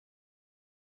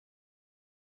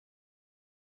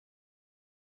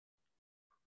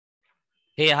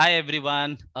Hey, hi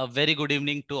everyone. A very good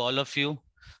evening to all of you.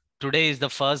 Today is the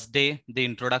first day, the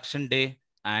introduction day,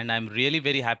 and I'm really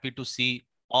very happy to see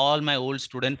all my old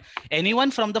students.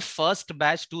 Anyone from the first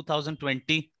batch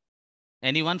 2020?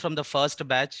 Anyone from the first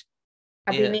batch?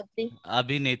 Yeah. Abhinetri.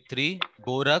 Abhinetri,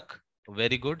 Gorak,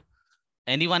 very good.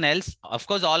 Anyone else? Of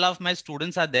course, all of my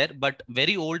students are there, but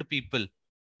very old people.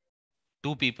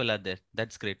 2 people are there.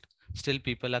 That's great. Still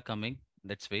people are coming.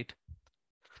 Let's wait.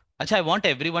 Acha, I want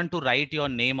everyone to write your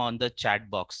name on the chat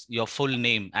box, your full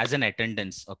name as an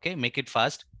attendance. Okay, make it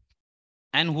fast.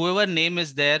 And whoever name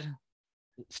is there,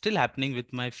 still happening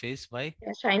with my face. Why?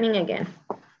 You're shining again.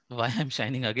 Why I'm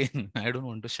shining again? I don't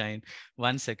want to shine.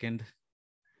 1 second.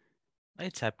 Why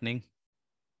it's happening?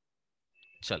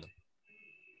 Chalo.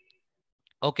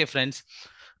 Okay, friends.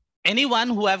 Anyone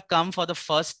who have come for the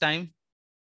first time,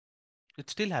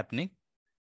 it's still happening.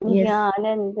 Yes. Yeah,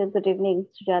 Anand, good evening.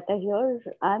 Sujata here.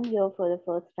 I'm here for the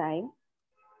first time.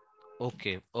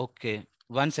 Okay, okay.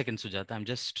 1 second, Sujata. I'm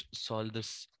just solve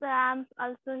this. So I'm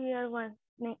also here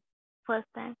first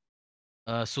time.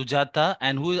 Sujata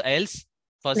and who else?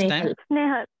 First time? Snehal.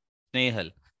 Snehal.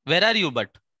 Snehal. Where are you? But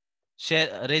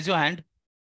share. Raise your hand.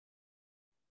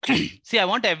 See, I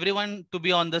want everyone to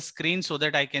be on the screen so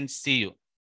that I can see you.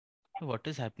 What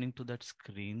is happening to that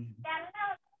screen?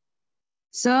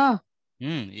 Sir,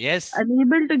 Yes.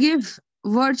 unable to give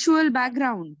virtual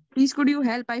background. Please could you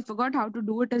help? I forgot how to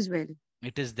do it as well.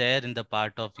 It is there in the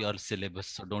part of your syllabus,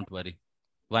 so don't worry.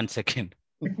 1 second.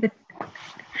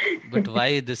 But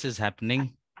why this is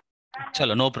happening?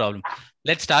 Chalo, no problem.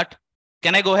 Let's start.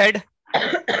 Can I go ahead?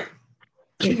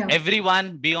 Yeah.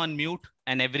 Everyone be on mute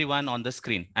and everyone on the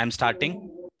screen. I'm starting.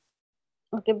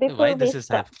 Okay, before Why we this is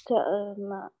start,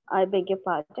 happening? I beg your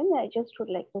pardon. I just would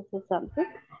like to say something.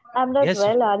 I'm not Yes.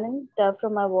 well, Anand.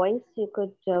 From my voice, you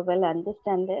could well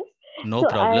understand this. No So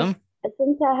problem.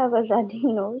 since I have a runny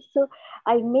nose, so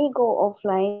I may go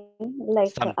offline.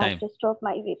 Like I have Sometime. to stop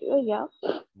my video. Yeah.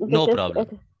 No Because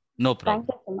problem. No thank problem.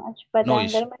 you so much. But No I'm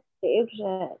issue. very much saved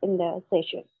in the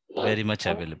session. Very much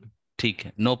available. ठीक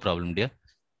है. No problem, dear.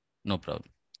 No problem.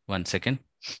 1 second.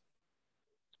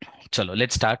 Chalo,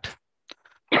 let's start.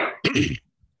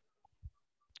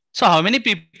 So how many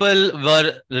people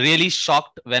were really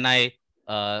shocked when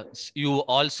you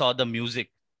all saw the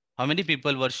music? How many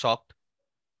people were shocked?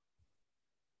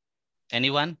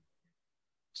 Anyone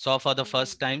saw for the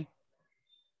first time?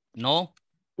 No?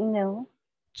 No.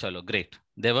 Chalo, great.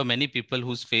 There were many people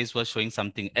whose face was showing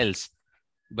something else,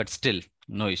 but still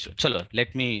no issue. Chalo,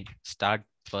 let me start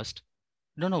first.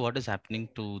 Don't know what is happening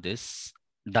to this.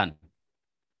 Done.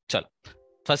 Chalo.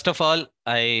 First of all,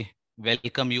 I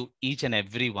welcome you each and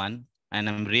every one, and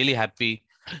I'm really happy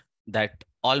that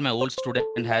all my old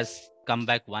student has come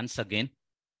back once again.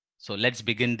 So let's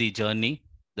begin the journey,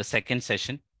 the second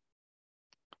session.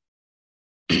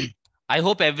 I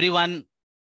hope everyone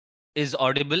is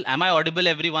audible. Am I audible,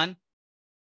 everyone?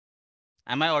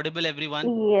 Am I audible,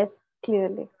 everyone? Yes,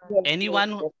 clearly.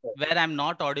 Anyone where I'm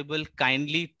not audible,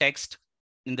 kindly text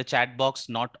in the chat box,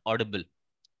 not audible.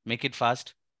 Make it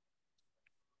fast.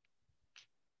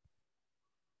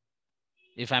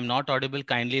 If I'm not audible,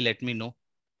 kindly let me know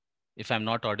if I'm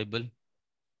not audible.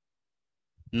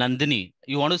 Nandini,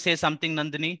 you want to say something,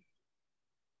 Nandini?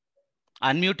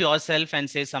 Unmute yourself and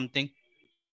say something.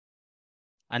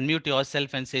 Unmute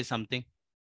yourself and say something.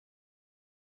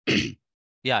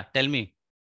 Yeah, tell me.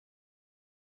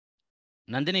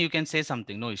 Nandini, you can say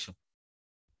something, no issue.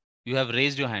 You have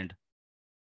raised your hand.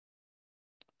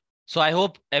 So I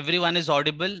hope everyone is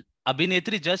audible.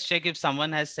 Abhinetri, just check if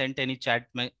someone has sent any chat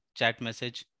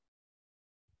message.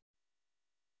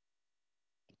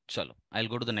 Chalo, I'll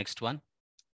go to the next one.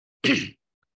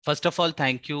 First of all,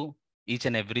 thank you each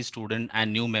and every student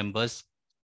and new members.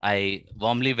 I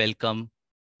warmly welcome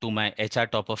to my HR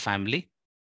Topper family.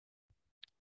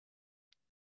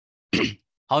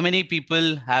 How many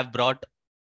people have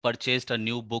purchased a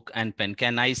new book and pen?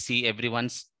 Can I see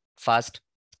everyone's fast?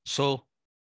 So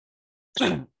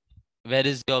where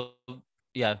is your,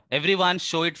 yeah, everyone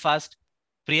show it fast.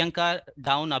 Priyanka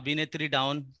down, Abhinetri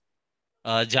down,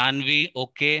 Janvi,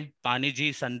 okay, Paniji,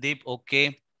 Sandeep,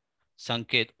 okay,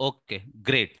 Sanket, okay,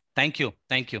 great. Thank you,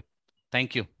 thank you,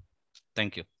 thank you,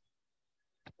 thank you.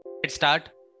 Let's start.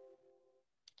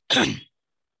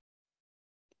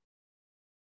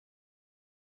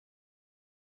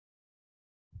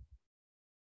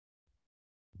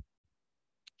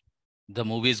 The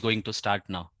movie is going to start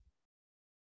now.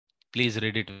 Please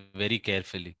read it very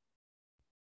carefully.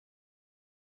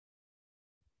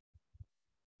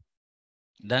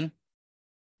 Done?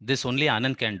 This only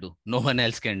Anand can do. No one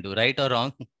else can do. Right or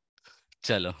wrong?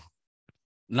 Chalo.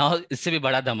 Now, इससे भी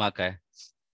बड़ा धमाका है.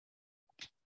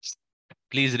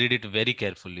 Please read it very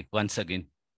carefully once again.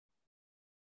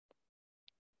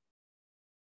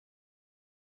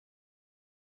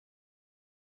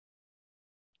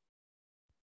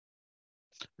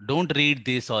 Don't read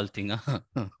this all thing.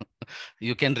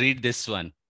 You can read this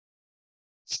one.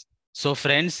 So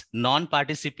friends,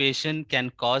 non-participation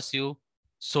can cause you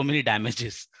so many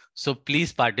damages. So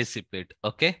please participate.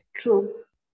 Okay. True.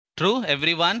 True,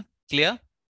 everyone? Clear?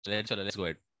 Let's go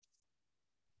ahead.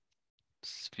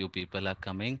 Few people are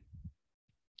coming.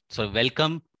 So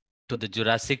welcome to the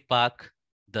Jurassic Park,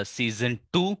 the season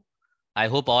 2. I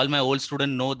hope all my old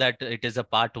students know that it is a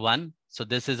part 1. So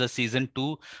this is a season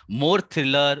 2, more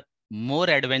thriller, more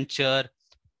adventure,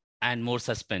 and more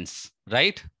suspense,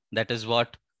 right? That is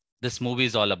what this movie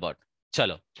is all about.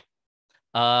 Chalo.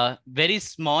 Very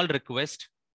small request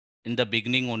in the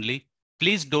beginning only.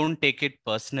 Please don't take it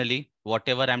personally,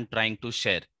 whatever I'm trying to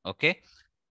share, okay?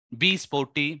 Be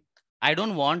sporty. I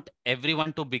don't want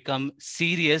everyone to become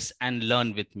serious and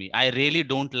learn with me. I really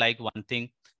don't like one thing,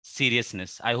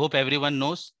 seriousness. I hope everyone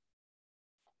knows.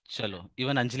 Chalo,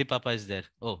 even Anjali Papa is there.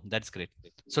 Oh, that's great.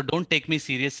 So don't take me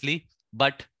seriously,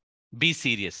 but be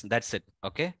serious. That's it.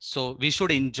 Okay. So we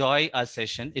should enjoy our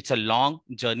session. It's a long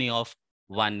journey of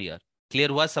 1 year. Clear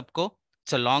hua sabko?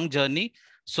 It's a long journey.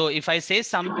 So if I say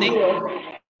something,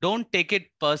 don't take it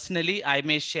personally. I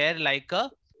may share like a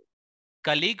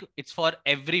colleague. It's for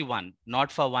everyone,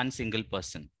 not for one single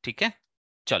person. Okay?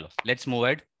 Chalo, let's move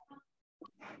ahead.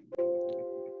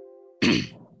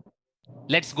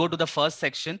 Let's go to the first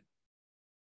section.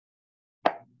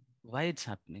 Why it's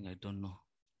happening? I don't know.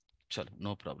 Chalo,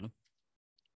 no problem.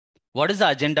 What is the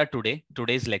agenda today?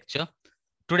 Today's lecture.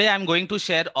 Today, I'm going to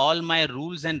share all my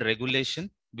rules and regulation.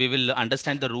 We will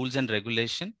understand the rules and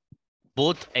regulation,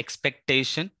 both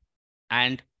expectation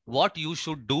and what you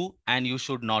should do and you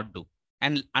should not do,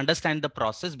 and understand the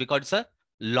process because it's a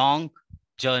long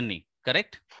journey,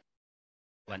 correct?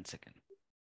 1 second.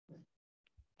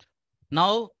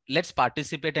 Now, let's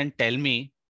participate and tell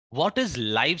me what is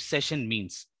live session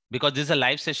means, because there's a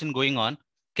live session going on.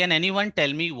 Can anyone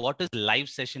tell me what is live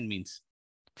session means?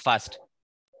 Fast.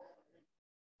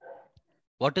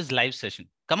 What is live session?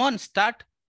 Come on, start.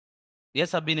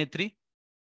 Yes, Abhinetri.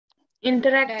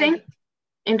 Interactions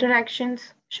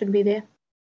should be there.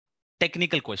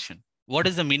 Technical question. What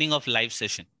is the meaning of live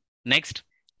session? Next,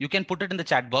 you can put it in the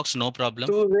chat box, no problem.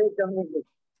 Two-way communication.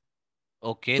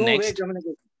 Okay, Two-way next.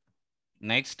 communication.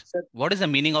 Next, Sir. what is the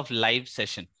meaning of live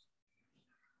session?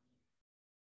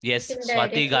 Yes, You can Swati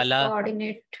directly Gala.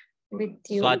 coordinate with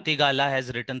you. Swati Gala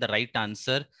has written the right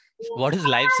answer. What is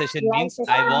live session Live means?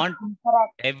 session I want interactive.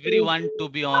 everyone to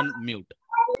be on mute.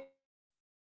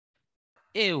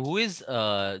 Hey, who is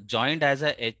joined as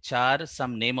a HR?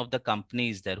 Some name of the company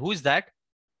is there. Who is that?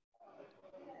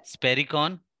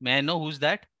 Spericon. May I know who's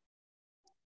that?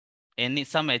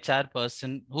 Some HR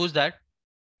person. Who's that?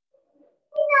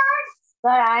 Sir,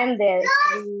 I am there.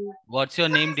 What's your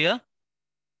name, dear?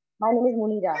 My name is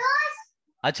Munira.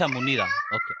 Acha, Munira.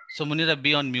 Okay. So Munira,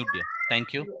 be on mute, dear.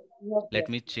 Thank you. Yes, Let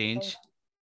sir. me change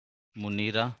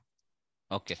Munira.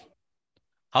 Okay.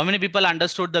 How many people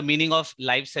understood the meaning of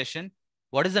live session?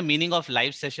 What is the meaning of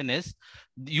live session is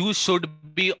you should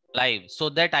be live so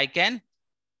that I can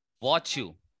watch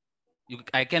you.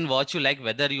 I can watch you like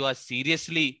whether you are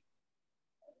seriously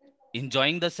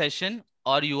enjoying the session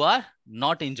or you are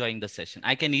not enjoying the session.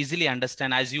 I can easily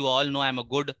understand. As you all know, I'm a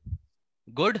good.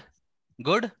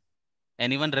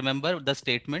 Anyone remember the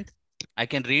statement? I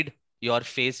can read your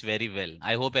face very well.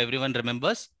 I hope everyone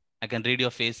remembers. I can read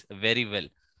your face very well.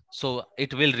 So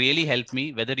it will really help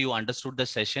me whether you understood the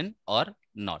session or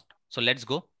not. So let's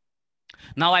go.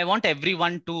 Now I want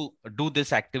everyone to do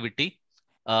this activity.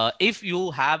 If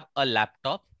you have a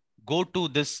laptop, go to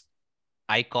this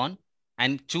icon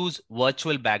and choose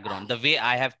virtual background, the way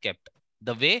I have kept.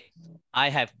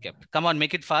 Come on,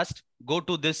 make it fast. Go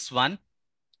to this one.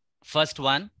 First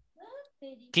one.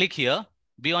 Click here.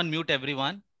 Be on mute,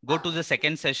 everyone. Go to the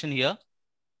second session here.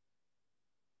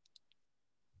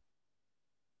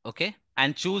 Okay.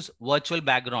 And choose virtual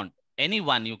background. Any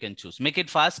one you can choose. Make it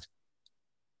fast.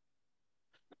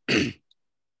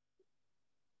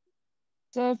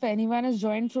 So if anyone is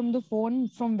joined from the phone,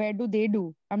 from where do they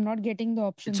do? I'm not getting the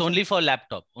option. It's only for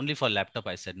laptop. Only for laptop,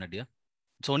 I said, Nadia.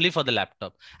 It's only for the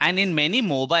laptop. And in many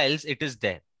mobiles, it is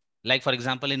there. Like, for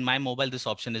example, in my mobile, this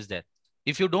option is there.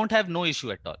 If you don't have, no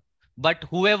issue at all. But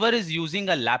whoever is using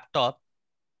a laptop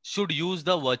should use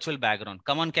the virtual background.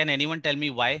 Come on, can anyone tell me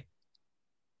why?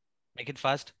 Make it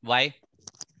fast. Why?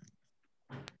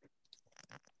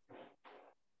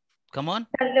 Come on.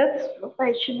 It looks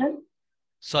professional.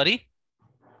 Sorry?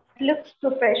 It looks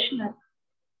professional.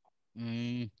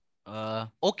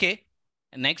 Okay.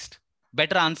 Next.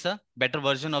 Better answer. Better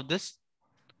version of this.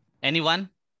 Anyone?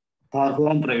 For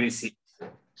home privacy.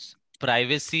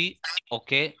 Privacy.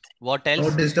 Okay. What No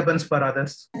else? disturbance for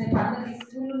others.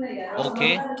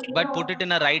 Okay. But put it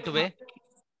in a right way.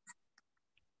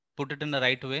 Put it in the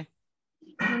right way.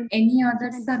 Any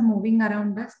others are moving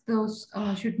around us, those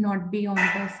should not be on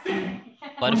the screen.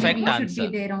 Perfect Only we answer.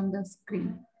 should be there on the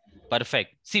screen.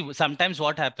 Perfect. See, sometimes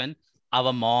what happens,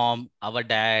 our mom, our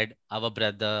dad, our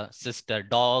brother, sister,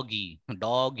 doggy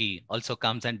also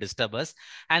comes and disturb us.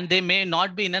 And they may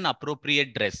not be in an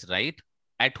appropriate dress, right?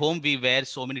 At home, we wear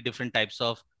so many different types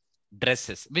of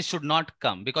dresses, which should not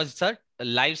come because it's a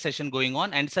live session going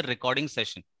on and it's a recording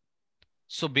session.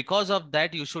 So because of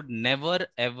that, you should never,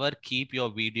 ever keep your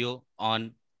video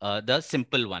on the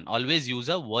simple one. Always use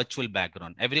a virtual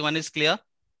background. Everyone is clear?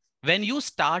 When you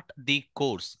start the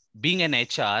course, being an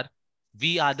HR,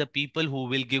 we are the people who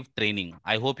will give training.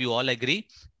 I hope you all agree.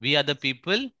 We are the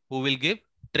people who will give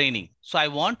training. So I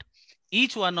want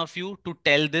each one of you to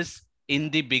tell this in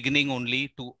the beginning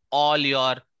only to all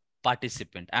your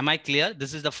participants. Am I clear?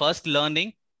 This is the first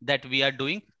learning that we are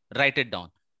doing. Write it down.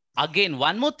 Again,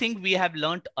 one more thing we have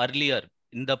learned earlier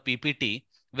in the PPT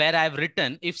where I have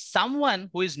written, if someone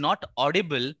who is not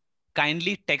audible,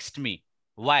 kindly text me.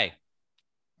 Why?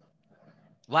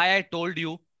 Why I told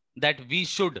you that we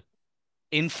should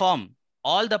inform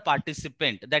all the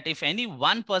participants that if any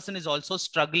one person is also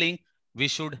struggling, we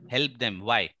should help them.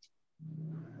 Why?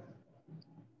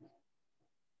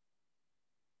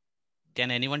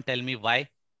 Can anyone tell me why?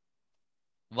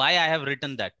 Why I have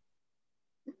written that?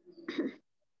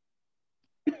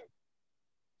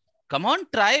 Come on,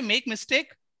 try, make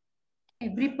mistake.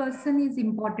 Every person is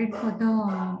important for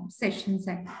the session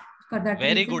set. For that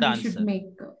Very reason, good we answer. should make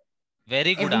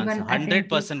very good answer.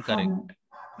 100%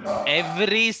 correct.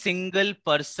 Every single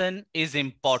person is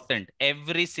important.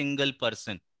 Every single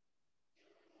person.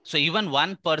 So even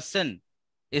one person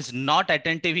is not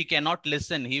attentive, he cannot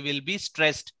listen. He will be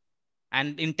stressed.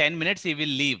 And in 10 minutes, he will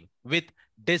leave with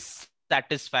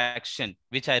dissatisfaction,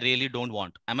 which I really don't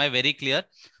want. Am I very clear?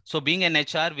 So being an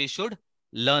HR, we should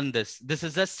learn this. This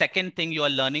is the second thing you are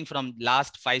learning from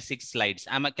last 5-6 slides.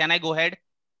 Can I go ahead?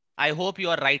 I hope you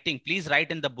are writing. Please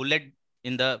write in the bullet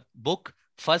in the book.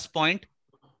 First point,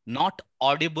 not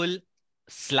audible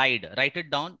slide. Write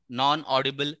it down,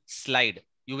 non-audible slide.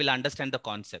 You will understand the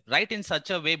concept. Write in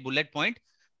such a way, bullet point,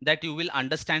 that you will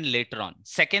understand later on.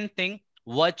 Second thing,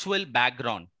 virtual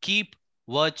background. Keep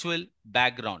virtual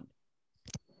background.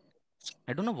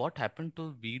 I don't know what happened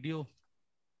to video.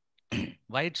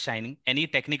 Why it's shining? Any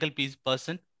technical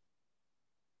person?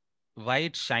 Why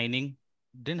it's shining?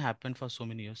 Didn't happen for so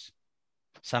many years.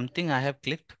 Something I have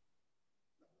clicked.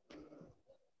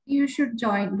 You should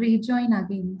rejoin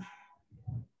again.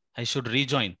 I should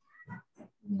rejoin.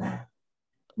 Yeah.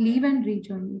 Leave and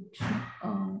rejoin. It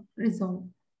should resolve.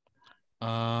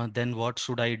 Then what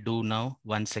should I do now?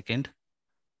 1 second.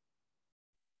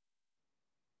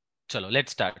 Chalo,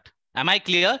 let's start. Am I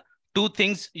clear? 2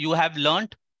 things you have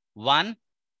learned. 1,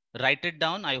 write it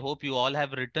down. I hope you all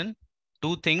have written.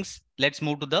 2 things. Let's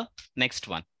move to the next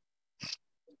one.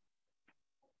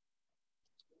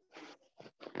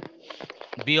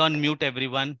 Be on mute,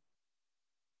 everyone.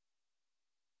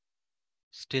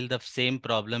 Still the same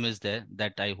problem is there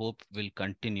that I hope will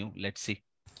continue. Let's see.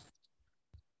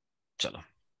 Chalo.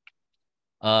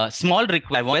 Small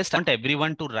request. I want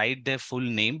everyone to write their full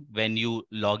name when you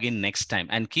log in next time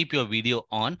and keep your video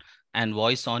on and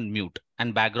voice on mute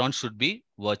and background should be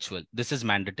virtual. This is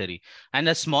mandatory. And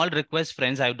a small request,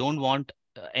 friends, I don't want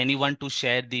anyone to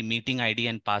share the meeting ID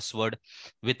and password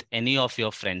with any of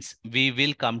your friends. We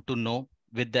will come to know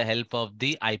with the help of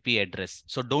the IP address.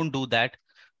 So don't do that.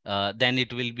 Then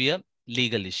it will be a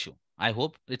legal issue. I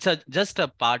hope it's just a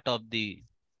part of the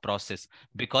process,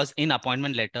 because in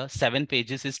appointment letter, 7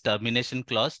 pages is termination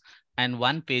clause and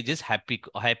 1 page is happy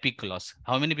clause.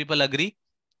 How many people agree?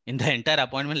 In the entire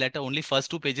appointment letter, only first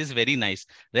 2 pages very nice.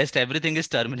 Rest everything is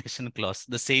termination clause.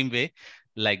 The same way,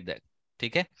 like that.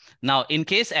 Okay. Now, in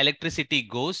case electricity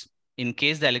goes,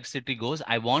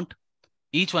 I want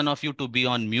each one of you to be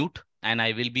on mute, and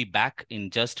I will be back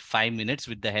in just 5 minutes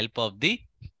with the help of the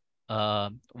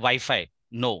Wi-Fi.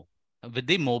 No, with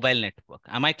the mobile network.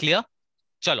 Am I clear?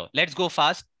 Chalo, let's go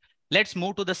fast. Let's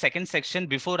move to the second section.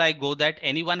 Before I go that,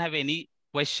 anyone have any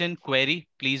question, query,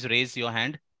 please raise your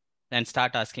hand and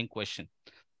start asking question.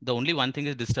 The only one thing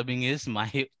is disturbing is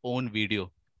my own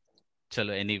video.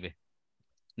 Chalo, anyway.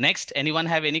 Next, anyone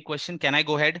have any question? Can I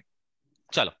go ahead?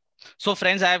 Chalo. So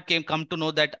friends, I have come to know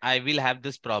that I will have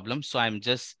this problem. So I'm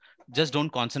just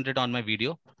don't concentrate on my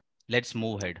video. Let's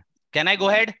move ahead. Can I go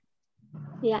ahead?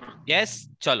 Yeah. Yes,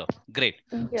 chalo, great.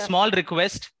 Yeah. Small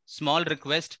request.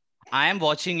 I am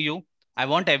watching you. I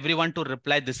want everyone to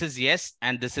reply. This is yes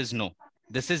and this is no.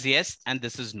 This is yes and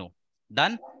this is no.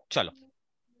 Done? Chalo.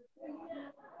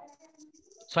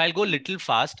 So I'll go little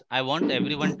fast. I want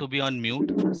everyone to be on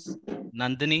mute.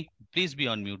 Nandini, please be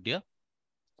on mute, dear.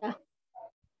 Yeah.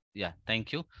 Yeah,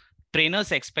 thank you.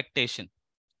 Trainer's expectation.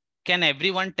 Can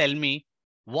everyone tell me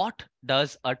what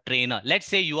does a trainer, let's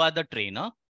say you are the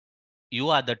trainer,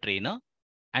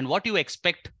 and what you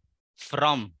expect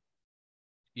from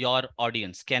your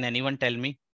audience? Can anyone tell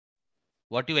me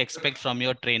what you expect from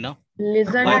your trainer?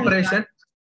 Listen and Cooperation.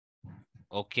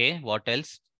 Okay, what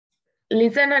else?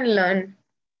 listen and learn.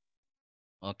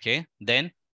 Okay,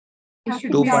 then It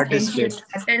should To be participate.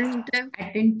 Attentive.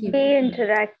 attentive. Be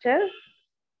interactive.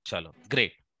 chalo,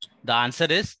 great. The answer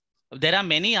is, there are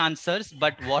many answers,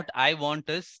 but what I want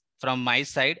is from my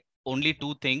side, only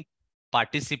two things: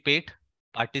 participate,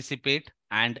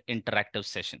 and interactive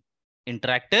session.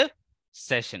 Interactive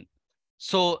session.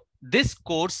 So this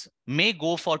course may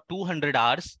go for 200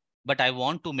 hours, but I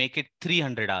want to make it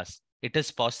 300 hours. It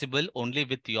is possible only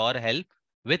with your help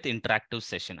with interactive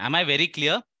session. Am I very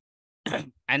clear?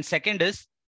 And second is,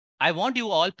 I want you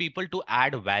all people to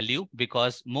add value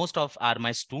because most of are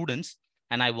my students,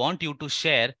 and I want you to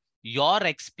share your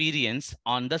experience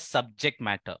on the subject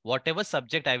matter. Whatever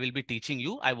subject I will be teaching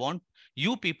you, I want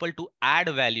you people to add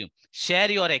value, share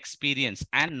your experience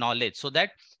and knowledge so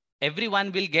that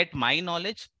everyone will get my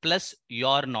knowledge plus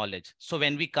your knowledge. So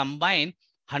when we combine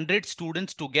 100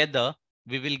 students together,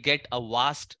 we will get a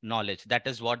vast knowledge. That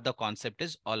is what the concept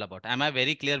is all about. Am I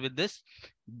very clear with this?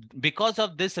 Because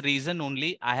of this reason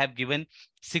only, I have given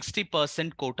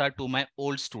 60% quota to my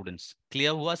old students.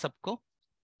 Clear hua sabko?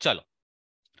 Chalo.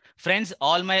 Friends,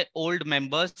 all my old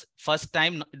members, first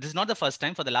time, this is not the first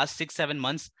time, for the last 6-7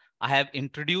 months, I have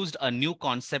introduced a new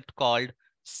concept called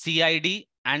CID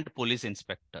and police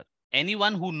inspector.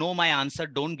 Anyone who know my answer,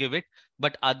 don't give it,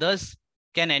 but others,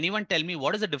 can anyone tell me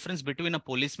what is the difference between a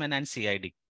policeman and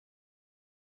CID?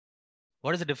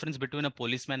 What is the difference between a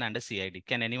policeman and a CID?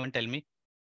 Can anyone tell me?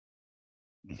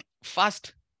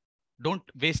 Fast. Don't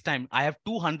waste time. I have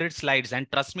 200 slides and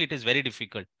trust me, it is very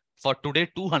difficult. For today,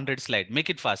 200 slides. Make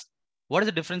it fast. What is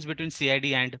the difference between CID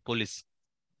and police?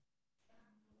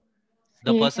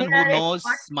 The person who knows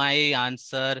my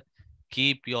answer,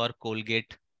 keep your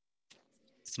Colgate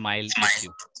smile with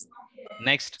you.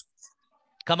 Next.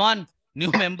 Come on,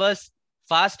 new members.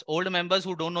 Fast, old members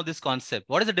who don't know this concept.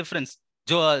 What is the difference?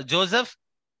 Joseph,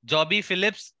 Jobby,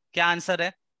 Phillips, kya answer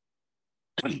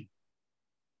hai?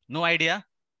 No idea?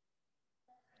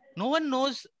 No one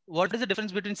knows what is the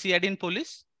difference between CID and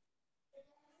police?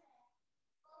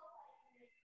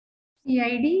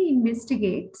 CID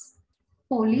investigates.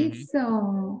 Police.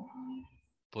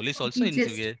 Police also just-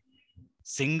 investigate.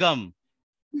 Singham.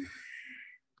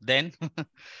 Then,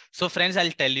 so friends,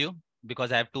 I'll tell you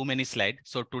because I have too many slides.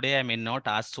 So today I may not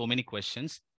ask so many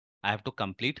questions. I have to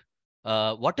complete.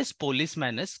 What is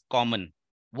policeman is common.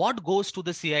 What goes to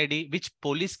the CID which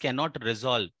police cannot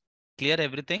resolve? Clear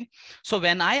everything? So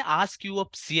when I ask you a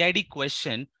CID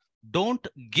question, don't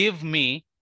give me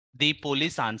the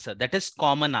police answer. That is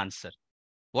common answer.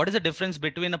 What is the difference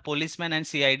between a policeman and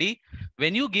CID?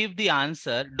 When you give the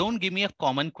answer, don't give me a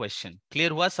common question.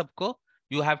 Clear hua sabko?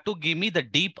 You have to give me the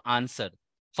deep answer.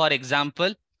 For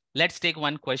example, let's take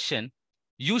one question.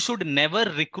 You should never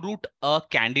recruit a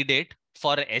candidate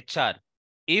for HR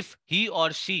if he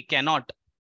or she cannot.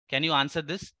 Can you answer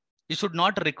this? You should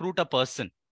not recruit a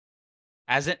person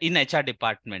as in HR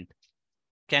department.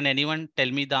 Can anyone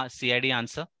tell me the CID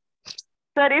answer?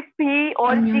 Sir, if he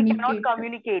or she cannot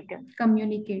Communicate.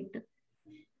 Communicate.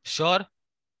 Sure.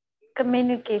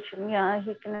 communication, yeah,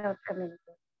 he cannot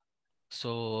communicate.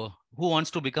 So who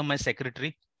wants to become my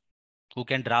secretary? Who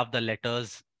can draft the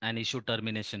letters and issue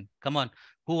termination? Come on.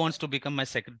 Who wants to become my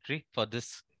secretary for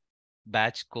this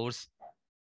batch course?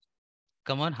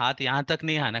 Come on, haath yahan tak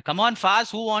nahi aana. Come on,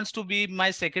 fast. Who wants to be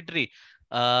my secretary?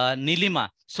 Nilima.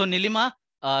 So Nilima,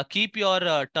 keep your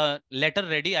letter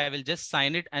ready. I will just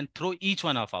sign it and throw each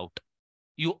one of out.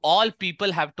 You all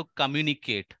people have to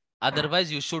communicate.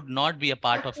 Otherwise, you should not be a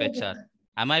part of HR.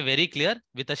 Am I very clear?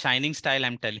 With a shining style,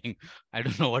 I'm telling. I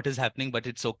don't know what is happening, but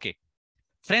it's okay.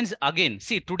 Friends, again,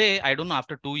 see, today, I don't know,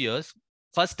 after 2 years,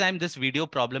 first time this video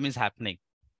problem is happening.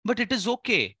 But it is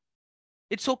okay.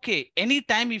 It's okay.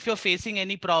 Anytime if you're facing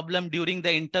any problem during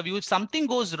the interview, if something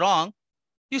goes wrong,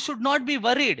 you should not be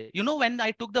worried. You know, when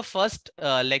I took the first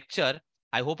lecture,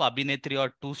 I hope Abhinetri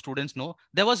or 2 students know,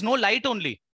 there was no light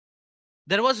only.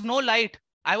 There was no light.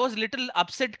 I was little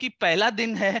upset ki pehla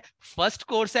din hai, first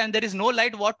course hai, and there is no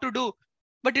light, what to do?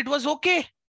 But it was okay.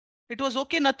 It was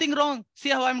okay. Nothing wrong. See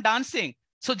how I'm dancing.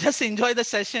 So just enjoy the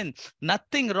session.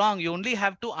 Nothing wrong. You only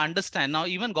have to understand. Now,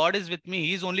 even God is with me.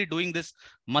 He's only doing this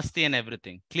masti and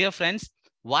everything. Clear, friends?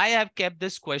 Why I've kept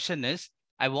this question is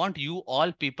I want you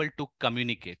all people to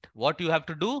communicate. What you have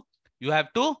to do? You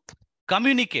have to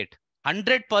communicate.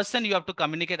 100% you have to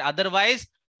communicate. Otherwise,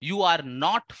 you are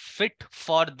not fit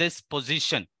for this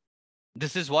position.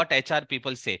 This is what HR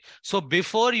people say. So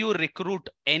before you recruit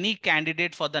any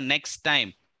candidate for the next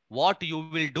time, what you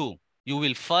will do? You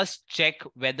will first check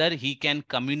whether he can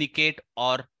communicate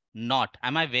or not.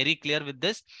 Am I very clear with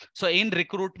this? So in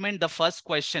recruitment, the first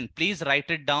question, please write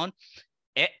it down.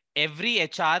 Every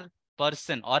HR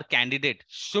person or candidate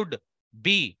should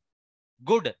be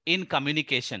good in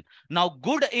communication. Now,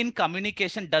 good in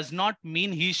communication does not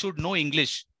mean he should know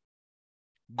English.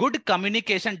 Good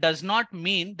communication does not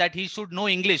mean that he should know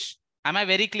English. Am I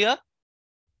very clear?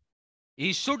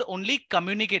 He should only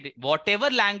communicate. Whatever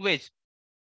language,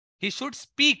 he should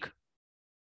speak.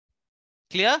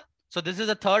 Clear? So this is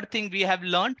the third thing we have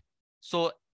learned.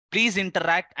 So please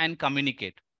interact and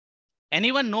communicate.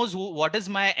 Anyone knows what is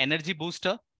my energy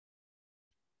booster?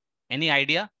 Any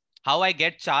idea? How I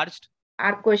get charged?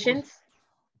 Our questions.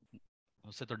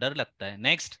 उससे तो डर लगता है.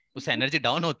 Next, उससे energy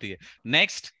down होती है.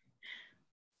 Next,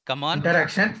 come on.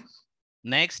 Interaction.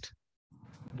 Next,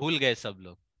 भूल गए सब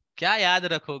लोग. क्या याद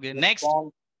रखोगे? Next,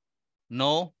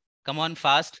 no, come on,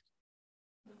 fast.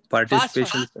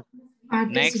 Participation.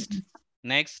 Next,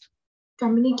 next.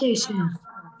 Communication.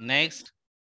 Next.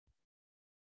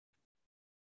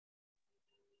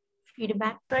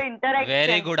 Feedback. So interaction.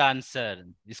 Very good answer.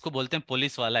 इसको बोलते हैं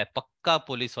पुलिस वाला है, पक्का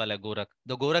पुलिस वाला है Gorakh.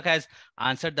 The Gorakh has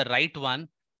answered the right one.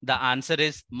 The answer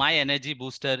is my energy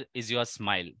booster is your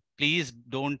smile. Please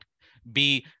don't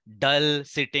be dull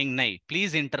sitting. Nahi.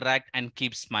 Please interact and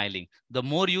keep smiling. The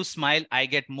more you smile, I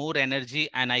get more energy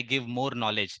and I give more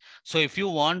knowledge. So if you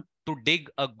want to dig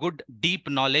a good deep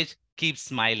knowledge, keep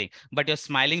smiling, but your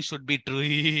smiling should be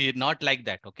true, not like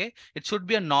that. Okay, it should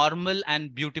be a normal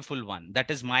and beautiful one.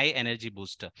 That is my energy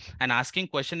booster. And asking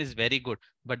question is very good,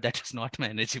 but that is not my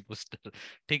energy booster.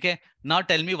 Okay, now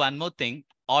tell me one more thing.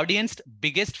 Audience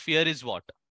biggest fear is what?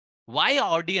 Why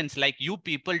audience like you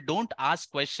people don't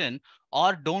ask question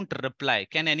or don't reply?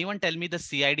 Can anyone tell me the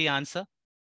CID answer?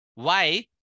 Why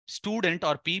student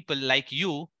or people like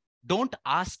you don't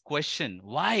ask question?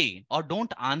 Why? Or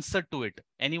don't answer to it?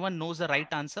 Anyone knows the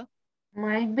right answer?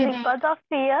 Might be Because of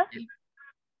fear.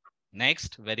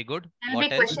 Next, very good. Can What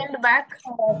be else? questioned back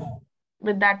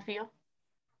with that fear.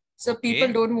 So Okay.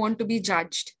 people don't want to be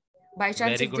judged. By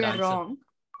chance, Very if good they are answer. wrong.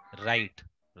 Right,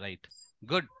 right.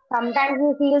 Good. Sometimes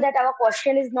we feel that our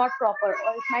question is not proper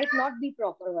or it might not be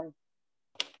proper one.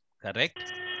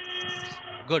 Correct.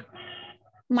 Good.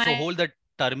 So hold the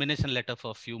termination letter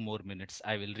for a few more minutes.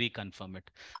 I will reconfirm it.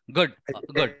 Good.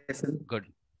 Good. Good.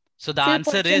 So the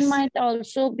answer is might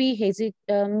also be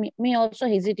may also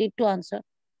hesitate to answer.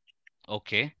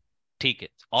 okay. ठीक है.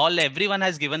 Everyone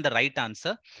has given the right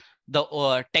answer.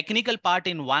 The technical part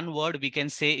in one word we can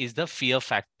say is the fear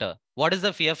factor. What is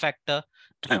the fear factor?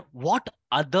 What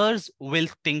others will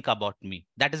think about me.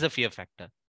 That is the fear factor.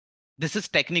 This is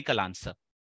technical answer.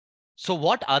 So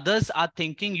what others are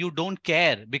thinking, you don't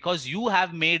care because you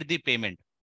have made the payment.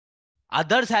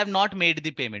 Others have not made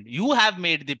the payment. You have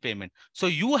made the payment. So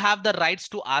you have the rights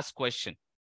to ask question.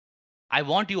 I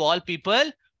want you all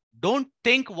people, don't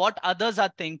think what others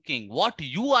are thinking. What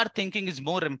you are thinking is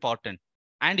more important.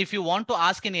 And if you want to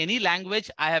ask in any language,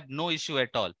 I have no issue at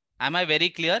all. Am I very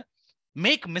clear?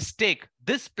 Make mistake.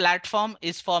 This platform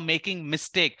is for making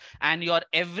mistake. And your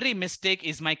every mistake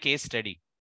is my case study.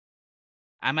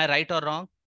 Am I right or wrong?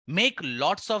 Make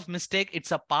lots of mistake.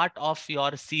 It's a part of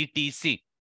your CTC.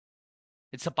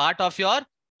 It's a part of your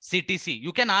CTC.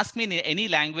 You can ask me in any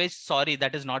language. Sorry,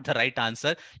 that is not the right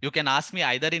answer. You can ask me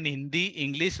either in Hindi,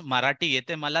 English, Marathi,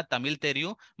 Yete Mala, Tamil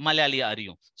Teriyu, Malayali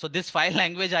Ariyu. So this 5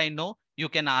 language I know, you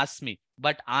can ask me.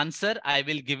 But answer, I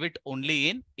will give it only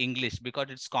in English because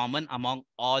it's common among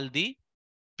all the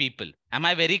people. Am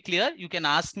I very clear? You can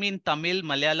ask me in Tamil,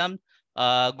 Malayalam,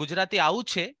 Gujarati,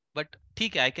 Auche, but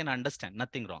I can understand.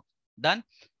 Nothing wrong. Done.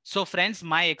 So friends,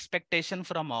 my expectation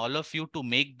from all of you to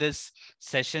make this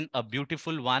session a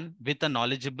beautiful one with a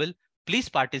knowledgeable, please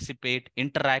participate,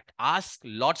 interact, ask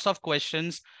lots of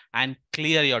questions and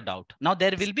clear your doubt. Now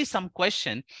there will be some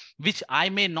question which I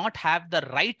may not have the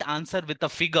right answer with a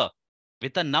figure,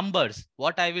 with the numbers.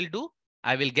 What I will do,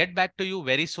 I will get back to you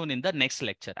very soon in the next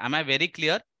lecture. Am I very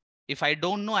clear? If I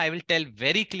don't know, I will tell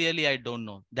very clearly I don't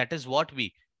know. That is what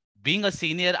being a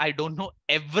senior, I don't know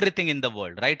everything in the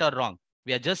world, right or wrong.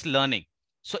 We are just learning.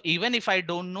 So even if I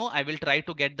don't know, I will try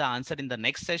to get the answer in the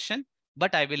next session,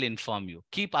 but I will inform you.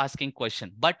 Keep asking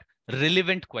question, but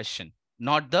relevant question,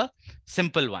 not the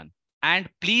simple one. And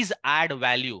please add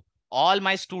value. All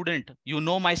my student, you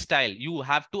know my style. You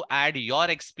have to add your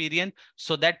experience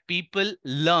so that people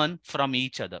learn from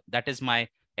each other. That is my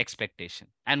expectation.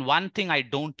 And one thing I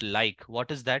don't like,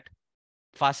 what is that?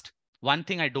 First, one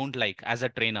thing I don't like as a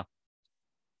trainer.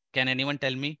 Can anyone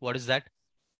tell me what is that?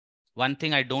 One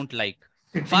thing I don't like.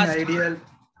 Sitting First, ideal.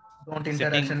 Don't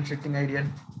interaction. Sitting ideal.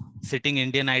 Sitting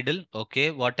Indian Idol.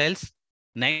 Okay. What else?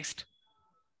 Next.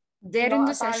 They're in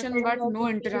the session, but no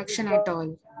interaction at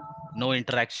all. No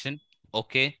interaction.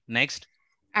 Okay. Next.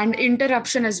 And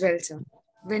interruption as well, sir,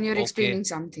 when you're Okay. explaining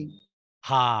something.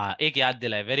 हाँ एक याद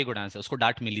दिलाए very good answer उसको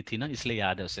डांट मिली थी ना इसलिए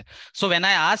याद है उसे so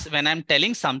when I'm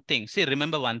telling something see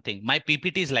remember one thing my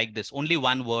PPT is like this only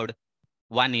one word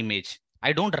one image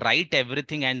I don't write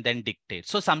everything and then dictate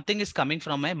so something is coming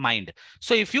from my mind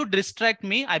so if you distract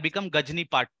me I become Gajni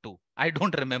part 2 I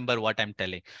don't remember what I'm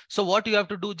telling so what you have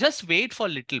to do just wait for a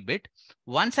little bit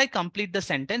once I complete the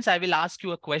sentence I will ask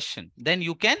you a question then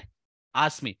you can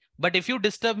ask me. But if you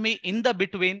disturb me in the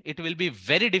between, it will be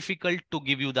very difficult to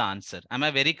give you the answer. Am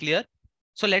I very clear?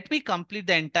 So let me complete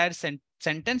the entire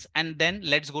sentence and then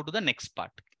let's go to the next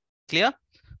part. Clear?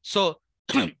 So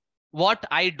what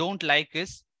I don't like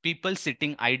is people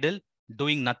sitting idle,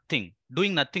 doing nothing.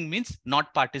 Doing nothing means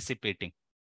not participating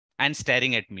and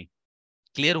staring at me.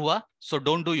 Clear hua? So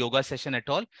don't do yoga session at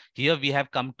all. Here we have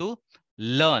come to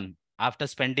learn after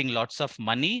spending lots of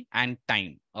money and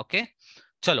time. Okay.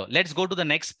 Chalo, let's go to the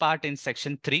next part in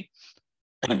section 3.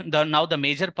 Now the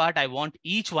major part, I want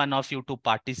each one of you to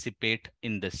participate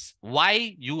in this.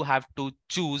 Why you have to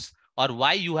choose or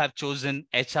why you have chosen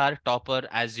HR Topper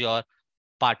as your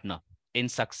partner in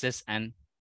success and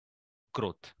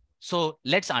growth. So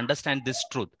let's understand this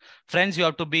truth. Friends, you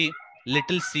have to be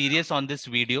little serious on this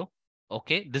video.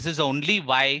 Okay, this is only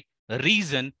why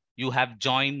reason you have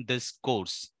joined this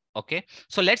course. Okay,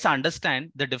 so let's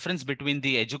understand the difference between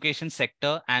the education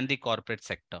sector and the corporate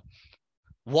sector.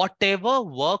 Whatever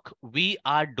work we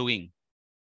are doing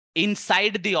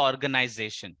inside the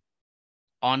organization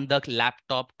on the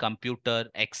laptop, computer,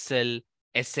 Excel,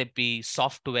 SAP,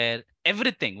 software,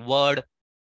 everything, Word,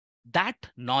 that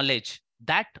knowledge,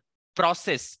 that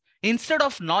process, instead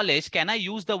of knowledge, can I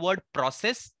use the word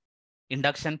process?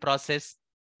 Induction process,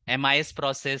 MIS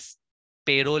process,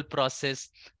 payroll process,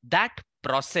 that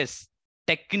process,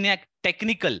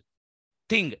 technical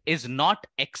thing is not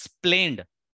explained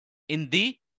in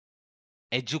the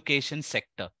education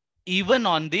sector, even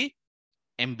on the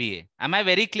MBA. Am I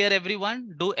very clear,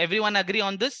 everyone? Do everyone agree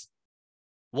on this?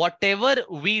 Whatever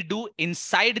we do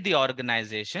inside the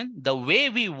organization, the way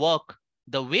we work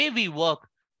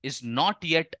is not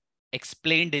yet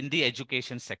explained in the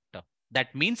education sector.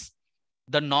 That means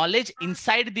the knowledge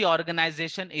inside the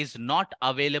organization is not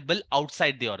available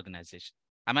outside the organization.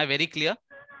 Am I very clear?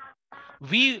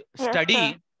 We study,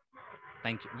 Yes,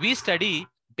 thank you. We study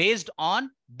based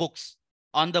on books,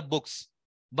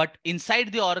 but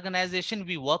inside the organization,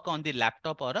 we work on the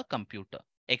laptop or a computer,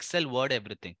 Excel, Word,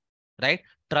 everything, right?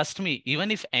 Trust me,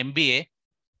 even if MBA,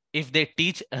 if they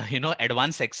teach,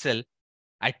 advanced Excel,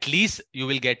 at least you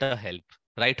will get a help,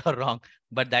 right or wrong,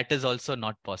 but that is also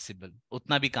not possible.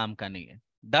 Utna bhi kaam ka nahi hai.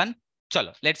 Done?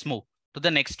 Chalo, let's move to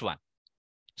the next one.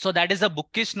 So that is a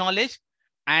bookish knowledge.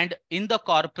 And in the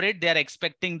corporate, they are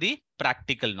expecting the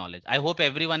practical knowledge. I hope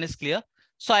everyone is clear.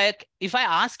 So if I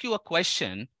ask you a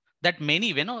question that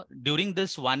many, during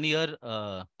this 1 year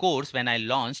course, when I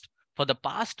launched, for the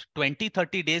past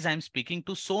 20-30 days, I'm speaking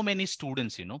to so many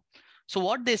students, So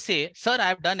what they say, sir,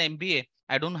 I've done MBA.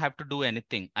 I don't have to do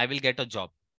anything. I will get a job.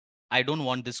 I don't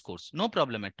want this course. No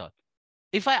problem at all.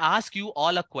 If I ask you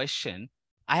all a question,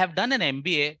 I have done an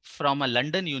MBA from a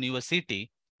London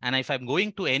university. And if I'm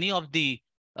going to any of the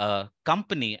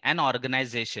company and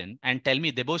organization and tell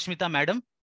me, Deboshmita, madam,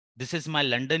 this is my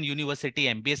London University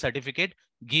MBA certificate.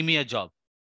 Give me a job.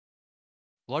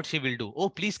 What she will do? Oh,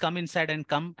 please come inside and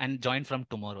come and join from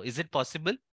tomorrow. Is it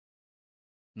possible?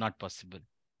 Not possible.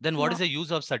 Then what is the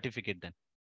use of certificate then?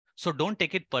 So don't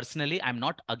take it personally. I'm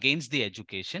not against the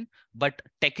education, but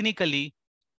technically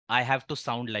I have to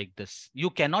sound like this. You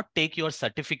cannot take your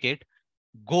certificate,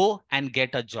 go and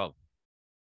get a job.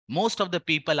 Most of the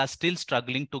people are still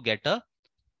struggling to get a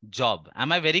job.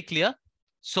 Am I very clear?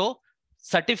 So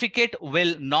certificate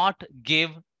will not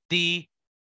give the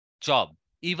job.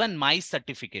 Even my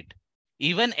certificate,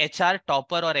 even HR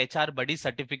Topper or HR Buddy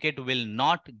certificate will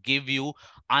not give you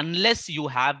unless you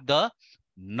have the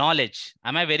knowledge.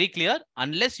 Am I very clear?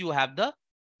 Unless you have the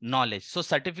knowledge. So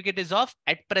certificate is of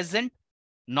at present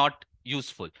not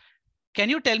useful. Can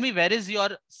you tell me where is your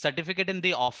certificate in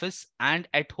the office and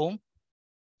at home?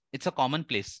 It's a common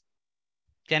place.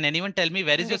 Can anyone tell me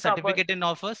where is In your the cupboard. certificate in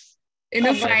office? In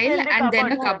a Cupboard. Very, file In the and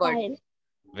then a cupboard. cupboard.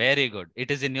 very good.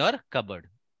 It is in your cupboard,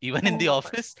 even in the Oh.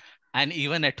 office and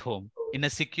even at home, in a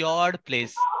secured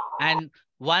place. And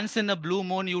once in a blue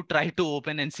moon, you try to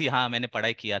open and see, हाँ मैंने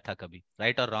पढ़ाई किया था कभी,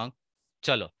 right or wrong?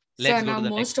 Chalo, let's So go now to the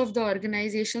most next. of the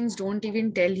organizations don't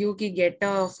even tell you ki get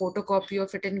a photocopy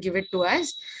of it and give it to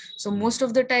us. So most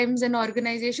of the times in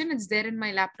organization, it's there in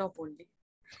my laptop only.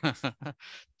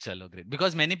 Chalo, great.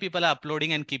 Because many people are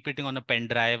uploading and keep it on a pen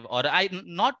drive, or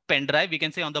not pen drive, we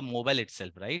can say on the mobile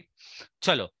itself, right?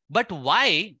 Chalo. But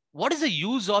why? What is the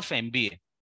use of MBA?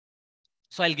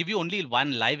 So I'll give you only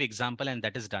one live example and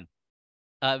that is done.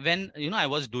 When I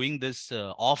was doing this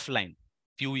offline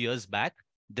few years back,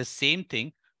 the same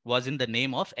thing was in the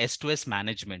name of S2S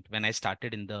management when I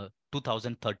started in the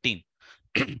 2013.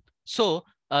 So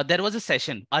there was a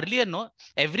session earlier, no,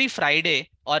 every Friday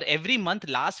or every month,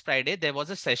 last Friday, there was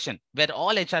a session where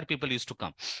all HR people used to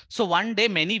come. So one day,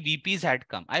 many VPs had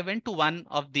come. I went to one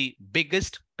of the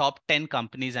biggest top 10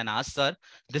 companies and asked, sir,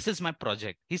 this is my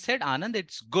project. He said, Anand,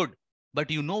 it's good. But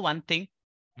you know one thing,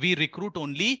 we recruit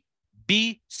only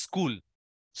B school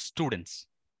students.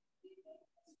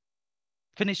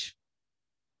 Finish.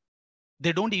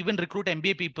 They don't even recruit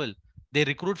MBA people. They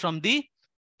recruit from the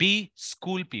B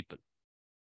school people.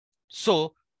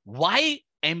 So why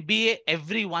MBA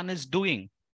everyone is doing?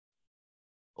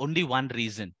 Only one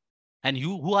reason. And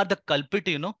who are the culprit,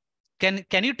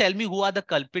 Can you tell me who are the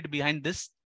culprit behind this?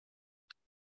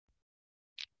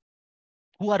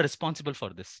 Who are responsible for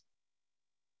this?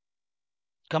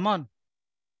 Come on.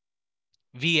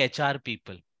 We HR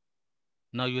people.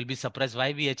 Now you will be surprised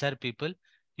why we HR people.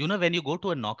 When you go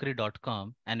to a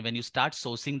Naukri.com and when you start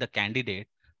sourcing the candidate,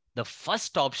 the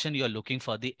first option you're looking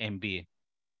for the MBA.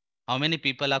 How many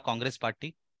people are Congress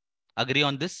party? Agree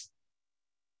on this?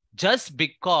 Just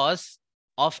because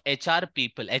of HR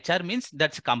people. HR means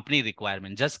that's a company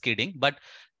requirement. Just kidding. But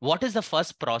what is the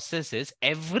first process is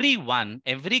every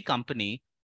company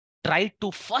try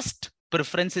to first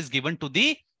preference is given to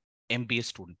the MBA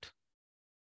student.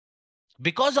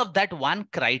 Because of that one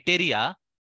criteria,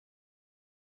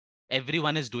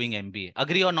 everyone is doing MBA.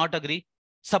 Agree or not agree?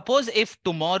 Suppose if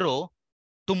tomorrow,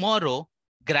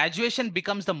 graduation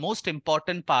becomes the most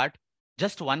important part,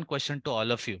 just one question to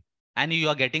all of you, and you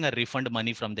are getting a refund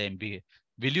money from the MBA.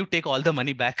 Will you take all the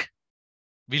money back?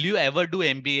 Will you ever do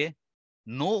MBA?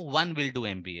 No one will do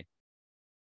MBA.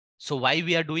 So why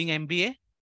we are doing MBA?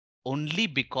 Only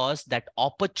because that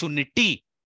opportunity,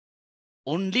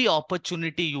 only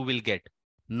opportunity you will get,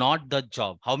 not the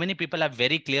job. How many people are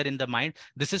very clear in the mind?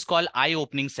 This is called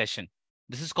eye-opening session.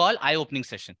 This is called eye-opening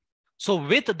session. So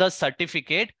with the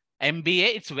certificate,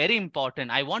 MBA, it's very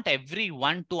important. I want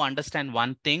everyone to understand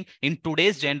one thing. In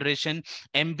today's generation,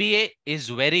 MBA is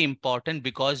very important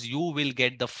because you will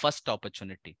get the first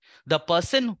opportunity. The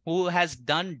person who has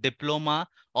done diploma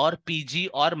or PG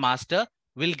or master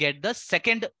will get the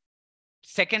second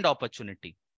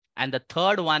opportunity. And the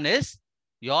third one is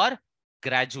your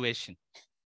graduation.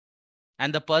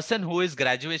 And the person who is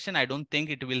graduation, I don't think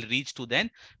it will reach to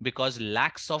them because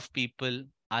lakhs of people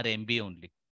are MBA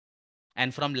only.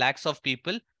 And from lakhs of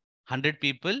people, 100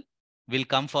 people will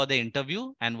come for the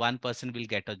interview and one person will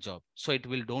get a job. So it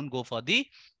will don't go for the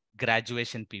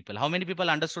graduation people. How many people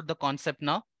understood the concept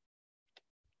now?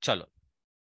 Chalo.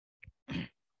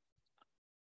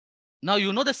 Now,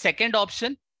 the second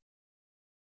option.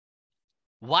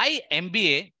 Why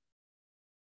MBA?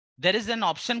 There is an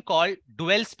option called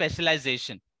dual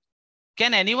specialization.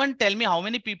 Can anyone tell me how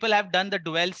many people have done the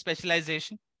dual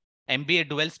specialization? MBA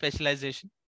dual specialization.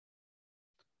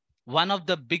 One of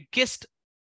the biggest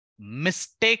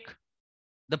mistake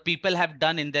the people have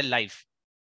done in their life.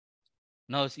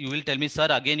 Now you will tell me, sir,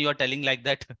 again you are telling like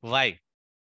that. Why?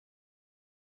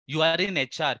 You are in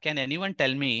HR. Can anyone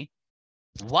tell me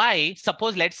why?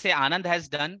 Suppose let's say Anand has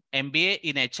done MBA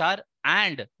in HR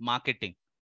and marketing.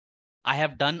 I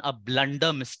have done a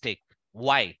blunder mistake.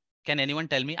 Why? Can anyone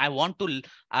tell me?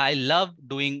 I love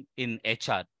doing in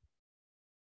HR,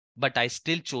 but I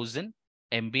still chosen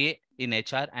MBA in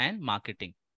HR and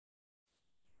marketing.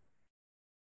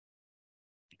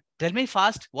 Tell me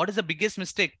fast, what is the biggest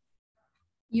mistake?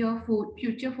 Your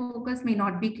future focus may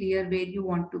not be clear where you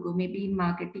want to go, maybe in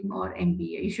marketing or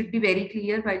MBA. You should be very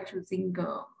clear while choosing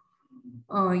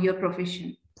your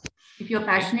profession. If you're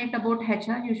passionate about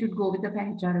HR, you should go with the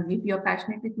HR. If you're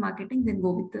passionate with marketing, then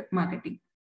go with the marketing.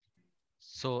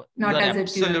 So Not you're as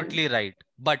if you are- absolutely right.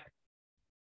 But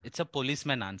it's a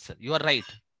policeman answer. You are right.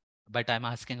 But I'm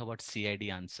asking about CID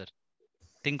answer.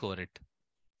 Think over it.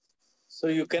 So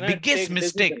you cannot Biggest take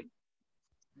mistake.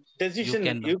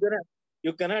 decision.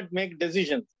 You cannot make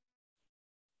decisions.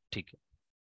 Okay.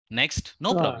 Next,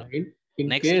 no problem. In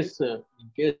Next. case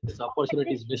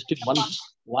opportunity is missed in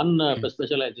one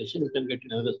specialization, you can get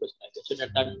another specialization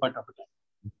at that point of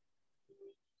time.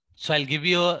 So I'll give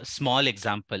you a small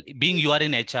example. Being you are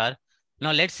in HR,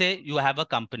 now let's say you have a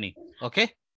company,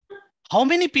 okay? How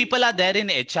many people are there in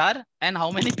HR and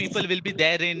how many people will be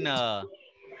there in,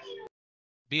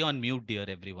 be on mute, dear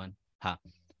everyone. Huh.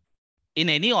 In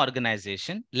any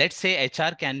organization, let's say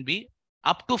HR can be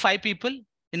up to 5 people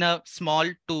in a small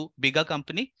to bigger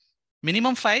company,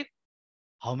 minimum 5.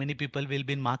 How many people will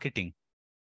be in marketing?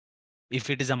 If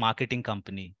it is a marketing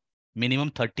company,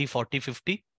 minimum 30, 40,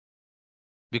 50.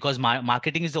 Because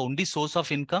marketing is the only source of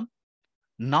income.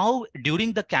 Now,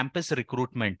 during the campus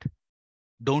recruitment,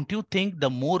 don't you think the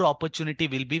more opportunity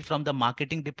will be from the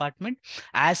marketing department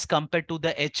as compared to the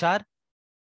HR?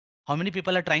 How many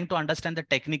people are trying to understand the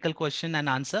technical question and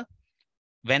answer?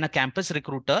 When a campus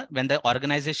recruiter, when the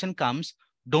organization comes,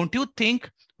 don't you think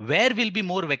where will be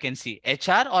more vacancy,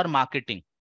 HR or marketing?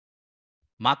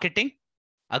 Marketing,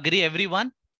 agree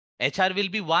everyone? HR will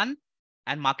be 1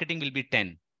 and marketing will be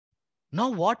 10. Now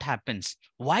what happens?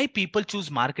 Why people choose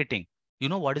marketing? You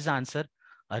know what is the answer?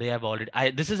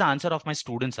 This is the answer of my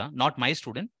students, not my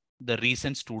student, the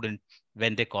recent student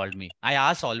when they called me. I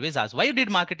always ask, why you did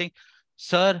marketing?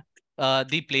 Sir,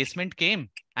 the placement came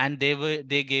and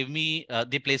they gave me,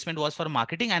 the placement was for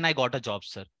marketing and I got a job,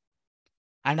 sir.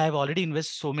 And I've already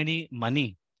invested so many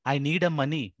money. I need a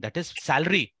money, that is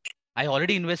salary. I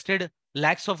already invested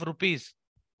lakhs of rupees.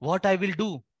 What I will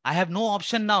do? I have no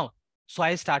option now. So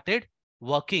I started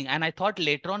working and I thought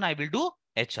later on I will do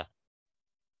HR.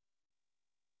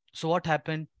 So what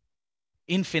happened?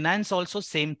 In finance also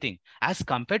same thing. As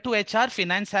compared to HR,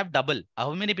 finance have double.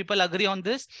 How many people agree on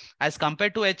this? As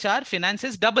compared to HR, finance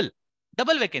is double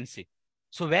vacancy.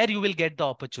 So where you will get the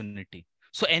opportunity?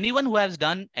 So anyone who has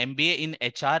done MBA in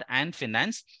HR and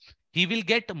finance, he will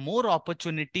get more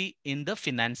opportunity in the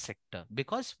finance sector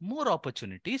because more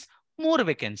opportunities, more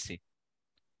vacancy.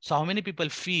 So how many people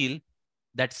feel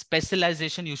that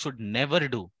specialization you should never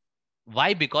do?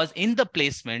 Why? Because in the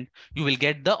placement, you will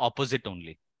get the opposite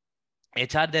only.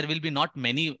 HR, there will be not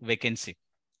many vacancy.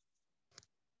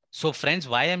 So friends,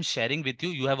 why I'm sharing with you,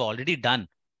 you have already done,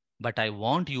 but I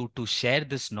want you to share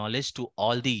this knowledge to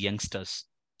all the youngsters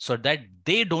so that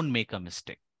they don't make a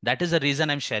mistake. That is the reason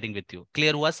I'm sharing with you.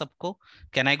 Clear hua sabko?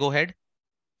 Can I go ahead?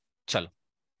 Chalo.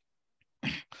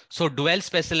 So dual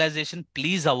specialization,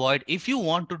 please avoid. If you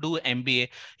want to do MBA,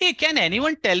 hey, can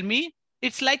anyone tell me?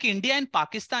 It's like India and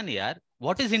Pakistan here.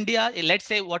 What is India? Let's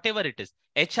say whatever it is.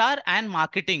 HR and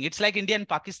marketing. It's like India and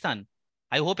Pakistan.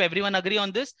 I hope everyone agree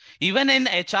on this. Even in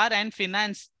HR and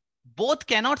finance, both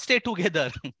cannot stay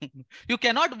together. You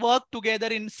cannot work together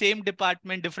in same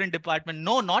department, different department.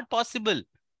 No, not possible.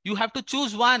 You have to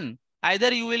choose one.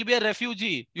 Either you will be a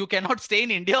refugee. You cannot stay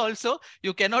in India also.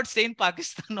 You cannot stay in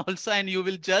Pakistan also, and you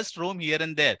will just roam here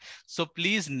and there. So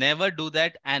please never do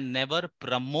that and never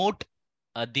promote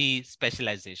the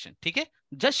specialization. Okay?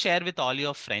 Just share with all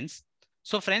your friends.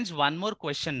 So friends, one more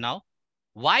question now.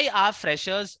 Why are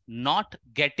freshers not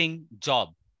getting job?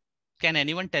 Can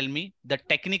anyone tell me the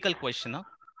technical question?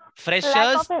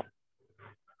 Freshers.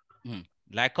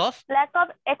 Lack of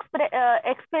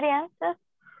experience.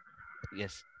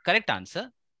 Yes, correct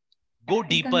answer. Go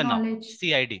deeper now.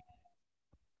 CID.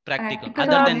 Practical.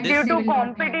 Other than this, due to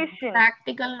competition.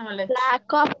 Practical knowledge.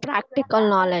 Lack of practical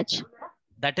knowledge.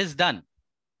 That is done.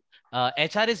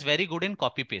 HR is very good in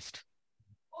copy paste.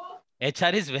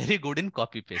 HR is very good in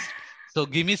copy paste. So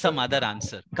give me some other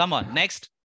answer. Come on, next.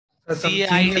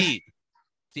 CID.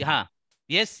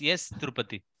 Yes,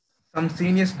 Tirupati. Some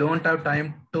seniors don't have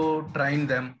time to train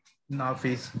them in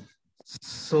office.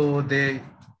 So they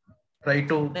try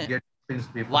to get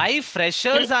people. Why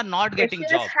freshers are not getting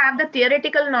job? Have the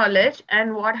theoretical knowledge,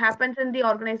 and what happens in the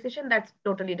organization, that's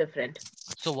totally different.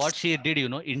 So what she did,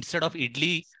 instead of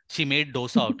idli, she made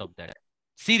dosa out of that.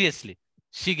 Seriously.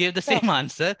 She gave the same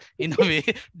answer in a way,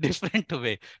 different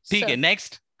way. Okay,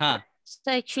 next. So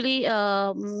actually,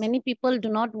 many people do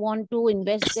not want to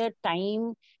invest their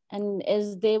time, and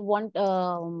as they want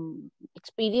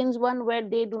experience one where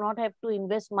they do not have to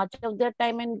invest much of their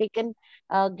time and they can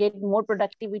get more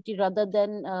productivity rather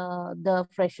than the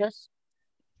freshers.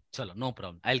 Chalo, no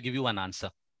problem. I'll give you one answer.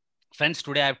 Friends,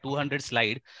 today I have 200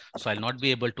 slides, so I'll not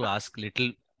be able to ask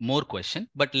little more question,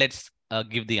 but let's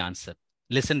give the answer.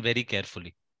 Listen very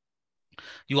carefully.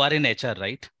 You are in HR,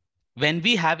 right? When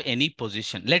we have any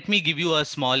position, let me give you a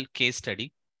small case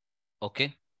study.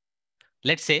 Okay.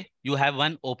 Let's say you have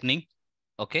one opening.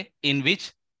 okay, in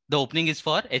which the opening is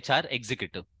for HR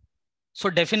executive. So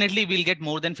definitely we'll get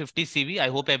more than 50 CV. I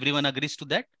hope everyone agrees to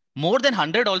that. More than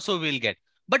 100 also we'll get.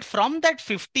 But from that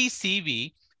 50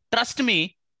 CV, trust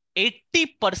me,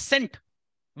 80%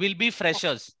 will be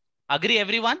freshers. Agree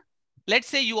everyone? Let's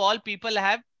say you all people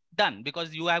have done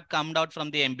because you have come out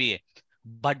from the MBA.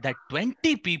 But that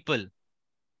 20 people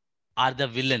are the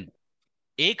villain.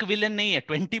 Ek villain nahi hai,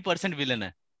 20% villain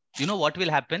hai. You know what will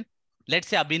happen? Let's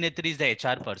say Abhinetri is the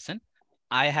HR person.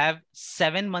 I have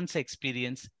 7 months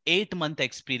experience, 8 month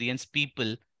experience.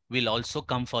 People will also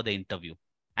come for the interview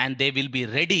and they will be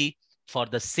ready for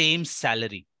the same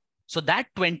salary. So that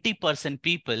 20%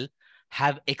 people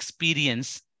have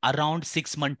experience around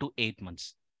 6 months to 8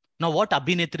 months. Now what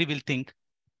Abhinetri will think?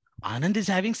 Anand is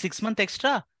having 6 months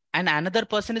extra and another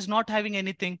person is not having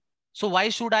anything. So why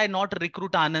should I not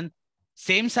recruit Anand?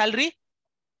 Same salary?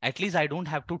 At least I don't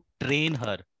have to train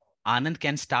her. Anand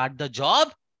can start the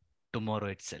job tomorrow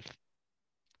itself.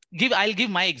 I'll give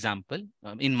my example.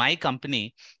 In my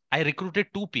company, I recruited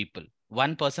 2 people.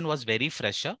 One person was very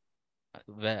fresher.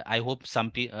 I hope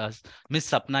Miss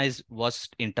Sapna was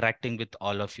interacting with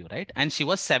all of you, right? And she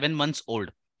was 7 months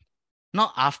old.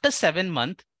 Now, after 7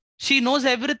 months, she knows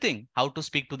everything, how to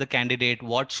speak to the candidate,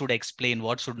 what should explain,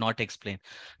 what should not explain.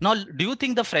 Now, do you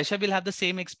think the fresher will have the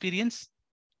same experience?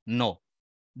 No.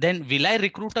 Then will I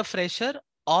recruit a fresher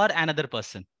or another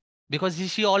person? Because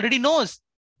she already knows.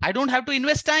 I don't have to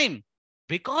invest time.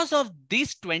 Because of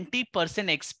these 20%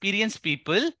 experienced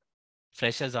people,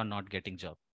 freshers are not getting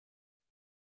job.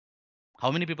 How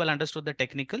many people understood the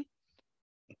technical?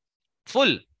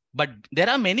 Full. But there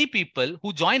are many people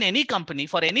who join any company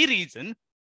for any reason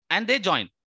and they join.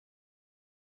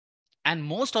 And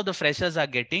most of the freshers are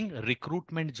getting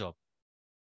recruitment job.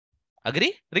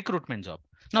 Agree? Recruitment job.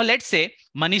 Now let's say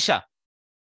Manisha.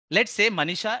 Let's say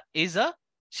Manisha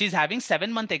she's having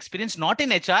 7 month experience, not in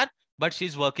HR, but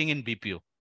she's working in BPO.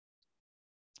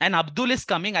 And Abdul is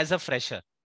coming as a fresher,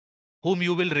 whom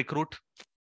you will recruit.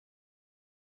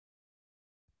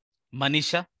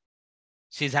 Manisha,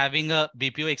 she's having a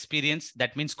BPO experience.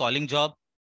 That means calling job,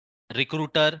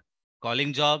 recruiter,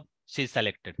 calling job, she's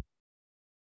selected.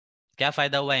 क्या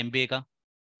फायदा हुआ MBA का?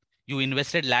 You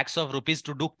invested lakhs of rupees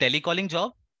to do telecalling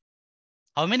job.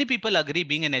 How many people agree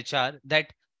being an HR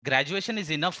that graduation is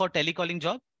enough for telecalling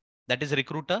job? That is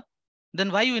recruiter.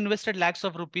 Then why you invested lakhs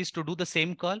of rupees to do the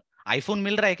same call? iPhone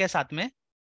मिल रहा है क्या साथ में?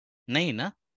 नहीं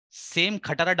ना? Same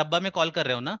खटारा डब्बा में call कर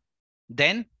रहे हो ना?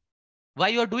 Then why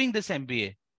you are doing this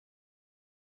MBA?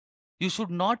 You should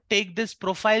not take this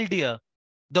profile, dear.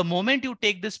 The moment you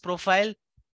take this profile,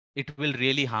 it will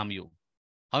really harm you.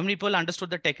 How many people understood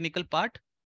the technical part?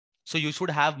 So you should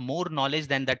have more knowledge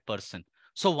than that person.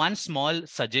 So one small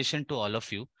suggestion to all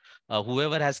of you,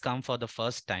 whoever has come for the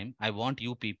first time, I want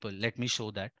you people, let me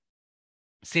show that.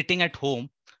 Sitting at home,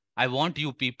 I want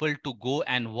you people to go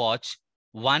and watch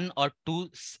 1 or 2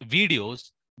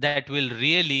 videos that will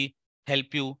really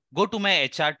help you. Go to my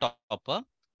HR Topper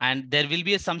and there will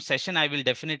be some session. I will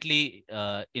definitely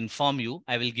inform you.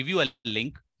 I will give you a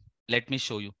link. Let me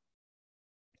show you.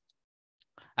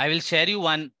 I will share you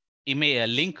one email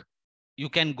link. You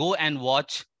can go and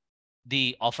watch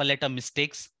the offer letter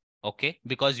mistakes, okay?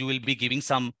 Because you will be giving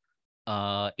some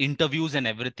interviews and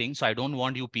everything. So I don't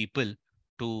want you people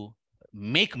to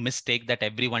make mistake that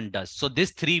everyone does. So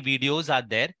these 3 videos are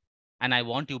there and I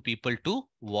want you people to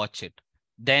watch it.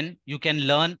 Then you can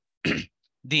learn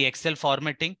the Excel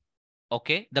formatting,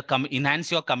 okay?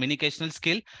 Enhance your communicational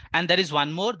skill. And there is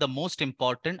one more, the most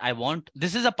important.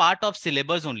 This is a part of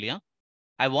syllabus only. Huh?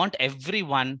 I want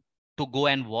everyone to go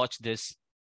and watch this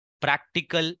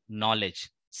practical knowledge.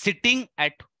 Sitting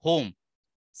at home,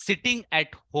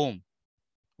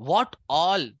 what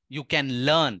all you can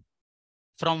learn,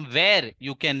 from where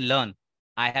you can learn,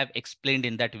 I have explained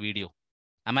in that video.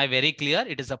 Am I very clear?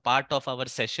 It is a part of our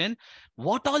session.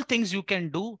 What all things you can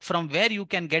do, from where you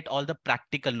can get all the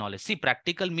practical knowledge. See,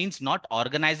 practical means not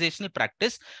organizational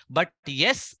practice, but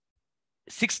yes,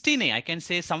 60, I can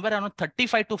say somewhere around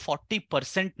 35 to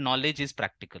 40% knowledge is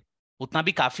practical. Utna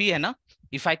bhi kafi hai na?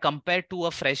 If I compare to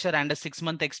a fresher and a 6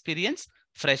 month experience,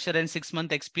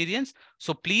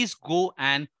 so please go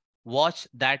and watch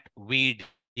that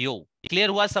video. Clear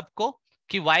hua sabko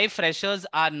ki why freshers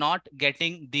are not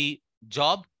getting the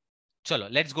job? Chalo,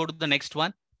 let's go to the next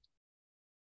one.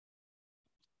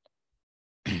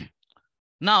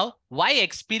 Now, why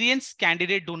experienced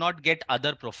candidate do not get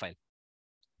other profile?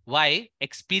 Why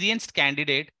experienced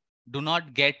candidate do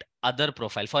not get other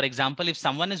profile? For example, if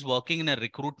someone is working in a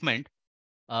recruitment,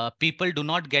 people do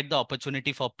not get the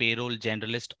opportunity for payroll,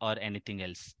 generalist, or anything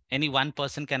else. Any one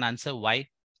person can answer why?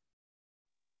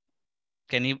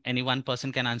 Any one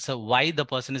person can answer why the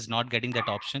person is not getting that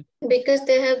option? Because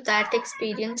they have that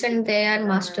experience and they are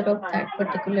master of that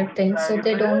particular thing. So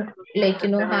they don't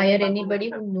hire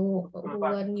anybody who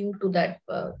are new to that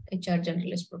HR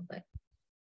generalist profile.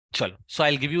 Chalo. So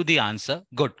I'll give you the answer.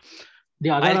 Good.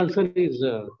 The other answer is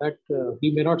that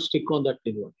he may not stick on that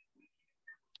thing.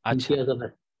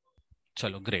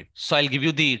 Chalo, great. So I'll give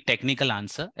you the technical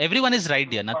answer. Everyone is right,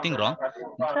 dear. Nothing wrong.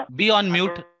 Be on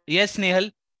mute. Yes, Nehal.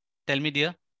 Tell me,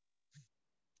 dear.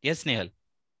 Yes, Nehal.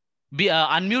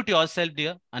 Unmute yourself,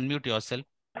 dear. Unmute yourself.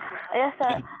 Yes,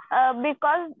 sir.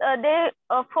 Because they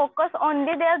focus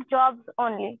only their jobs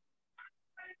only.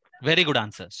 Very good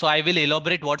answer. So I will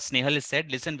elaborate what Snehal has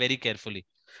said. Listen very carefully.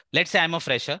 Let's say I'm a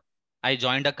fresher. I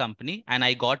joined a company and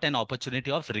I got an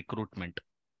opportunity of recruitment.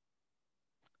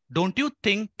 Don't you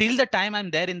think till the time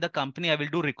I'm there in the company, I will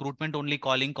do recruitment only,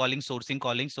 calling,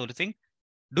 sourcing.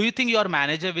 Do you think your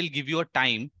manager will give you a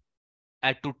time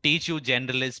to teach you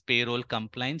generalist payroll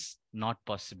compliance? Not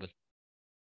possible.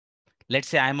 Let's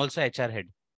say I'm also HR head.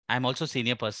 I'm also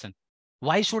senior person.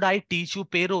 Why should I teach you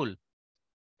payroll?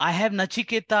 I have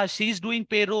Nachiketa, she's doing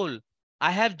payroll.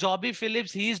 I have Jobby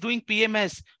Phillips, he is doing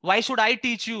PMS. Why should I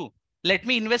teach you? Let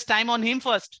me invest time on him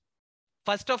first.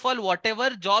 First of all,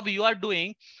 whatever job you are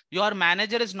doing, your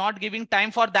manager is not giving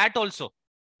time for that also.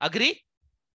 Agree?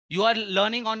 You are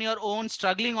learning on your own,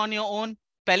 struggling on your own.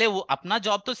 Pehle wo apna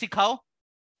job to sikhao.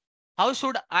 How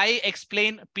should I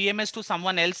explain PMS to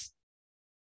someone else?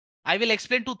 I will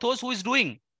explain to those who is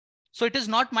doing. So it is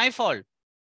not my fault.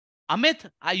 Amit,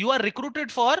 you are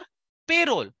recruited for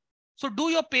payroll. So do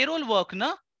your payroll work,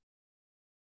 na?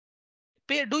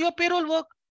 Do your payroll work.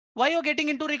 Why are you getting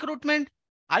into recruitment?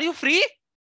 Are you free?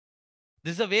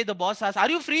 This is the way the boss asks, are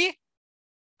you free?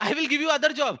 I will give you other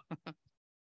job.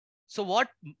 So what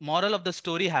moral of the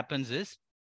story happens is,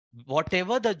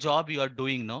 whatever the job you are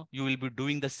doing now, you will be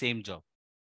doing the same job.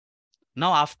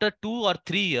 Now, after 2 or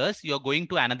 3 years, you're going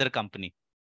to another company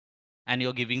and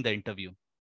you're giving the interview.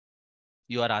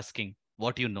 You are asking,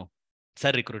 what you know?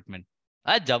 Sir, recruitment.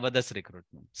 Jabardast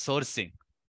recruitment. Sourcing.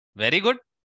 Very good.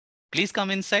 Please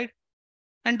come inside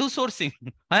and do sourcing.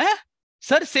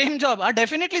 Sir, same job.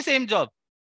 Definitely same job.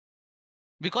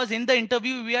 Because in the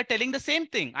interview, we are telling the same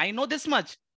thing. I know this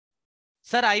much.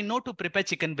 Sir, I know to prepare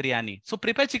chicken biryani. So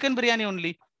prepare chicken biryani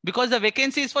only. Because the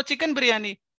vacancy is for chicken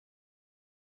biryani.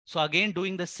 So again,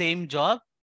 doing the same job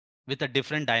with a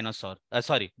different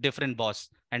different boss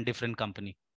and different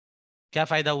company. क्या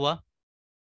फायदा हुआ?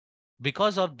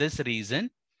 Because of this reason,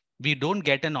 we don't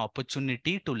get an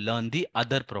opportunity to learn the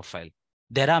other profile.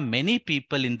 There are many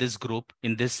people in this group,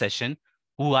 in this session,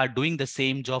 who are doing the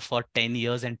same job for 10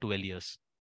 years and 12 years.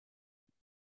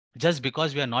 Just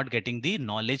because we are not getting the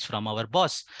knowledge from our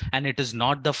boss, and it is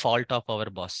not the fault of our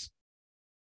boss.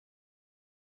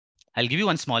 I'll give you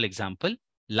one small example,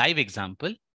 live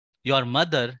example. Your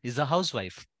mother is a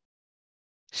housewife.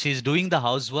 She's doing the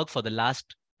housework for the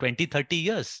last 20, 30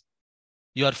 years.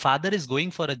 Your father is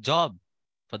going for a job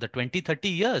for the 20, 30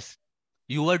 years.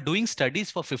 You are doing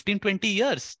studies for 15, 20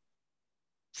 years.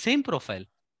 Same profile,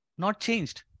 not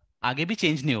changed. आगे भी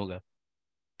change नहीं होगा.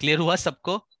 Clear हुआ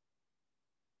सबको?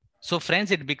 So friends,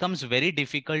 it becomes very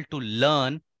difficult to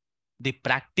learn the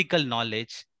practical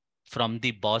knowledge from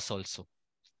the boss also.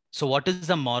 So what is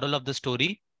the moral of the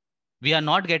story? We are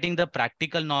not getting the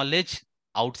practical knowledge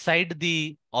outside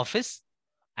the office,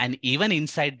 and even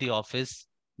inside the office,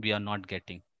 we are not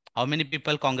getting. How many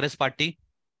people Congress party?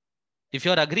 If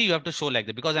you are agree, you have to show like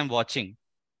that because I'm watching.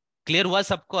 Clear हुआ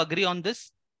सबको agree on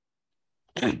this?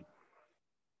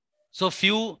 So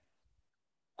few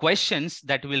questions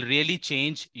that will really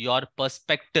change your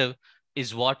perspective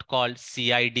is what called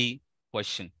CID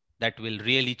question that will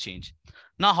really change.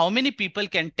 Now, how many people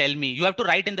can tell me? You have to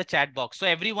write in the chat box. So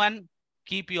everyone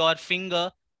keep your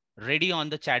finger ready on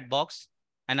the chat box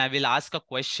and I will ask a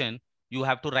question. You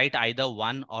have to write either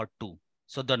 1 or 2.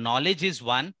 So the knowledge is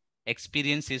 1,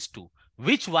 experience is 2.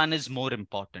 Which one is more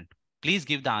important? Please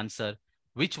give the answer.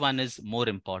 Which one is more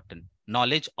important?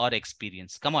 Knowledge or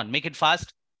experience? Come on, make it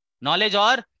fast. Knowledge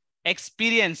or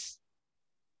experience?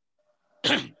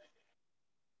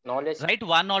 Knowledge. Write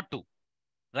 1 or 2.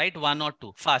 Write 1 or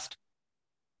 2. Fast.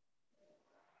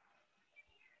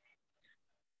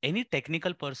 Any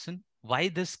technical person? Why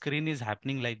this screen is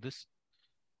happening like this?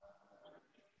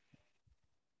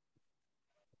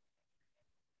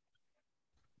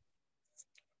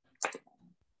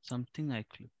 Something I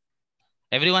click.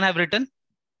 Everyone have written?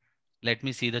 Let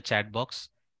me see the chat box.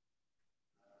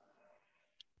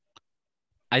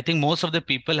 I think most of the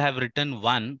people have written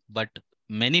 1, but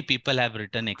many people have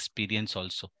written experience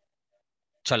also.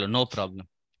 Chalo, no problem.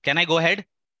 Can I go ahead?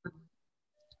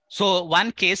 So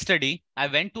one case study, I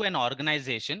went to an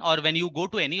organization, or when you go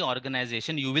to any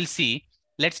organization, you will see,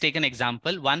 let's take an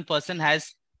example. One person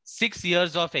has 6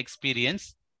 years of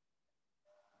experience.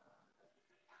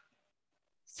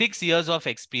 6 years of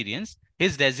experience.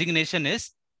 His designation is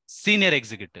senior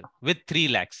executive with 3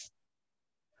 lakhs.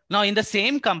 Now in the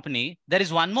same company, there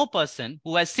is one more person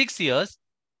who has 6 years,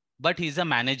 but he's a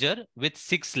manager with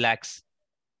 6 lakhs.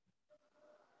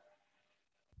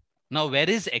 Now, where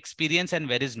is experience and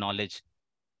where is knowledge?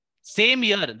 Same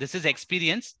year, this is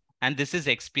experience and this is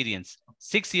experience.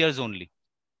 6 years only.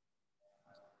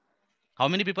 How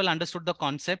many people understood the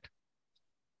concept?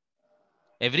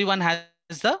 Everyone has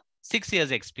the 6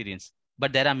 years experience,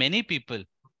 but there are many people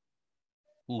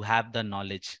who have the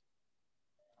knowledge.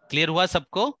 Clear hua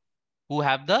sabko? Who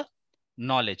have the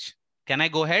knowledge. Can I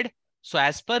go ahead? So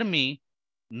as per me,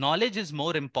 knowledge is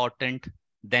more important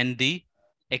than the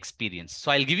experience.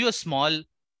 So I'll give you a small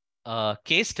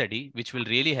case study, which will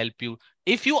really help you.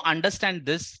 If you understand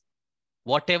this,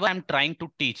 whatever I'm trying to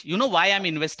teach, you know why I'm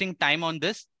investing time on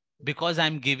this? Because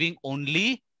I'm giving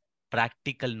only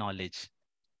practical knowledge,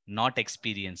 not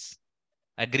experience.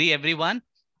 Agree, everyone?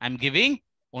 I'm giving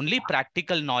only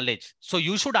practical knowledge. So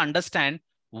you should understand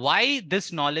why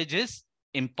this knowledge is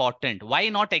important. Why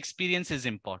not experience is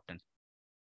important.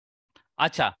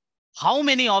 Acha, how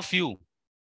many of you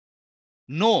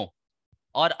know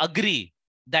or agree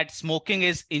that smoking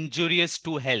is injurious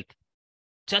to health?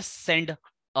 Just send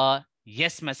a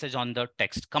yes message on the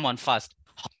text. Come on, fast.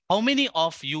 How many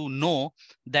of you know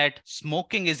that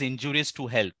smoking is injurious to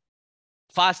health?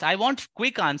 Fast. I want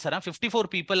quick answer. 54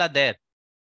 people are there.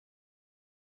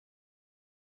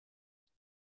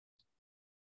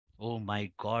 Oh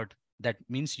my God. That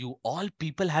means you all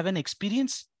people have an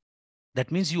experience.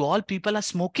 That means you all people are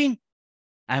smoking.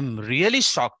 I'm really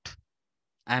shocked.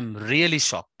 I'm really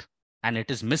shocked. And it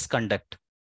is misconduct.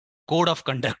 Code of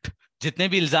conduct. Jitne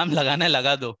bhi ilzam lagana hai,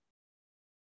 laga do.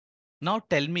 Now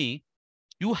tell me,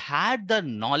 you had the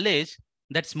knowledge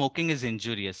that smoking is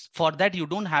injurious. For that, you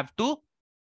don't have to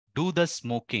do the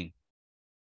smoking.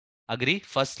 Agree?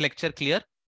 First lecture clear?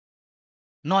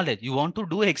 Knowledge. You want to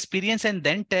do experience and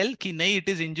then tell ki nahi, it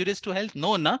is injurious to health?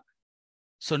 No, na?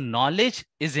 So knowledge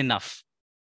is enough.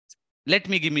 Let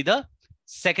me give me the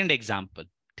second example.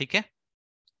 Okay?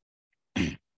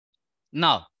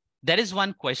 Now, there is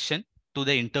one question to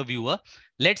the interviewer.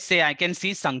 Let's say I can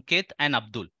see Sanket and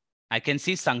Abdul. I can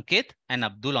see Sanket and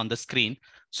Abdul on the screen.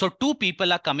 So 2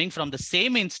 people are coming from the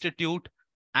same institute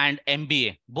and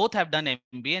MBA. Both have done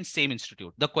MBA and same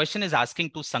institute. The question is asking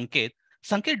to Sanket,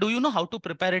 Sanket, do you know how to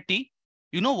prepare a tea?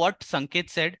 You know what Sanket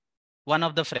said? One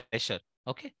of the fresher.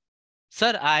 Okay.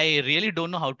 Sir, I really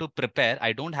don't know how to prepare.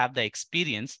 I don't have the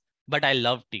experience, but I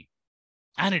love tea.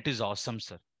 And it is awesome,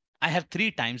 sir. I have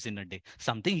 3 times in a day.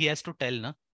 Something he has to tell,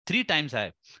 na? 3 times I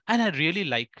have. And I really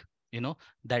like, you know,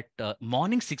 that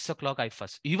morning 6 o'clock I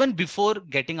first, even before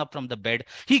getting up from the bed,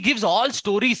 he gives all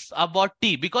stories about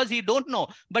tea because he don't know,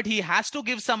 but he has to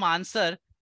give some answer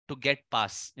to get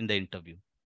pass in the interview.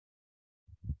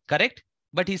 Correct?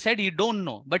 But he said he don't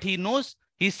know, but he knows.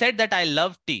 He said that I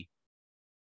love tea.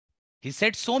 He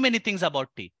said so many things about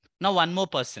tea. Now one more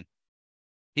person.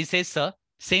 He says, sir,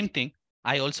 same thing.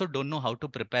 I also don't know how to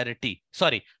prepare a tea.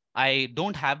 Sorry, I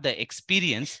don't have the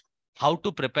experience how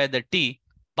to prepare the tea,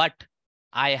 but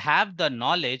I have the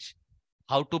knowledge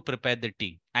how to prepare the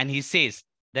tea. And he says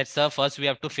that, sir, first we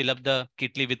have to fill up the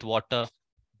kitli with water,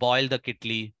 boil the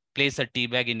kitli, place a tea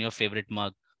bag in your favorite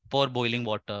mug, pour boiling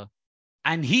water.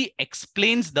 And he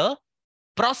explains the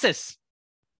process.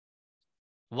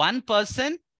 One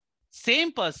person,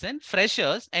 same person,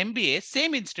 freshers, MBA,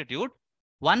 same institute.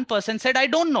 One person said, I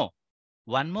don't know.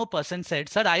 One more person said,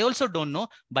 sir, I also don't know,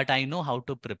 but I know how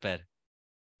to prepare.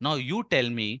 Now you tell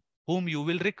me whom you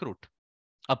will recruit.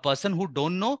 A person who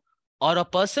don't know or a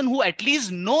person who at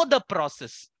least know the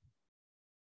process?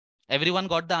 Everyone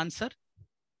got the answer?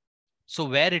 So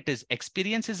where it is,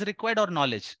 experience is required or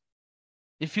knowledge?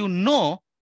 If you know,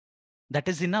 that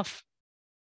is enough.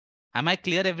 Am I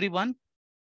clear, everyone?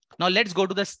 Now let's go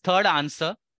to the third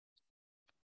answer.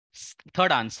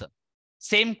 Third answer.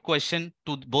 Same question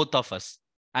to both of us.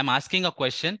 I'm asking a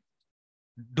question.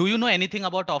 Do you know anything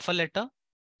about offer letter?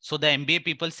 So the MBA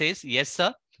people says, yes,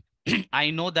 sir.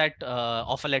 I know that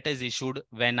offer letter is issued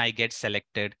when I get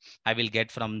selected. I will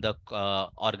get from the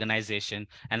organization.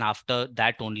 And after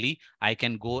that only, I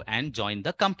can go and join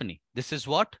the company. This is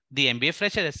what the MBA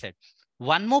fresher has said.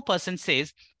 One more person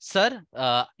says, sir,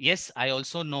 yes, I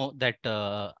also know that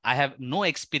I have no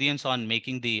experience on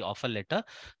making the offer letter,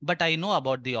 but I know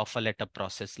about the offer letter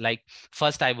process. Like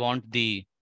first I want the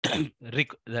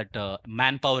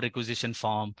manpower requisition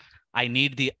form. I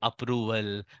need the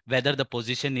approval, whether the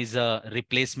position is a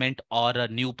replacement or a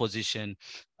new position.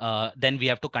 Then we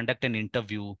have to conduct an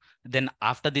interview. Then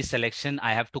after the selection,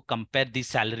 I have to compare the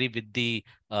salary with the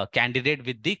candidate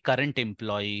with the current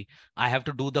employee. I have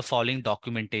to do the following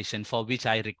documentation, for which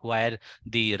I require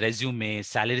the resume,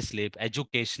 salary slip,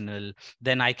 educational.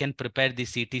 Then I can prepare the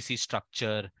CTC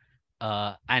structure,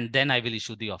 and then I will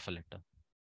issue the offer letter.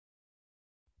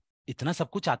 इतना सब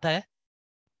कुछ आता है?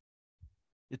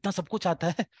 इतना सब कुछ आता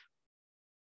है?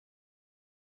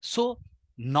 So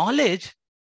knowledge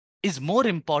is more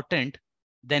important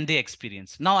than the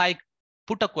experience. Now I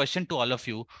put a question to all of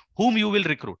you, whom you will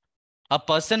recruit? A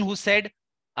person who said,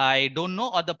 I don't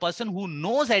know, or the person who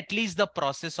knows at least the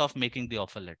process of making the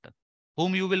offer letter?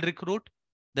 Whom you will recruit?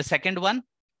 The second one.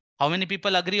 How many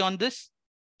people agree on this?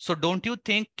 So don't you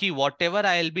think ki whatever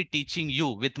I'll be teaching you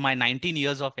with my 19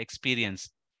 years of experience,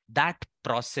 that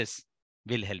process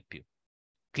will help you?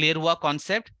 Clear hua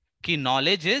concept ki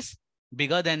knowledge is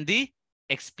bigger than the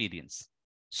experience.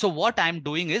 So what I'm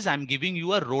doing is I'm giving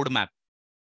you a roadmap.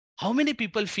 How many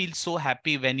people feel so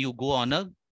happy when you go on a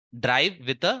drive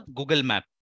with a Google map?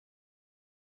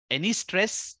 Any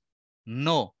stress?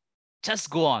 No. Just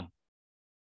go on.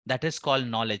 That is called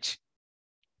knowledge.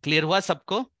 Clear hua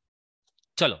sabko?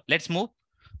 Chalo, let's move.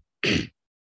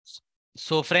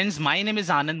 So friends, my name is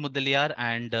Anand Mudaliar,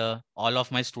 and all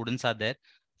of my students are there.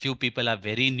 Few people are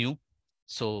very new.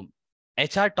 So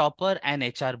HR Topper and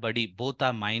HR Buddy, both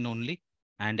are mine only,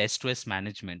 and S2S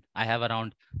Management. I have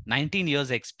around 19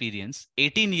 years experience,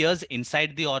 18 years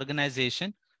inside the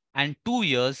organization and 2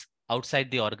 years outside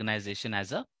the organization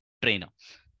as a trainer.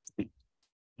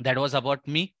 That was about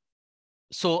me.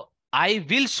 So I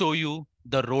will show you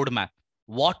the roadmap,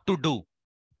 what to do,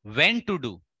 when to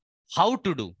do, how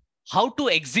to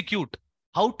execute,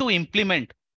 how to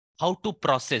implement, how to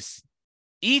process.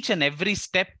 Each and every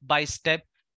step by step,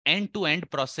 end-to-end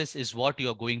process is what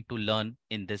you're going to learn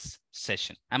in this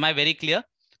session. Am I very clear?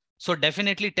 So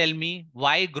definitely tell me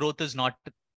why growth is not,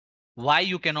 why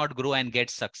you cannot grow and get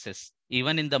success,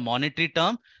 even in the monetary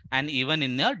term and even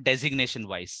in the designation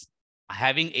wise.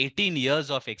 Having 18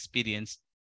 years of experience,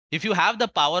 if you have the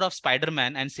power of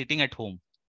Spider-Man and sitting at home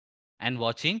and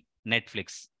watching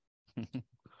Netflix,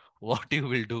 what you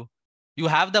will do? You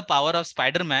have the power of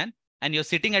Spider-Man and you're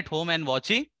sitting at home and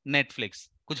watching Netflix.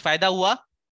 Kuch fayda hua?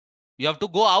 You have to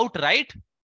go out, right?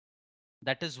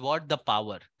 That is what the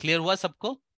power. Clear hua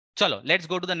sabko? Chalo, let's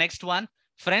go to the next one.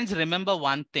 Friends, remember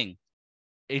one thing.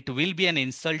 It will be an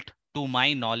insult to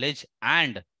my knowledge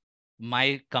and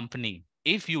my company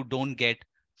if you don't get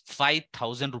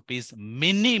 5,000 rupees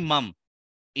minimum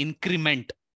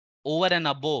increment over and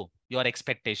above your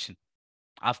expectation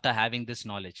after having this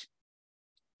knowledge.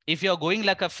 If you're going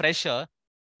like a fresher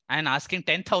and asking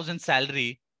 10,000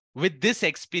 salary with this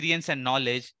experience and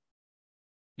knowledge,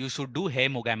 you should do Hey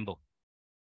Mogambo.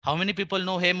 How many people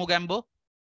know Hey Mogambo?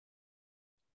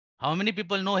 How many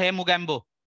people know Hey Mogambo?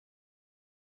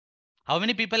 How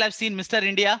many people have seen Mr.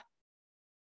 India?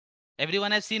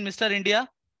 Everyone has seen Mr. India?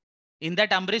 In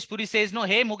that, Amrish Puri says, no,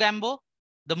 Hey Mogambo.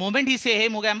 The moment he say Hey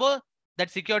Mogambo, that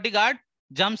security guard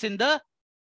jumps in the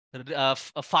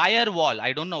firewall.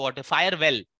 I don't know what, a fire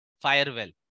well.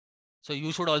 So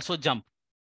you should also jump.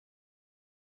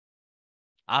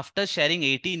 After sharing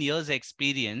 18 years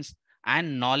experience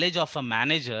and knowledge of a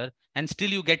manager, and still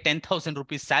you get 10,000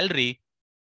 rupees salary,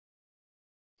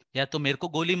 ya to mere ko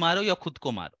goli maro ya khud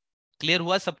ko maro. Clear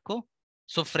hua sabko?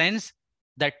 So friends,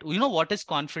 that you know what is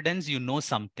confidence? You know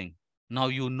something. Now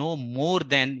you know more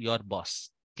than your boss.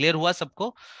 Clear hua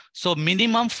sabko? So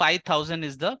minimum 5,000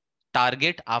 is the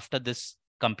target after this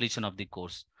completion of the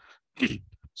course.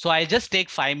 So I'll just take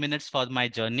 5 minutes for my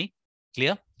journey.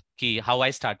 Clear? Ki how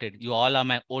I started. You all are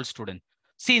my old student.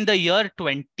 See, in the year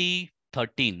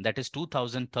 2013, that is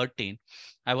 2013,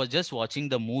 I was just watching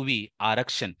the movie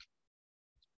Arakshan.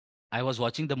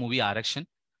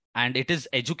 And it is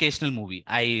educational movie.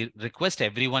 I request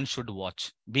everyone should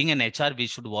watch. Being an HR, we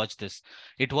should watch this.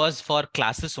 It was for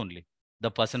classes only.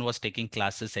 The person was taking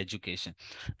classes, education.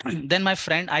 Then my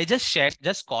friend, I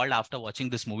just called after watching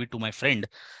this movie to my friend.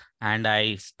 And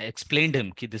I explained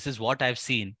him, ki this is what I've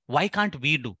seen. Why can't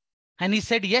we do? And he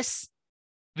said, yes,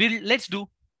 let's do.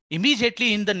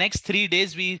 Immediately in the next 3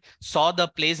 days, we saw the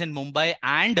place in Mumbai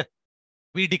and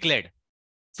we declared.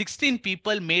 16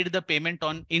 people made the payment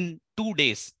in 2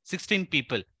 days. 16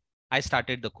 people. I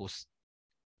started the course.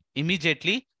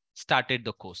 Immediately started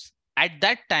the course. At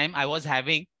that time, I was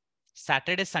having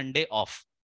Saturday, Sunday off.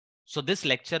 So this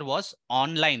lecture was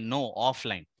online, no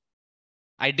offline.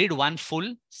 I did one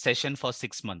full session for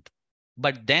 6 months.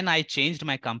 But then I changed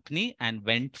my company and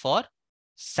went for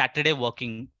Saturday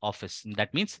working office.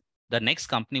 That means the next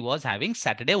company was having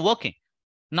Saturday working.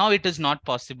 Now it is not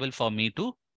possible for me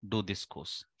to do this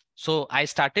course. So I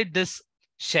started this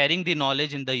sharing the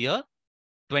knowledge in the year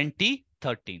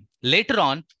 2013. Later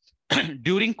on,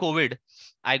 during COVID,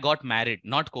 I got married.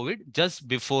 Not COVID, just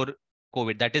before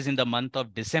COVID. That is in the month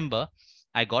of December,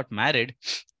 I got married.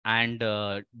 And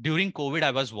during COVID,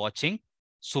 I was watching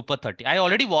Super 30. I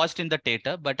already watched in the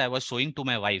theater, but I was showing to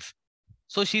my wife.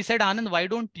 So she said, Anand, why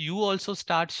don't you also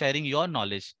start sharing your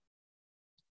knowledge?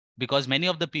 Because many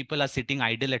of the people are sitting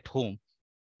idle at home.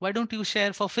 Why don't you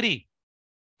share for free?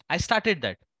 I started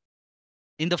that.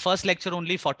 In the first lecture,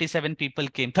 only 47 people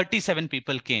came, 37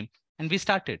 people came, and we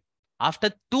started.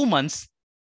 After 2 months,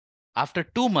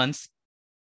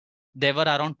 there were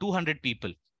around 200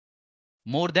 people,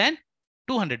 more than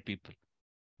 200 people.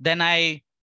 Then I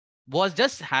was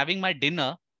just having my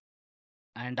dinner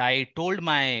and I told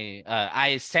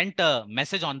I sent a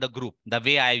message on the group, the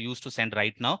way I used to send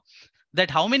right now,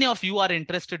 that how many of you are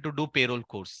interested to do payroll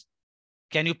course?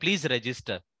 Can you please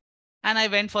register? And I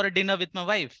went for a dinner with my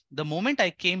wife. The moment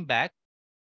I came back,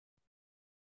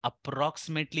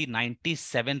 approximately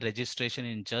 97 registration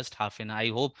in just half an hour. I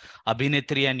hope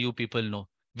Abhinetri and you people know.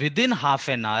 Within half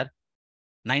an hour,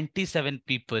 97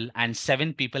 people and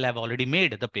 7 people have already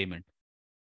made the payment.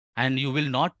 And you will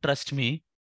not trust me.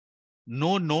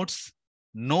 No notes,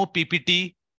 no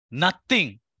PPT,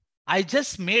 nothing. I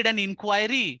just made an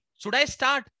inquiry. Should I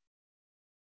start?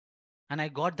 And I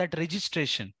got that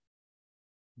registration.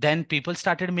 Then people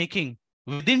started making.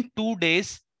 Within 2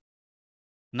 days,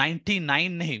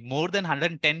 99, more than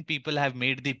 110 people have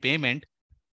made the payment.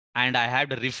 And I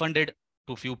had refunded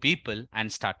to few people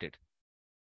and started.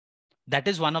 That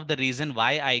is one of the reasons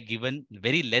why I given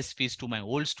very less fees to my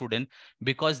old student,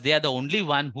 because they are the only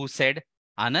one who said,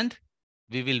 Anand,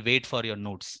 we will wait for your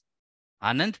notes.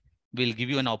 Anand, we'll give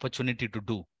you an opportunity to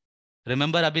do.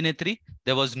 Remember, Abhinetri,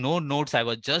 there was no notes. I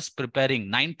was just preparing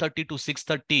 9:30 to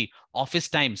 6:30, office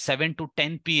time, 7 to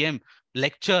 10 p.m.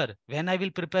 lecture. When I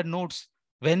will prepare notes?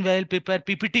 When will I prepare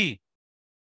PPT?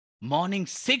 Morning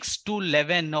 6 to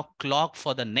 11 o'clock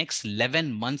for the next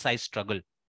 11 months, I struggle.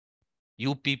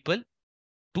 You people,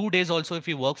 2 days also, if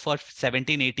you work for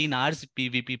 17, 18 hours,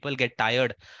 PV people get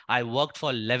tired. I worked for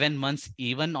 11 months,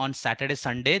 even on Saturday,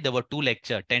 Sunday, there were 2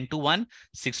 lectures, 10 to 1,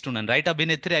 6 to 9. Right,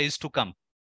 Abhinetri, I used to come.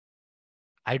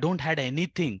 I don't had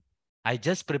anything. I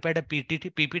just prepared a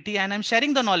PPT and I'm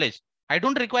sharing the knowledge. I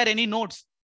don't require any notes,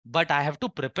 but I have to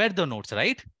prepare the notes,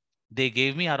 right? They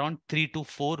gave me around 3 to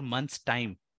 4 months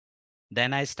time.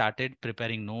 Then I started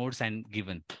preparing notes and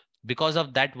given. Because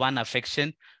of that one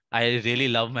affection, I really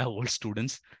love my old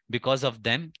students. Because of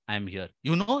them, I'm here.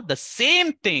 You know, the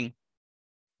same thing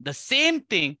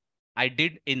I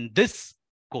did in this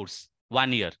course,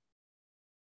 1 year.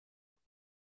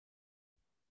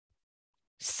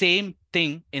 Same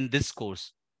thing in this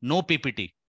course. No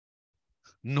PPT.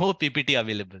 No PPT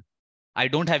available. I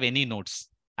don't have any notes.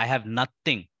 I have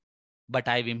nothing. But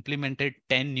I've implemented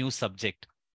 10 new subjects.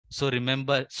 So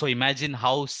remember, so imagine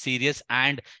how serious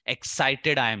and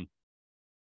excited I am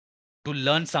to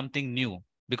learn something new,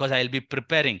 because I'll be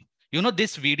preparing. You know,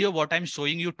 this video, what I'm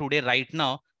showing you today, right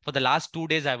now, for the last 2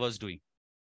 days, I was doing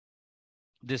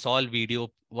this all video,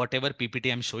 whatever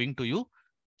PPT I'm showing to you,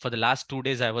 for the last 2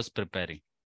 days, I was preparing.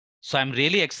 So I'm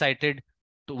really excited.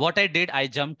 What I did, I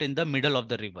jumped in the middle of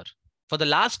the river. For the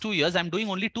last 2 years, I'm doing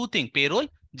only 2 things: payroll,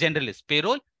 generalist,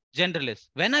 payroll, generalist.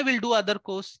 When I will do other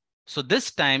course? So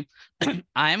this time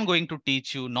I am going to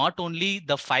teach you not only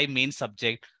the 5 main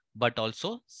subjects, but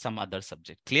also some other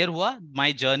subject. Clear hua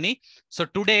my journey? So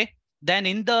today, then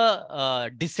in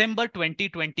the December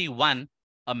 2021,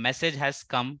 a message has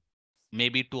come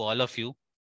maybe to all of you.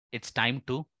 It's time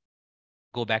to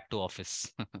go back to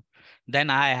office. Then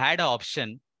I had an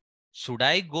option. Should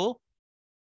I go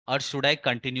or should I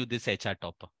continue this HR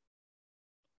topper?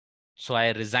 So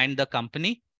I resigned the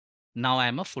company. Now I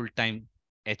am a full-time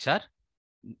HR,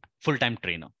 full-time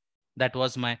trainer. That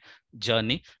was my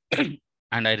journey.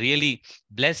 And I really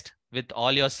blessed with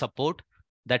all your support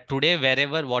that today,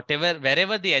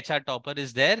 wherever the HR topper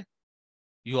is there,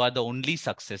 you are the only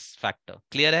success factor.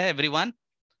 Clear hai, everyone?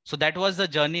 So that was the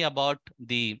journey about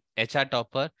the HR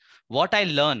topper. What I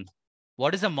learned,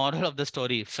 what is the moral of the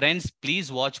story? Friends, please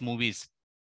watch movies,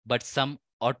 but some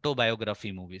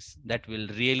autobiography movies that will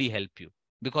really help you,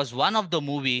 because one of the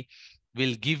movie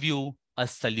will give you a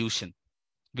solution,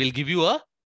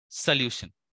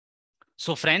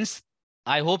 So friends,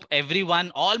 I hope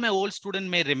everyone, all my old students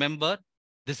may remember,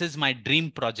 this is my dream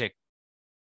project.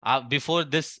 Before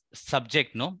this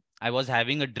subject, I was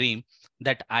having a dream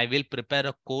that I will prepare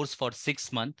a course for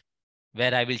 6 months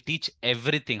where I will teach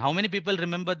everything. How many people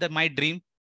remember my dream?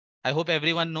 I hope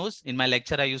everyone knows. In my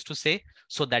lecture, I used to say,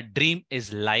 so that dream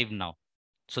is live now.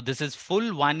 So this is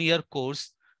full 1 year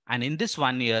course. And in this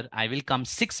 1 year, I will come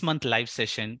 6-month live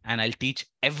session and I'll teach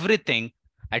everything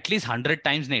at least 100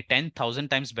 times, 10,000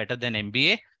 times better than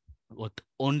MBA with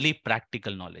only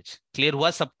practical knowledge. Clear hua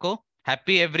sabko?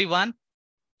 Happy everyone?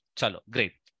 Chalo,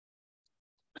 great.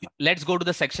 Let's go to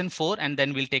the section 4 and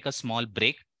then we'll take a small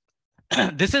break.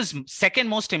 This is second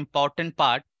most important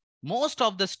part. Most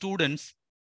of the students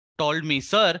told me,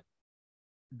 sir,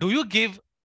 do you give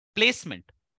placement?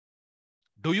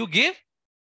 Do you give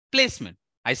placement?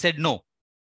 I said no.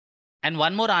 And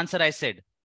one more answer I said,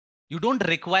 you don't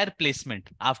require placement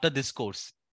after this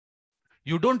course.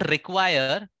 You don't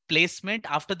require placement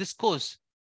after this course.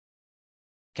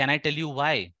 Can I tell you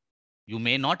why? You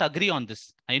may not agree on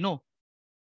this. I know.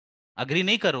 Agree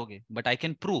nahi karoge, but I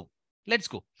can prove. Let's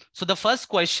go. So the first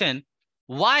question,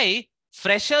 why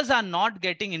freshers are not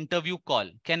getting interview call?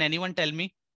 Can anyone tell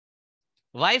me?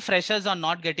 Why freshers are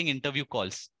not getting interview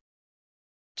calls?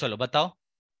 Chalo, batao.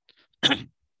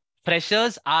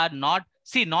 Freshers are not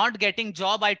getting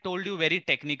job. I told you very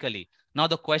technically. Now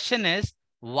the question is,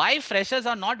 why freshers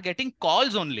are not getting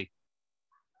calls only?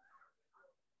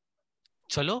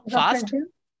 Chalo, fast.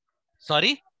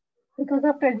 Sorry? Because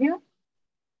of resume.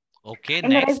 Okay, in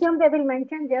next. the resume, they will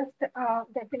mention just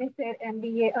they finished their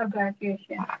MBA or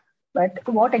graduation. But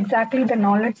what exactly the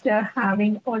knowledge they're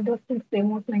having, all those things they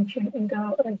won't mention in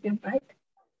the resume, right?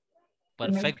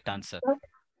 Perfect answer.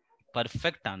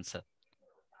 Perfect answer.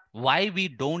 Why we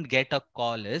don't get a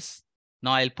call is,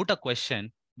 now I'll put a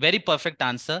question. Very perfect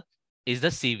answer is the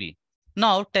CV.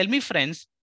 Now tell me, friends,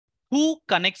 who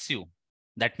connects you?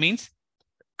 That means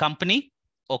company,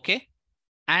 okay,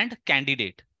 and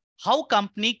candidate. How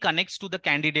company connects to the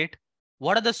candidate?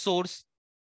 What are the source?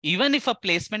 Even if a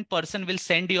placement person will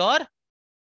send your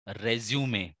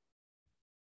resume.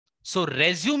 So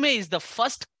resume is the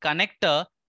first connector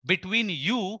between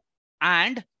you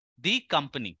and the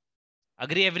company.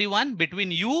 Agree everyone?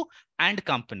 Between you and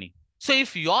company. So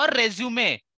if your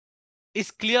resume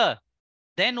is clear,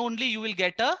 then only you will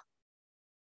get a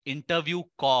interview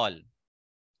call.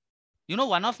 You know,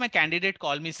 one of my candidate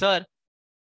called me, sir,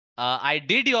 I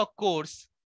did your course,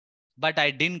 but I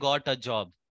didn't got a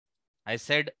job. I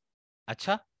said,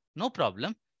 acha, no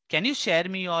problem. Can you share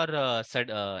me your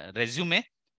resume?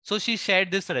 So she shared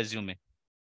this resume.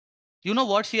 You know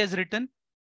what she has written?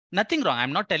 Nothing wrong.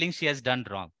 I'm not telling she has done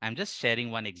wrong. I'm just sharing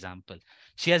one example.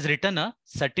 She has written a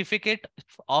certificate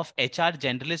of HR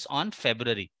generalist on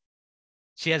February.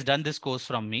 She has done this course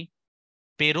from me.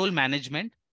 Payroll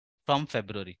management from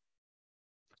February.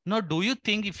 Now, do you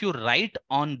think if you write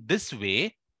on this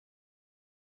way,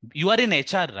 you are in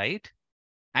HR, right?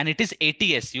 And it is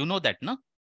ATS. You know that, no?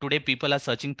 Today, people are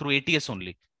searching through ATS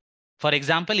only. For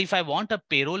example, if I want a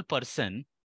payroll person,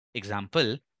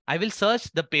 example, I will search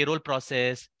the payroll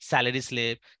process, salary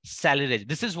slip, salary.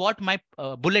 This is what my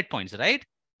bullet points, right?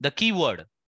 The keyword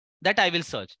that I will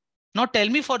search. Now tell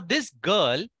me, for this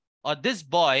girl or this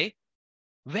boy,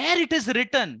 where it is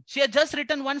written, she has just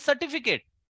written one certificate.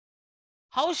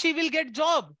 How she will get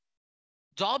job?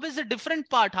 Job is a different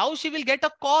part. How she will get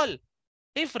a call?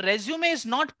 If resume is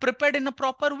not prepared in a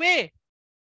proper way,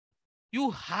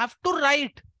 you have to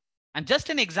write. And just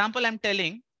an example I'm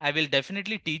telling, I will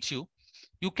definitely teach you.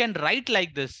 You can write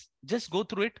like this. Just go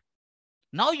through it.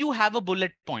 Now you have a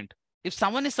bullet point. If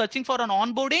someone is searching for an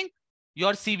onboarding,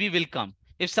 your CV will come.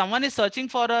 If someone is searching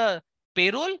for a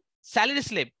payroll, salary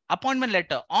slip, appointment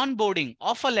letter, onboarding,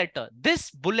 offer letter,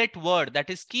 this bullet word, that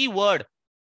is keyword,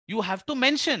 you have to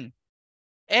mention.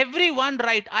 Everyone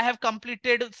write, I have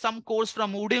completed some course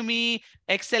from Udemy,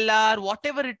 XLR,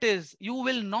 whatever it is. You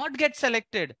will not get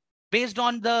selected based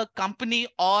on the company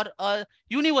or a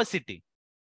university.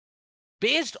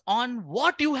 Based on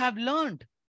what you have learned.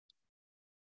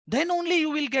 Then only you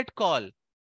will get call.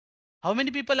 How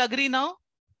many people agree now?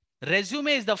 Resume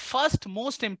is the first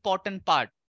most important part.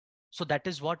 So that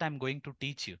is what I'm going to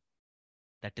teach you.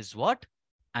 That is what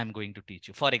I'm going to teach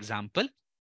you. For example,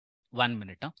 1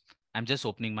 minute. I'm just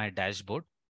opening my dashboard.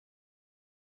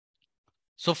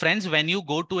 So friends, when you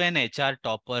go to an HR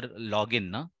Topper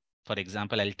login, for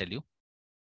example, I'll tell you.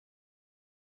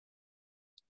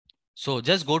 So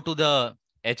just go to the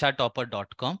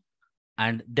hrtopper.com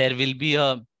and there will be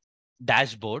a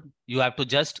dashboard. You have to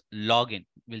just log in.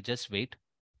 We'll just wait.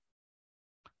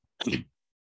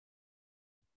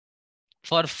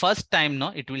 For first time, no,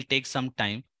 it will take some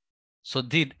time. So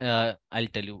I'll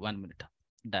tell you 1 minute.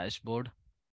 Dashboard.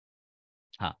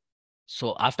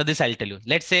 So after this, I'll tell you.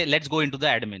 Let's go into the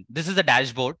admin. This is the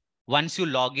dashboard. Once you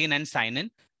log in and sign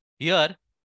in, Here,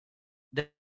 there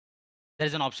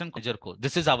is an option manager course.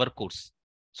 This is our course.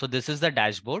 So this is the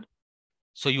dashboard.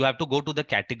 So you have to go to the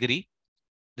category.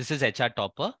 This is HR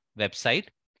Topper website.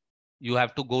 You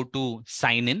have to go to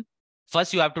sign in.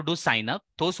 First, you have to do sign up.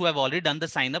 Those who have already done the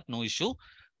sign up, no issue.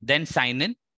 Then sign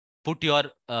in, put your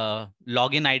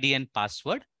login ID and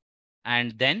password,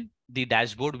 and then the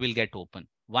dashboard will get open.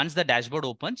 Once the dashboard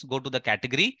opens, go to the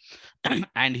category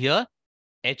and here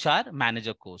HR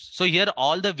manager course. So here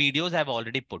all the videos I've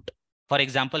already put. For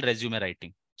example, resume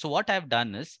writing. So what I've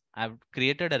done is I've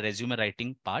created a resume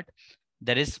writing part.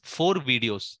 There is 5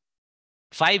 videos,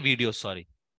 sorry.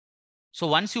 So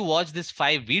once you watch these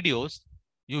 5 videos,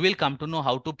 you will come to know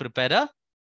how to prepare a.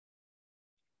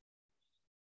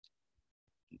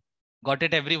 Got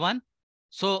it, everyone?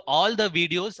 So all the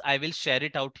videos, I will share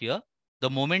it out here. The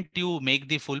moment you make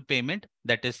the full payment,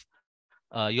 that is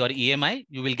your EMI,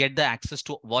 you will get the access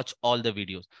to watch all the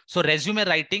videos. So resume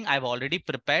writing, I've already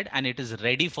prepared and it is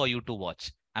ready for you to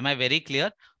watch. Am I very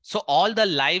clear? So all the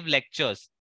live lectures,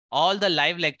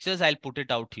 I'll put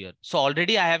it out here. So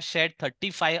already I have shared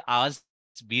 35 hours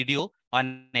video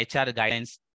on HR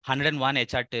guidance, 101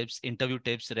 HR tips, interview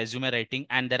tips, resume writing,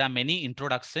 and there are many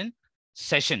introduction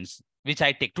sessions which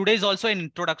I take. Today is also an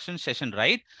introduction session,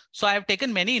 right? So I have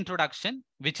taken many introduction,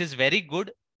 which is very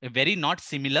good, very not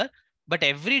similar. But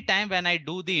every time when I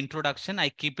do the introduction, I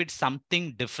keep it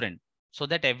something different so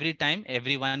that every time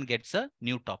everyone gets a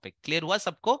new topic. Clear hua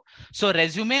sabko? So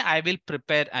resume, I will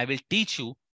teach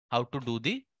you how to do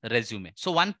the resume.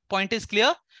 So one point is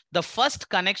clear. The first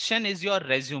connection is your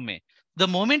resume. The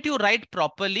moment you write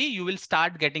properly, you will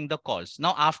start getting the calls.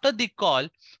 Now, after the call,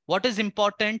 what is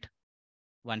important?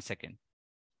 1 second.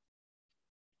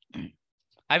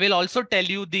 I will also tell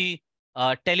you the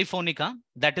Telefonica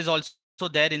that is also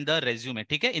there in the resume.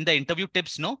 Okay? In the interview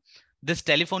tips, no, this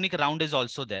telephonic round is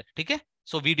also there. Okay?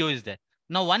 So video is there.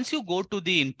 Now, once you go to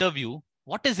the interview,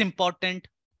 what is important?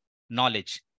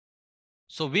 Knowledge.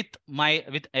 So with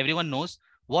everyone knows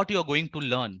what you're going to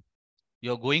learn.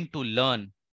 You're going to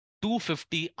learn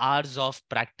 250 hours of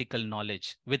practical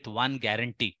knowledge with one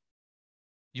guarantee.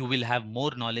 You will have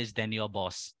more knowledge than your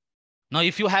boss. Now,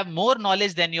 if you have more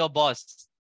knowledge than your boss,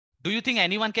 do you think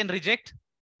anyone can reject?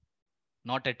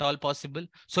 Not at all possible.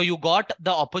 So you got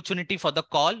the opportunity for the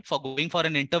call, for going for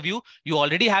an interview. You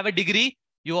already have a degree.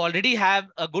 You already have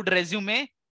a good resume.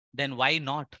 Then why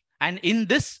not? And in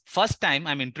this first time,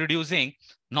 I'm introducing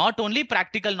not only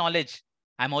practical knowledge,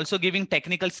 I'm also giving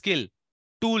technical skill,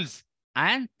 tools,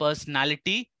 and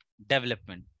personality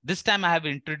development. This time I have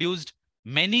introduced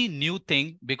many new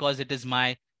things because it is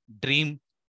my dream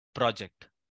project.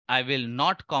 I will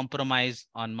not compromise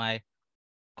on my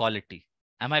quality.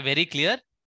 Am I very clear?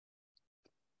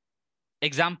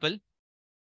 Example,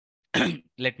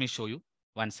 let me show you.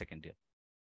 1 second here.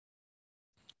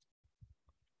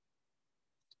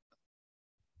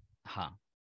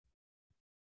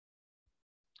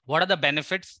 What are the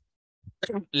benefits?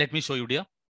 Let me show you, dear.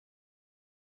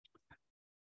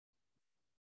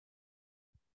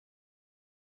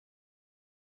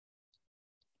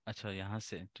 Acha, yahan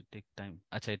se to take time.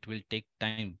 Acha, it will take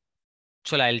time.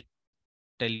 Chalo, I'll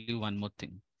tell you one more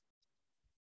thing.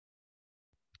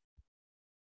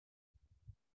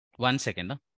 1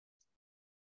 second.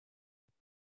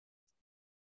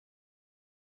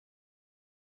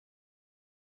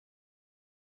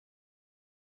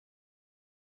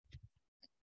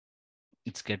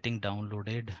 It's getting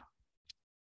downloaded.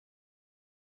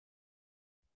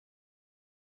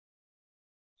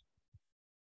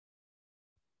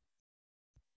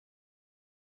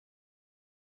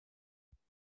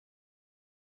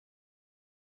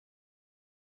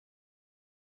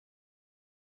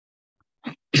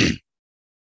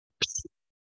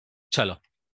 Chalo.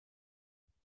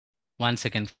 1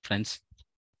 second, friends.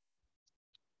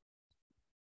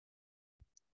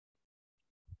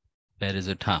 Where is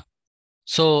it?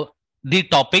 So the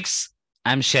topics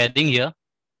I'm sharing here.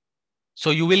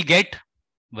 So you will get,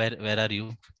 where are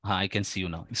you? I can see you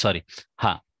now. Sorry.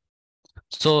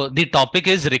 So the topic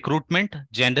is recruitment,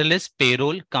 generalist,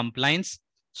 payroll, compliance.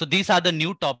 So these are the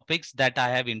new topics that I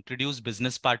have introduced: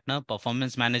 business partner,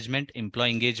 performance management,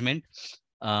 employee engagement,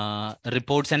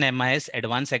 reports and MIS,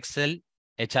 advanced Excel,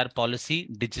 HR policy,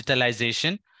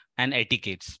 digitalization, and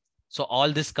etiquettes. So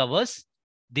all this covers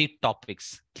the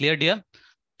topics. Clear, dear?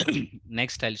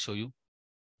 Next, I'll show you.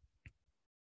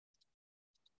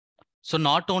 So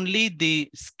not only the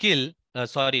skill,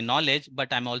 knowledge,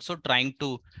 but I'm also trying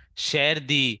to share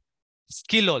the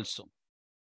skill also.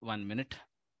 1 minute.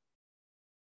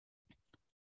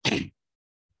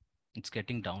 It's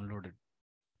getting downloaded.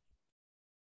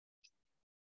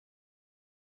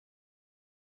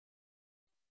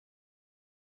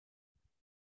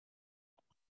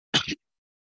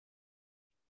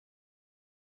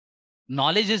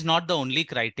 knowledge is not the only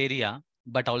criteria,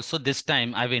 but also this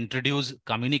time I've introduced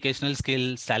communicational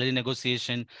skills, salary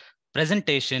negotiation,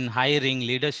 presentation, hiring,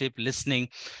 leadership, listening,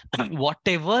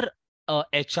 whatever a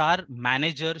HR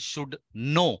manager should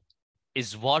know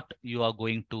is what you are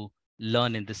going to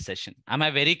learn in this session. Am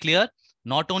I very clear?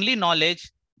 Not only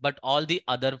knowledge, but all the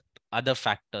other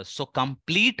factors. So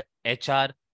complete HR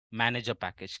manager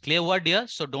package. Clear word here?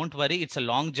 So don't worry, it's a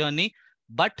long journey,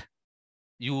 but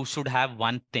you should have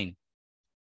one thing.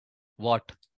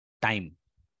 What? Time.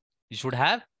 You should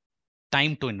have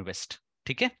time to invest.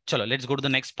 Okay? Chalo, let's go to the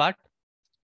next part.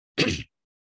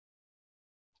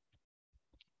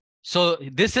 So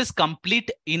this is complete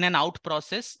in and out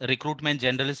process. Recruitment,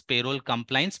 generalist, payroll,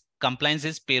 compliance. Compliance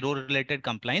is payroll related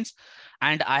compliance.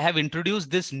 And I have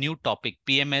introduced this new topic,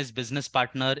 PMS, business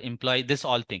partner, employee, this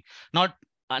all thing.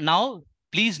 Now,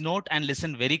 please note and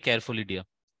listen very carefully, dear.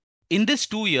 In this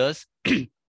 2 years, I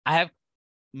have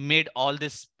made all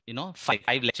this,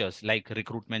 five lectures like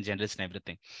recruitment, generalist and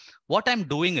everything. What I'm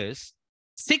doing is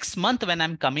 6 months when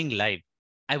I'm coming live,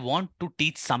 I want to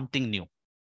teach something new.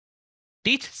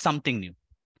 Teach something new.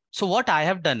 So what I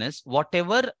have done is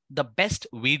whatever the best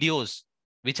videos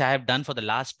which I have done for the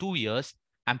last 2 years,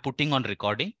 I'm putting on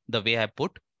recording the way I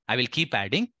put. I will keep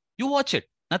adding. You watch it.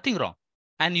 Nothing wrong.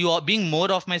 And you are being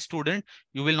more of my student,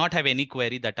 you will not have any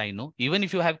query that I know. Even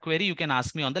if you have query, you can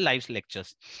ask me on the live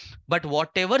lectures. But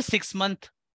whatever 6 months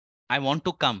I want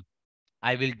to come,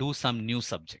 I will do some new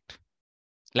subject.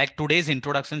 Like today's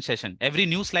introduction session. Every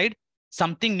new slide,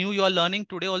 something new you are learning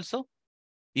today also.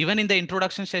 Even in the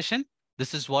introduction session,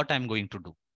 this is what I'm going to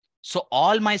do. So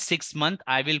all my 6 months,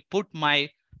 I will put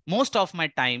most of my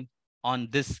time on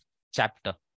this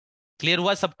chapter. Clear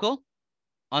hua sabko?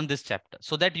 On this chapter.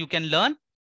 So that you can learn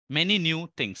many new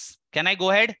things. Can I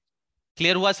go ahead?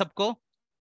 Clear hua sabko?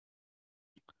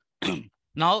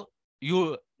 Now,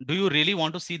 do you really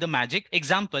want to see the magic?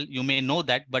 Example, you may know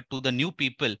that, but to the new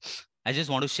people, I just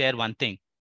want to share one thing.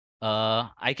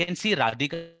 I can see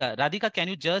Radhika. Radhika, can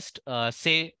you just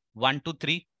say 1, 2,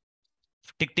 3?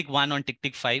 Tick, tick 1 on tick,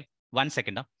 tick 5. 1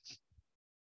 second. Huh?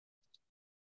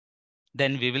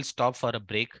 Then we will stop for a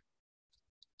break.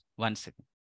 1 second.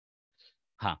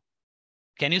 Huh.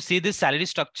 Can you see this salary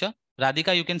structure?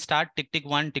 Radhika, you can start. Tick, tick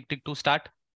 1, tick, tick 2, start.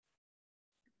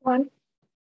 1.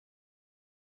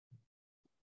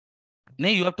 No,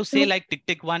 you have to say like tick,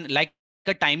 tick 1, like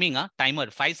a timing,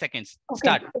 timer, 5 seconds. Okay.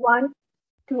 Start. 1,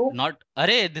 2. Not,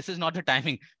 array, this is not a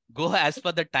timing. Go as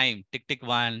per the time. Tick, tick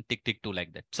 1, tick, tick 2,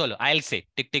 like that. So I'll say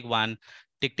tick, tick 1,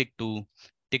 tick, tick 2,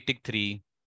 tick, tick 3,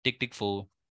 tick, tick 4,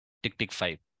 tick, tick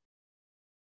 5.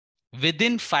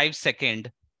 Within 5 seconds,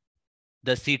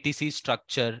 the CTC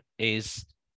structure is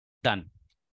done.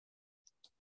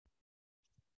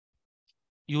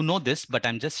 You know this, but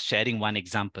I'm just sharing one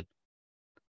example.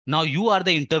 Now you are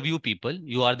the interview people.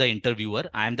 You are the interviewer.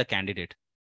 I am the candidate.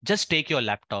 Just take your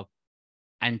laptop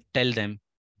and tell them,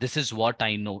 this is what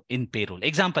I know in payroll.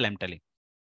 Example I'm telling.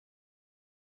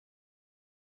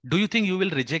 Do you think you will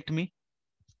reject me?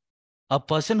 A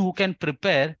person who can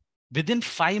prepare within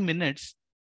 5 minutes,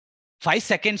 5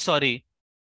 seconds, sorry.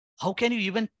 How can you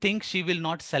even think she will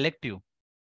not select you?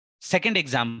 Second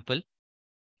example.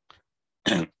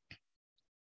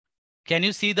 Can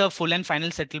you see the full and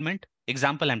final settlement?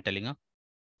 Example I'm telling.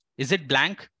 Is it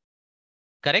blank?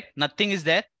 Correct? Nothing is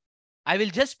there. I will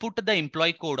just put the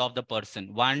employee code of the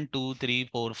person. 1, 2, 3,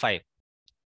 4, 5.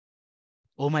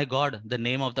 Oh my God, the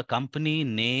name of the company,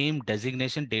 name,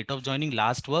 designation, date of joining,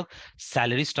 last work,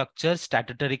 salary structure,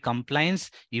 statutory compliance,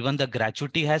 even the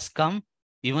gratuity has come,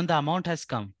 even the amount has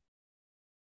come.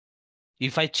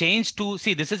 If I change to,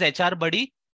 see, this is HR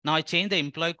buddy. Now I change the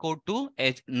employee code to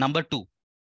number 2.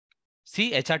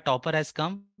 See, HR topper has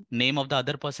come, name of the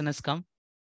other person has come.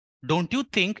 Don't you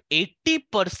think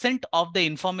 80% of the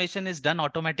information is done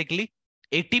automatically?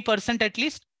 80% at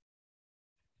least?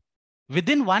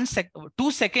 Within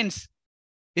 2 seconds,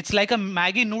 it's like a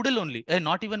Maggi noodle only.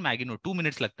 Not even Maggi noodle, 2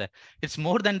 minutes lagta hai. It's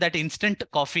more than that instant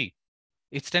coffee.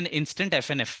 It's an instant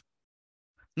FNF.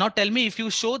 Now tell me, if you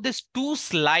show this 2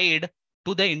 slide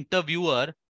to the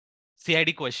interviewer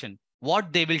CID question,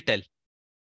 what they will tell?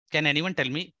 Can anyone tell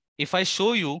me? If I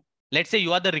show you, let's say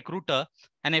you are the recruiter,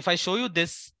 and if I show you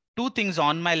this 2 things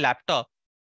on my laptop,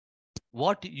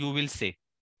 what you will say?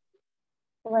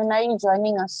 When are you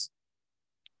joining us?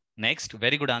 Next,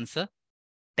 very good answer.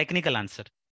 Technical answer.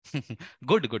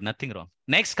 Good, good, nothing wrong.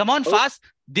 Next, come on, fast.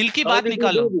 Dil ki baat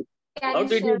nikalo. How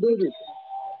did you do this?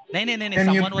 No.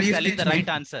 Someone was telling the right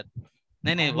answer.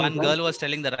 No. One girl was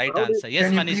telling the right answer.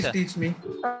 Yes, Manisha. Please teach me.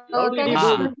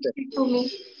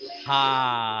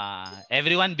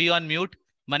 Everyone be on mute.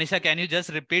 Manisha, can you just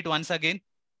repeat once again?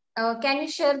 Can you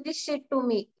share this sheet to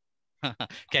me?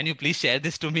 Can you please share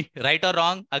this to me? Right or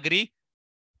wrong? Agree?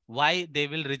 Why they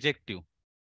will reject you?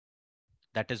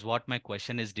 That is what my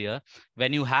question is, dear.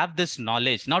 When you have this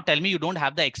knowledge, now tell me you don't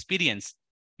have the experience.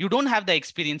 You don't have the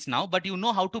experience now, but you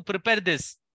know how to prepare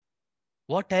this.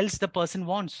 What else the person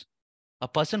wants? A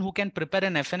person who can prepare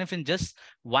an FNF in just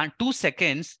 1-2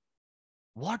 seconds,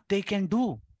 what they can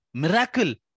do?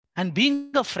 Miracle. And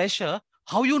being a fresher,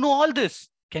 how you know all this?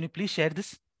 Can you please share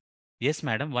this? Yes,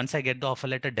 madam. Once I get the offer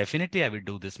letter, definitely I will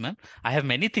do this, ma'am. I have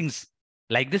many things.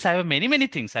 Like this, I have many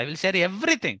things. I will share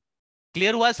everything.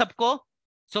 Clear hua sabko?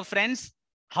 So friends,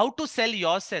 how to sell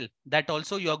yourself, that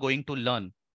also you are going to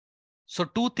learn. So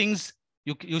 2 things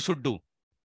you should do.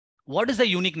 What is the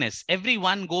uniqueness?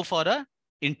 Everyone go for a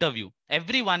interview.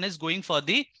 Everyone is going for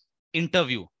the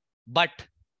interview, but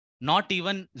not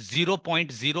even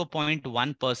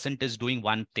 0.1% is doing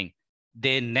one thing.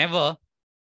 They never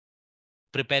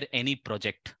prepare any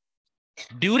project.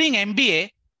 During MBA,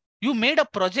 you made a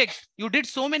project. You did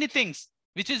so many things,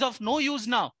 which is of no use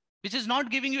now, which is not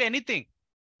giving you anything.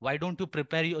 Why don't you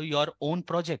prepare your own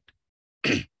project?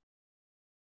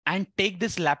 And take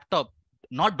this laptop.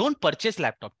 Don't purchase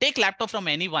laptop. Take laptop from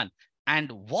anyone.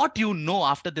 And what you know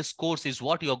after this course is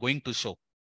what you are going to show.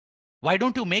 Why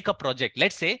don't you make a project?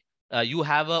 Let's say you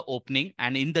have an opening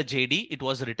and in the JD, it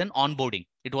was written onboarding.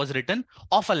 It was written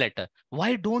offer letter.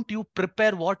 Why don't you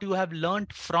prepare what you have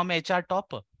learned from HR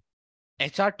Topper?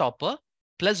 HR Topper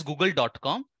plus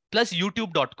google.com plus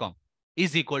youtube.com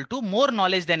is equal to more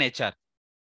knowledge than HR.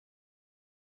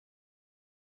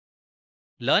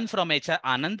 Learn from HR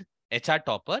Anand, HR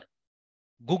Topper,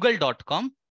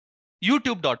 google.com,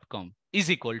 youtube.com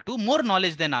is equal to more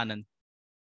knowledge than Anand.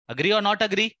 Agree or not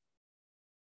agree?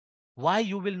 Why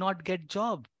you will not get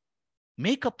job?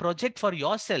 Make a project for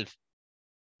yourself.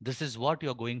 This is what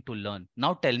you're going to learn.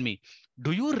 Now tell me,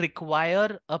 do you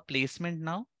require a placement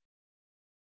now?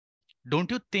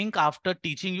 Don't you think after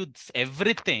teaching you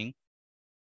everything,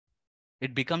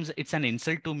 it's an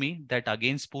insult to me that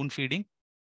again spoon feeding?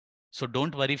 So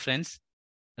don't worry, friends.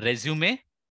 Resume,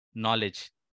 knowledge,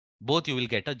 both you will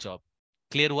get a job.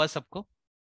 Clear hua sabko?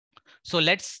 So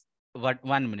let's,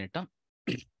 1 minute. Huh?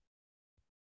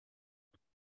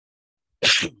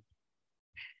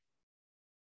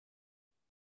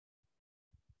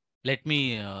 Let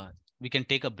me, we can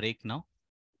take a break now.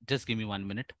 Just give me 1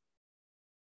 minute.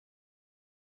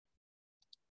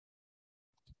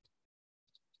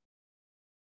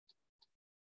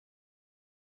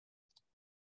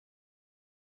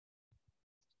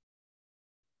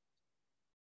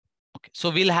 Okay,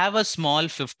 so we'll have a small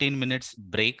 15 minutes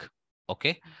break.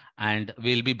 Okay, and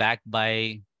we'll be back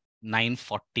by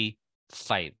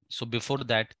 9:45. So before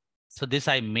that, so this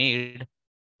I made.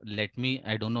 Let me,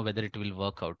 I don't know whether it will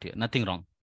work out here. Nothing wrong.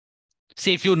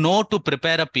 See, if you know to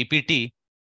prepare a PPT,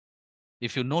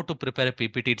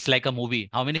 it's like a movie.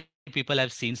 How many people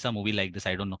have seen some movie like this?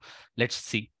 I don't know. Let's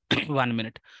see. 1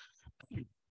 minute.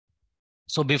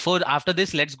 So after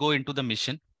this, let's go into the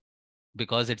mission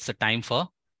because it's a time for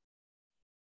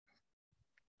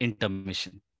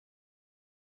intermission.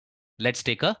 Let's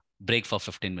take a break for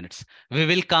 15 minutes. We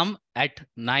will come at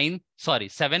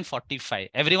 7:45.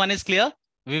 Everyone is clear?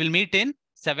 We will meet in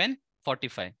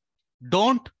 7:45.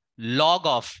 Don't log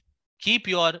off. Keep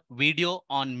your video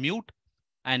on mute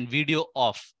and video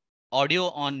off. Audio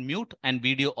on mute and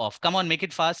video off. Come on, make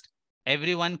it fast.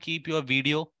 Everyone keep your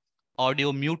video,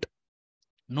 audio mute.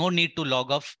 No need to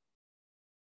log off.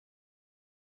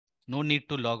 No need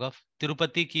to log off.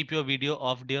 Tirupati, keep your video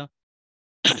off, dear.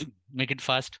 Make it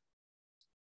fast.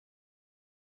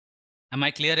 Am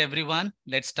I clear, everyone?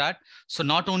 Let's start. So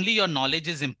not only your knowledge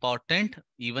is important,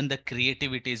 even the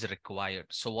creativity is required.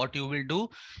 So what you will do,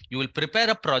 you will prepare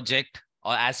a project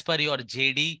or as per your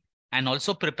JD and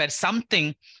also prepare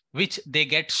something which they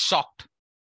get shocked.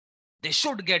 They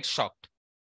should get shocked.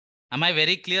 Am I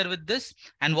very clear with this?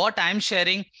 And what I'm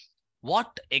sharing,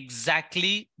 what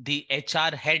exactly the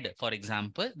HR head, for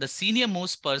example, the senior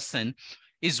most person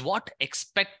is what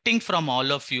expecting from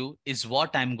all of you is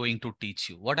what I'm going to teach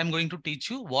you. What I'm going to teach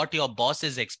you, what your boss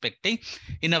is expecting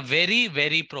in a very,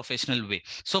 very professional way.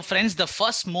 So friends, the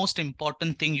first most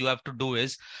important thing you have to do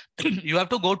is you have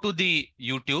to go to the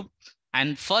YouTube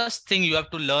and first thing you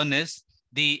have to learn is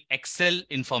the Excel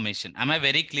information. Am I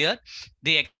very clear?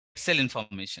 The Excel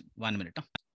information. 1 minute.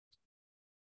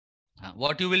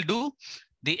 What you will do,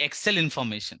 the Excel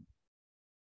information.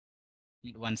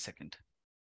 1 second.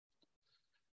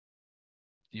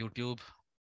 YouTube.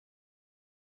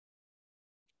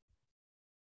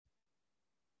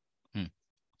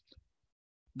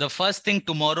 The first thing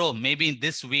tomorrow, maybe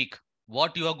this week,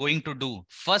 what you are going to do.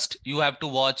 First, you have to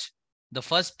watch the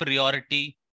first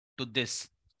priority to this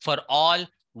for all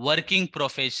working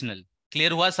professional.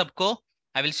 Clear hua sabko?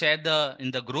 I will share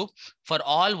in the group. For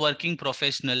all working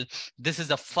professional, this is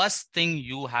the first thing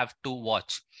you have to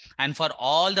watch. And for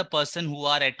all the person who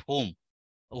are at home,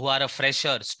 who are a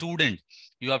fresher student,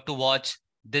 you have to watch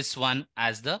this one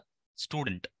as the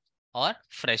student or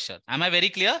fresher. Am I very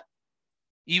clear?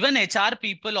 Even HR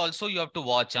people also you have to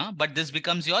watch, but this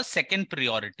becomes your second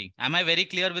priority. Am I very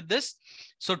clear with this?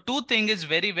 So two things is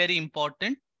very, very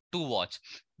important to watch.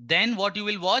 Then what you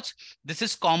will watch, this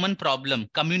is common problem,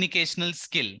 communicational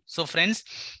skill. So friends,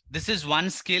 this is one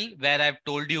skill where I've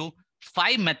told you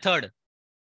 5 methods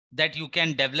that you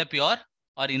can develop your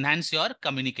or enhance your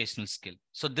communicational skill.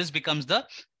 So this becomes the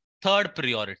third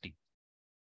priority.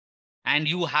 And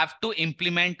you have to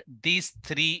implement these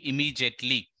 3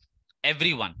 immediately.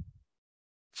 Everyone.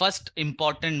 First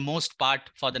important most part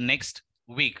for the next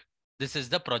week. This is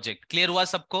the project. Clear hua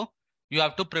sabko? You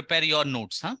have to prepare your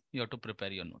notes. You have to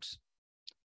prepare your notes.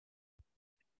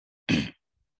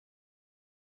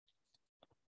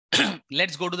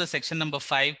 Let's go to the section number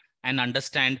 5 and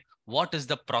understand what is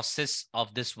the process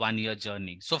of this 1-year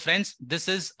journey. So friends, this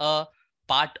is a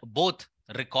part both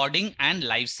recording and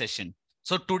live session.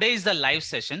 So today is the live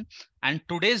session and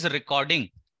today's recording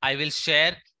I will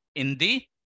share in the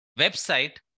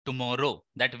website tomorrow,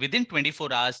 that within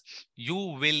 24 hours, you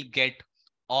will get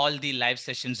all the live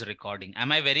sessions recording.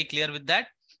 Am I very clear with that?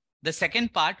 The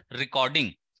second part,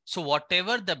 recording. So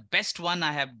whatever the best one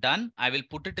I have done, I will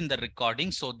put it in the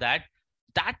recording so that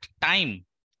time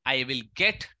I will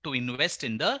get to invest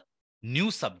in the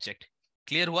new subject.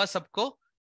 Clear hua sabko?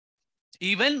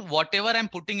 Even whatever I'm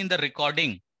putting in the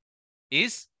recording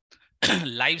is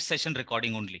live session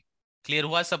recording only. Clear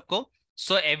hua sabko?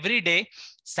 So every day,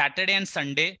 Saturday and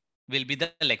Sunday will be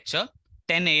the lecture,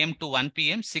 10 a.m. to 1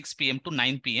 p.m., 6 p.m. to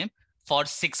 9 p.m. for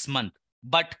 6 months.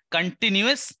 But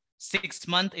continuous 6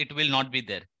 months, it will not be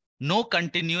there. No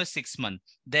continuous 6 months.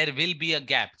 There will be a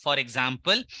gap. For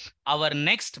example, our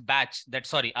next batch,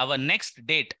 our next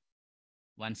date.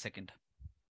 1 second.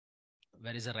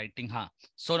 Where is the writing?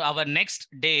 So our next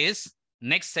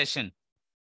session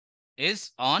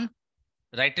is on,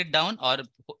 write it down or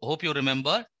hope you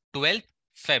remember, 12th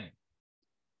Feb.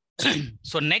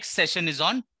 So next session is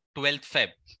on 12th Feb.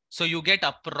 So you get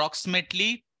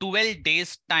approximately 12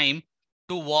 days time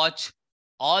to watch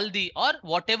all the or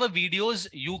whatever videos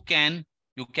you can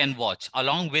watch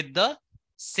along with the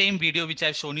same video which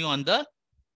I've shown you on the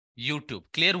YouTube.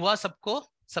 Clear hua sabko?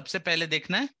 Sabse pehle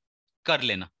dekhna hai, kar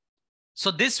lena.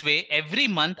 So this way, every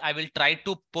month I will try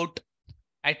to put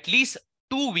at least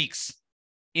 2 weeks.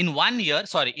 In 1 year,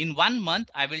 in 1 month,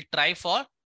 I will try for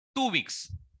 2 weeks.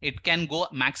 It can go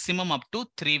maximum up to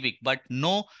 3 weeks, but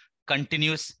no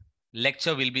continuous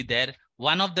lecture will be there.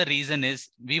 One of the reason is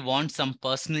we want some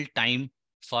personal time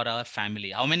for our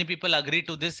family. How many people agree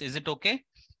to this? Is it okay?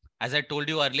 As I told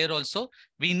you earlier also,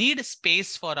 we need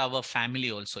space for our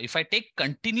family also. If I take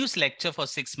continuous lecture for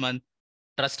 6 months,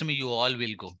 trust me, you all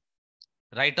will go.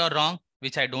 Right or wrong,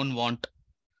 which I don't want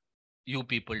you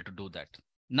people to do that.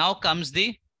 Now comes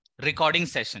the recording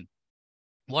session.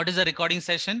 What is a recording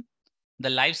session? The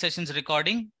live sessions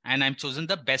recording, and I'm chosen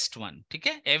the best one.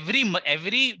 Okay? Every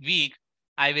week,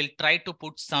 I will try to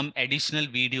put some additional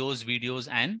videos.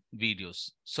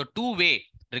 So 2-way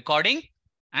recording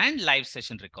and live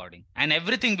session recording. And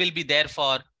everything will be there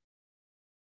for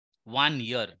 1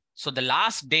 year. So the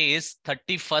last day is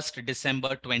 31st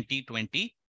December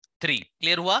 2023.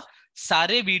 Clear hua?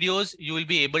 Sare videos you will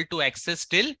be able to access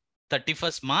till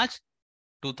 31st March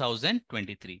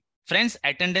 2023. Friends,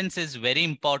 attendance is very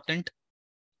important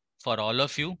for all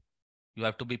of you. You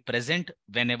have to be present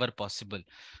whenever possible.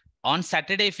 On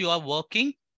Saturday, if you are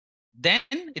working, then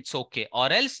it's okay.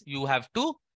 Or else you have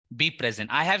to be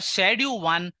present. I have shared you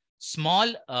one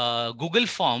small Google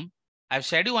form. I've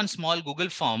shared you one small Google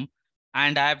form,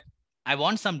 and I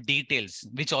want some details,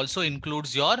 which also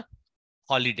includes your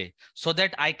holiday, so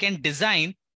that I can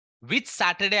design which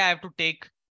Saturday I have to take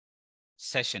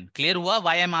session. Clear hua?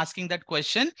 Why I'm asking that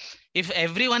question? If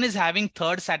everyone is having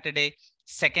 3rd Saturday,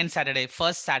 2nd Saturday,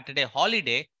 1st Saturday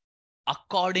holiday,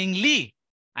 accordingly,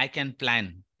 I can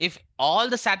plan. If all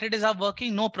the Saturdays are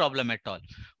working, no problem at all.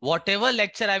 Whatever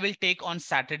lecture I will take on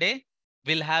Saturday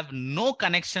will have no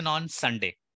connection on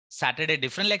Sunday. Saturday,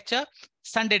 different lecture,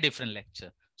 Sunday, different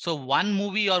lecture. So one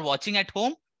movie you're watching at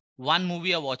home, one movie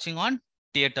you're watching on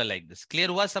theater like this. Clear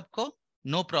hua sabko?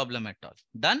 No problem at all.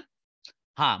 Done?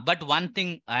 But one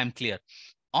thing I am clear.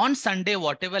 On Sunday,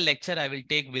 whatever lecture I will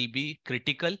take will be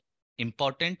critical,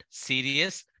 important,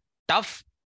 serious, tough,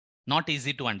 not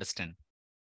easy to understand.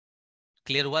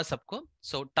 Clear हुआ सबको?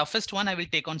 So toughest one I will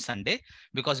take on Sunday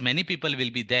because many people will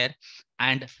be there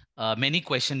and many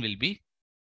question will be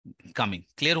coming.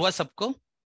 Clear हुआ सबको?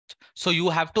 So you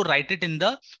have to write it in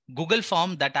the Google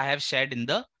form that I have shared in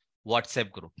the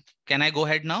WhatsApp group. Can I go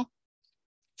ahead now?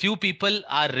 Few people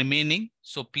are remaining,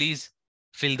 so please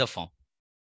fill the form.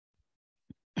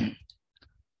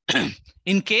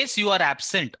 In case you are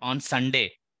absent on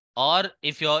Sunday, or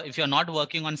if you're not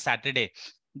working on Saturday,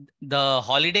 the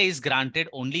holiday is granted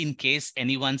only in case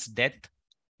anyone's death.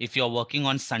 If you're working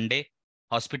on Sunday,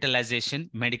 hospitalization,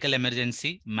 medical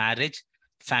emergency, marriage,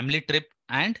 family trip,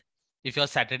 and if you're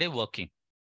Saturday working.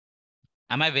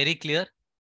 Am I very clear?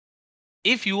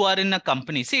 If you are in a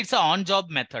company, see, it's an on-job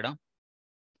method. Huh?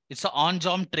 It's an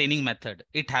on-job training method.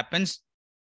 It happens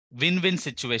win-win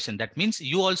situation. That means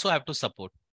you also have to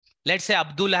support. Let's say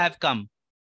Abdullah have come.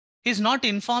 He's not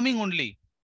informing only.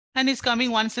 And he's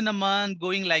coming once in a month,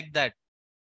 going like that.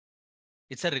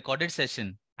 It's a recorded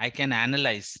session. I can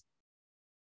analyze.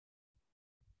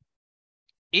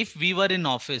 If we were in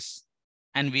office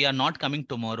and we are not coming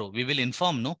tomorrow, we will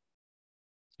inform, no?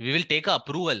 We will take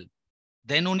approval.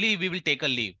 Then only we will take a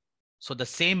leave. So the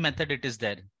same method it is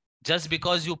there. Just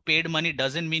because you paid money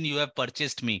doesn't mean you have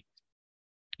purchased me.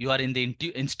 You are in the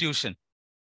institution.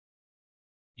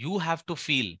 You have to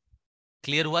feel.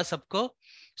 Clear hua sabko?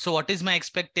 So what is my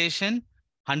expectation?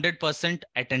 100%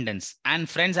 attendance. And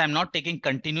friends, I'm not taking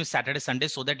continuous Saturday, Sunday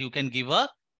so that you can give a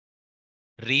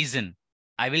reason.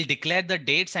 I will declare the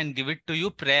dates and give it to you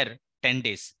prior 10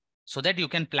 days so that you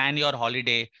can plan your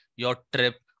holiday, your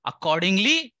trip.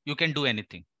 Accordingly, you can do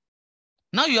anything.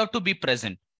 Now you have to be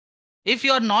present. If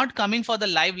you are not coming for the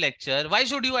live lecture, why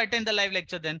should you attend the live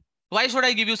lecture then? Why should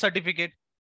I give you certificate?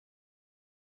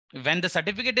 When the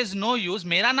certificate is no use,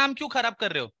 मेरा नाम क्यों खराब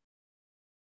कर रहे हो?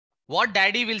 What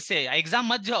daddy will say? Exam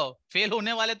मत जाओ, fail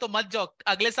होने वाले तो मत जाओ,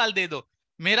 अगले साल दे दो.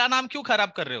 मेरा नाम क्यों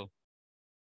खराब कर रहे हो?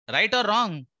 Right or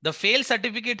wrong? The fail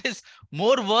certificate is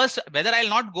more worse. Whether I'll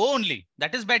not go only,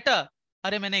 that is better.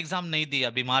 अरे मैंने एग्जाम नहीं दिया,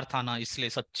 बीमार था ना इसलिए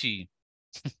सच्ची.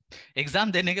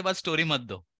 एग्जाम देने के बाद स्टोरी मत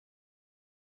दो.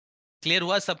 Clear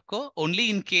हुआ सबको? Only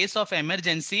in case of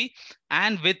emergency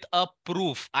and with a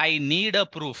proof. I need a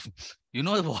proof. You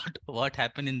know what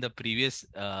happened in the previous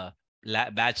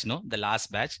batch, no? The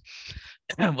last batch.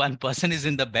 One person is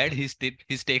in the bed. He's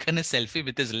taken a selfie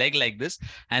with his leg like this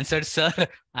and said, "Sir,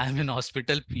 I'm in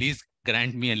hospital. Please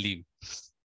grant me a leave."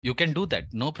 You can do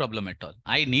that. No problem at all.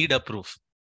 I need a proof.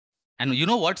 And you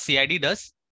know what CID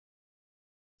does?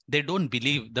 They don't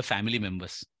believe the family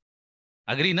members.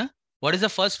 Agree, na? What is the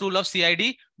first rule of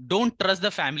CID? Don't trust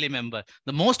the family member.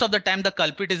 The most of the time, the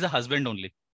culprit is the husband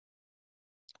only.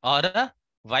 Or a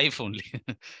wife only.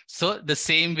 So the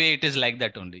same way it is like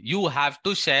that only. You have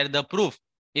to share the proof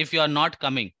if you are not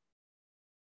coming.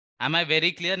 Am I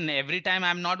very clear? Every time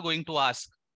I'm not going to ask.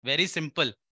 Very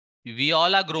simple. We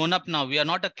all are grown up now. We are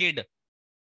not a kid.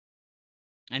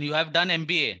 And you have done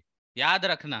MBA. Yaad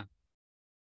rakhna.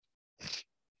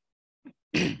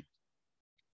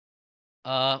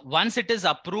 Once it is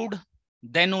approved,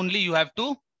 then only you have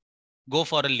to go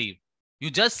for a leave. You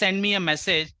just send me a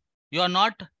message. You are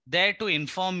not there to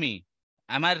inform me.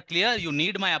 Am I clear? You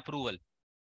need my approval.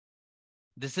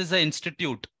 This is an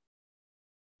institute.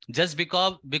 Just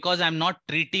because I'm not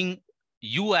treating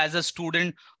you as a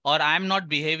student or I'm not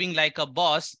behaving like a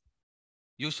boss,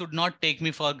 you should not take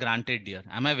me for granted, dear.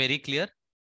 Am I very clear?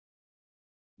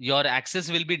 Your access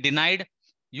will be denied.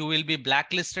 You will be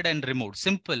blacklisted and removed.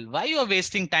 Simple. Why you are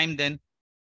wasting time then?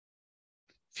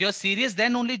 If you're serious,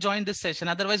 then only join this session.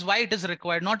 Otherwise, why it is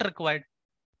required? Not required.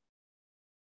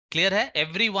 Clear hai?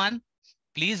 Everyone,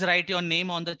 please write your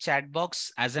name on the chat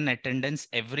box as an attendance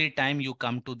every time you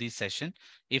come to this session.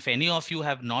 If any of you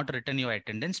have not written your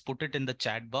attendance, put it in the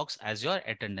chat box as your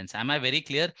attendance. Am I very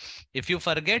clear? If you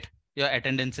forget, your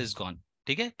attendance is gone.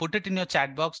 Okay? Put it in your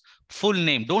chat box. Full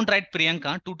name. Don't write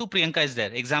Priyanka. Tutu Priyanka is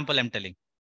there. Example I'm telling.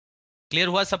 Clear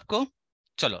hua sabko?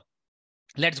 Chalo.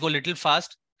 Let's go a little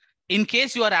fast. In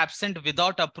case you are absent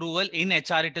without approval, in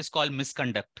HR it is called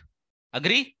misconduct.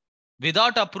 Agree?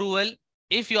 Without approval,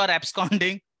 if you are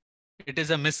absconding, it is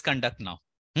a misconduct now.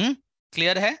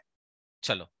 Clear hai?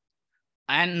 Chalo.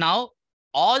 And now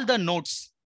all the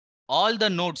notes,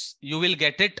 you will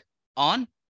get it on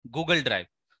Google Drive.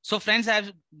 So friends,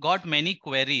 I've got many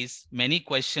queries, many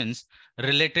questions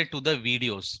related to the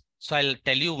videos. So I'll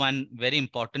tell you one very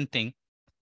important thing.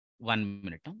 1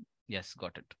 minute. Huh? Yes,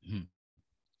 got it.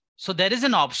 So there is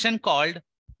an option called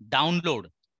download.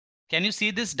 Can you see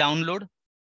this download?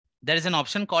 There is an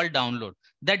option called download.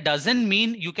 That doesn't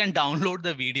mean you can download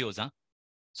the videos. Huh?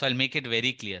 So I'll make it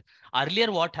very clear.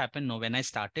 Earlier, what happened now, when I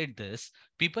started this,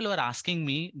 people were asking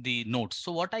me the notes.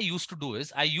 So what I used to do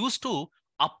is I used to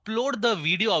upload the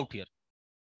video out here.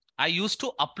 I used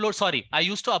to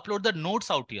upload the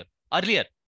notes out here earlier.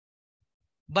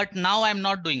 But now I'm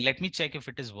not doing. Let me check if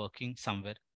it is working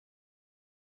somewhere.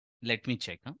 Let me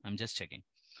check. I'm just checking.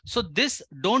 So this,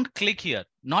 don't click here.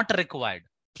 Not required.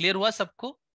 Clear हुआ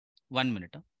सबको? 1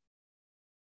 minute.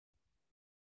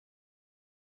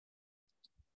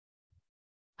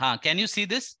 Can you see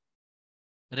this?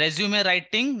 Resume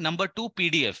writing number 2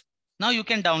 PDF. Now you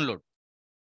can download.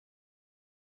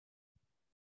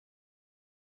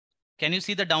 Can you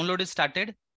see the download is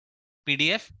started?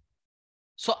 PDF.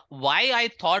 So why I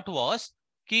thought was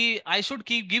कि I should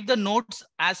give the notes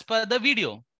as per the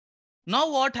video.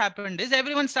 Now what happened is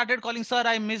everyone started calling, sir,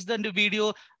 I missed the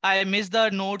video. I missed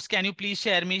the notes. Can you please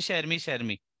share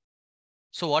me?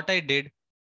 So what I did,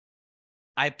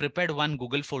 I prepared one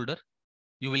Google folder.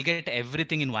 You will get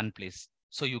everything in one place.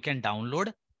 So you can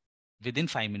download within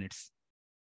 5 minutes.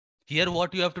 Here,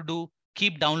 what you have to do,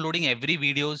 keep downloading every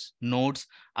videos, notes,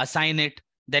 assign it,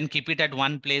 then keep it at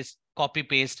one place, copy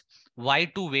paste. Why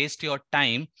to waste your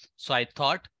time? So I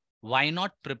thought, why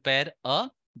not prepare a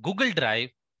Google Drive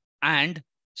and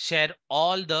share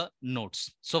all the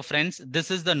notes. So friends,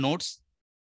 this is the notes.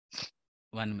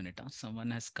 1 minute, someone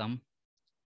has come.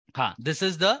 This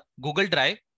is the Google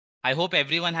Drive. I hope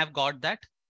everyone have got that.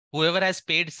 Whoever has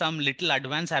paid some little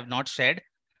advance have not shared.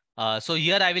 So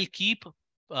here I will keep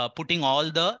putting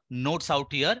all the notes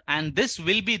out here, and this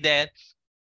will be there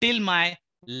till my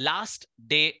last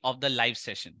day of the live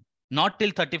session. Not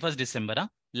till 31st December,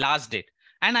 last date.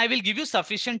 And I will give you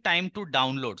sufficient time to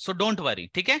download. So don't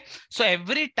worry. Okay? So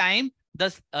every time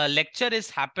the lecture is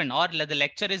happened or the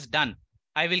lecture is done,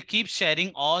 I will keep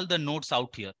sharing all the notes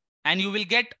out here. And you will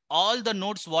get all the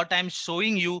notes what I'm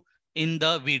showing you in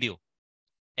the video.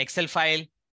 Excel file,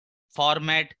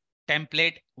 format,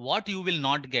 template. What you will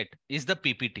not get is the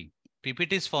PPT.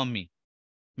 PPT is for me.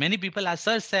 Many people ask,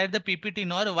 sir, said the PPT.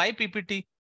 No, why PPT?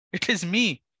 It is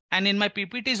me. And in my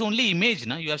PPT is only image.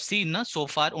 Na? You have seen so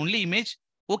far only image.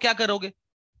 वो क्या करोगे?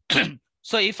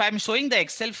 So if I'm showing the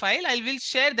Excel file, I will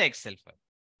share the Excel file.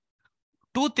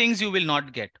 2 things you will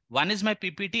not get. One is my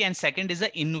PPT and second is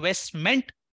the investment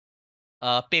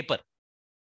paper.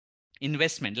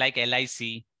 Investment like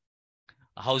LIC,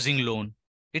 housing loan.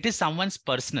 It is someone's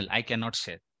personal. I cannot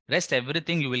share. Rest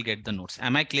everything you will get the notes.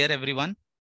 Am I clear, everyone?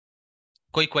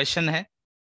 Koi question hai?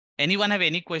 Anyone have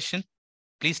any question?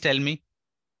 Please tell me.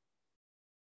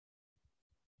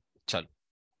 Chalo.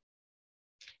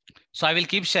 So I will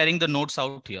keep sharing the notes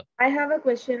out here. I have a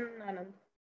question, Anand.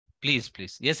 Please.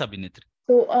 Yes, Abhinitri.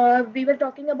 So we were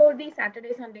talking about the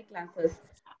Saturday, Sunday classes.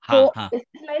 So is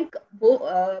it like,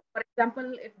 for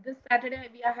example, if this Saturday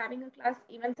we are having a class,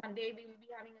 even Sunday we will be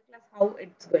having a class, how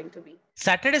it's going to be?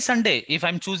 Saturday, Sunday, if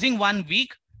I'm choosing 1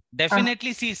 week,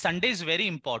 definitely see Sunday is very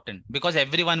important because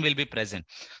everyone will be present.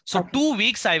 So 2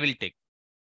 weeks I will take.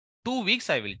 2 weeks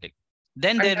I will take.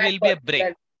 Then there will be a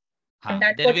break.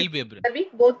 There will be a break. The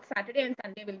week, both Saturday and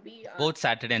Sunday will be. Both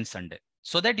Saturday and Sunday.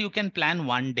 So that you can plan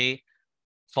 1 day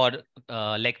for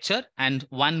lecture and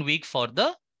 1 week for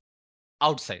the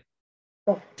outside.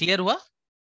 Clear hua?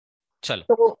 Chalo.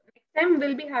 So next time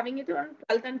we'll be having it on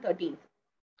 12th and 13th.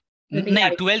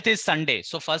 No, 12th is Sunday.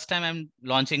 So first time I'm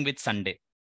launching with Sunday.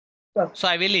 So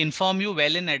I will inform you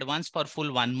well in advance for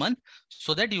full 1 month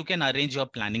so that you can arrange your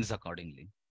plannings accordingly.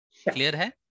 Sure. Clear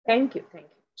hai? Thank you.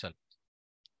 Chalo.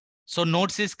 So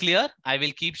notes is clear. I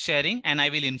will keep sharing and I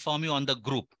will inform you on the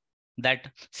group.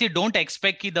 That see, don't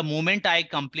expect that the moment I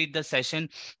complete the session,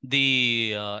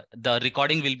 the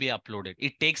recording will be uploaded.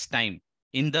 It takes time.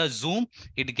 In the Zoom,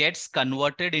 it gets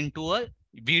converted into a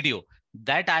video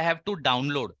that I have to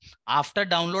download. After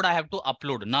download, I have to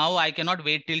upload. Now I cannot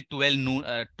wait till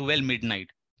 12 midnight.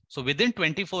 So within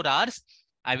 24 hours,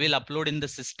 I will upload in the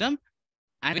system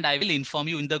and I will inform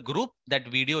you in the group that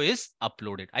video is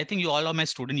uploaded. I think you all are my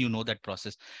student. You know that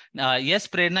process. Yes,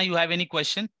 Prerna, you have any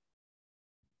question?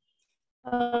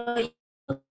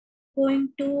 Going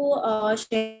to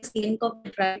share the link of the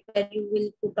drive where you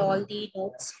will put all the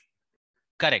notes.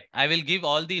 Correct. I will give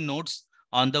all the notes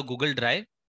on the Google Drive.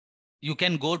 You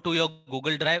can go to your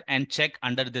Google Drive and check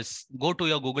under this. Go to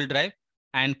your Google Drive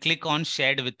and click on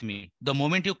shared with me. The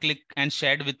moment you click and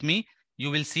shared with me,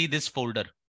 you will see this folder,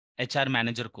 HR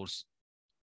Manager course.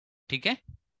 Okay?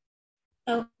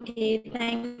 Okay,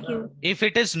 thank you. If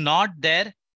it is not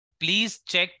there, please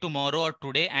check tomorrow or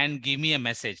today and give me a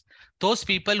message. Those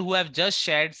people who have just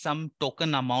shared some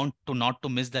token amount to not to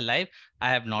miss the live,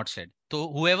 I have not shared.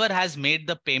 So whoever has made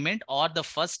the payment or the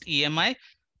first EMI,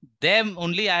 Them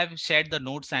only I have shared the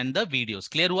notes and the videos.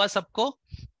 Clear hua sabko?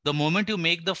 The moment you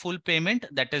make the full payment,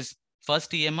 that is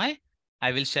first EMI,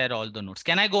 I will share all the notes.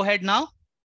 Can I go ahead now?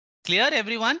 Clear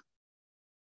everyone?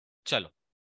 Chalo.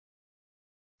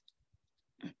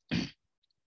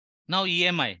 Now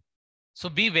EMI. So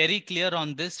be very clear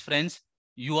on this, friends.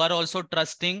 You are also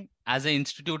trusting, as an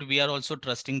institute, we are also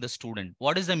trusting the student.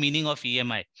 What is the meaning of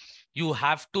EMI? You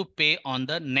have to pay on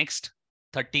the next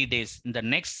 30 days. In the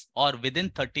next or within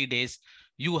 30 days,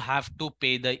 you have to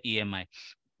pay the EMI.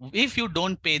 If you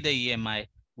don't pay the EMI,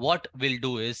 what will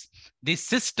do is the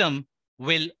system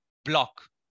will block.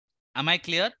 Am I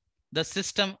clear? The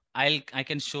system, I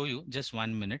can show you just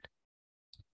 1 minute.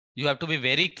 You have to be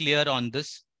very clear on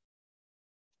this.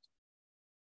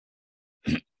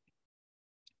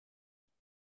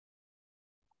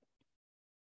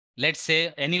 Let's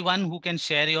say anyone who can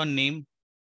share your name,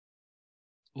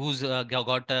 who's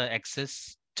got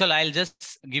access. Chalo, I'll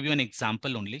just give you an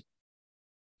example only.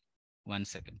 1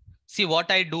 second. See, what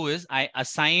I do is I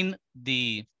assign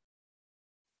the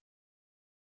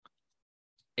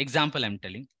example I'm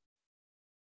telling.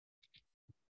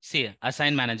 See,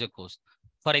 assign manager course.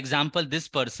 For example, this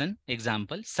person,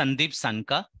 example, Sandeep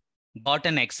Sanka, got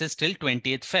an access till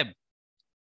 20th Feb.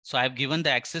 So I've given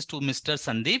the access to Mr.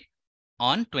 Sandeep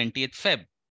on 20th Feb.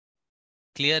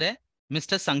 Clear hai?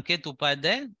 Mr. Sanket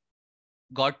Upadhyay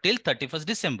got till 31st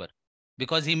December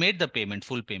because he made the payment,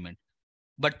 full payment.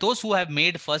 But those who have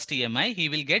made first EMI, he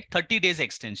will get 30 days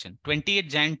extension, 28th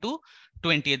Jan to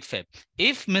 20th Feb.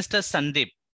 If Mr. Sandeep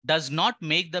does not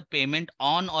make the payment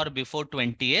on or before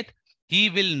 20th, he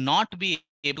will not be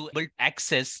able to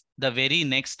access the very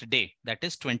next day, that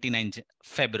is 29th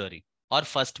February or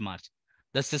 1st March.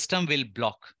 The system will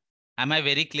block. Am I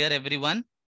very clear, everyone?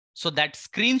 So that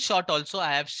screenshot also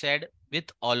I have shared with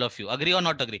all of you. Agree or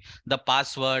not agree? The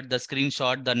password, the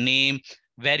screenshot, the name,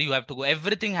 where you have to go,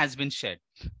 everything has been shared.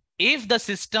 If the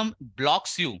system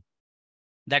blocks you,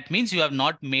 that means you have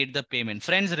not made the payment.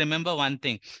 Friends, remember one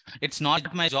thing. It's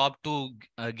not my job to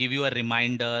give you a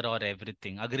reminder or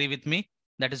everything. Agree with me?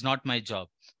 That is not my job.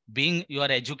 Being you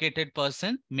are educated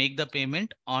person, make the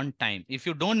payment on time. If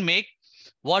you don't make,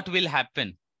 what will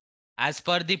happen? As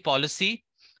per the policy,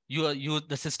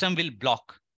 the system will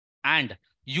block and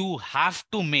you have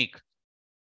to make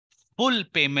full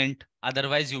payment.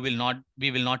 Otherwise, we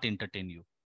will not entertain you.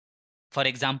 For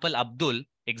example, Abdul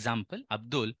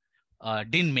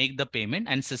didn't make the payment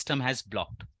and system has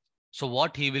blocked. So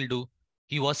what he will do?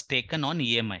 He was taken on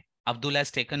EMI. Abdul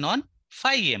has taken on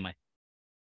 5 EMI.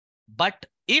 But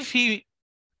if he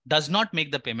does not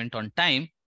make the payment on time,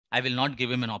 I will not give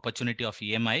him an opportunity of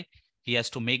EMI. He has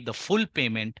to make the full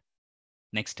payment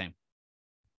next time.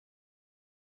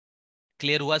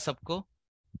 Clear hua sabko?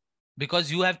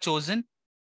 Because you have chosen.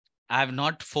 I have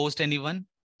not forced anyone.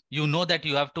 You know that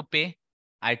you have to pay.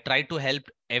 I try to help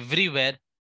everywhere.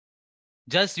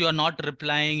 Just you are not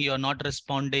replying, you are not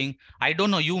responding. I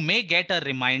don't know. You may get a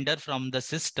reminder from the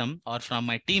system or from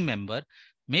my team member.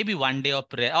 Maybe one day or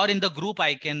prayer or in the group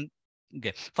I can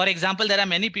get. For example, there are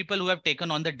many people who have taken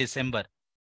on the December.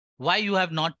 Why you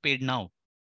have not paid now?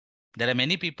 There are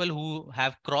many people who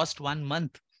have crossed 1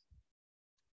 month.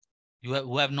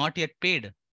 Who have not yet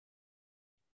paid.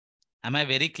 Am I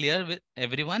very clear with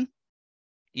everyone?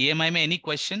 EMI may any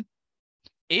question?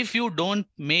 If you don't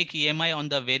make EMI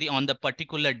on the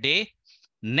particular day,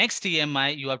 next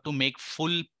EMI you have to make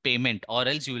full payment or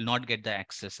else you will not get the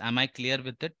access. Am I clear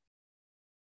with it?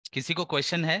 Kisi ko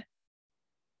question hai?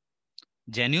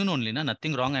 Genuine only, na?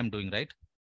 Nothing wrong I'm doing, right?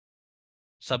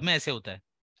 Sab mein aise hota hai.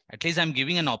 At least I'm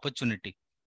giving an opportunity.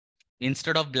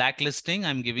 Instead of blacklisting,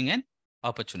 I'm giving an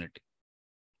opportunity.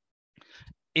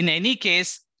 In any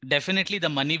case, definitely the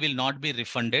money will not be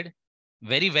refunded.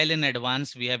 Very well in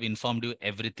advance, we have informed you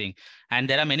everything. And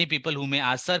there are many people who may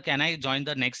ask, sir, can I join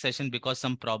the next session because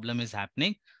some problem is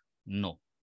happening? No.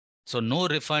 So no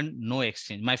refund, no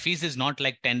exchange. My fees is not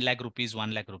like 10 lakh rupees,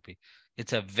 1 lakh rupee.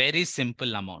 It's a very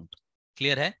simple amount.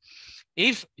 Clear hai?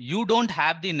 If you don't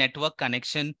have the network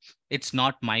connection, it's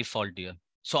not my fault, dear.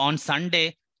 So on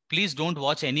Sunday, please don't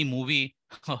watch any movie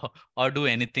or do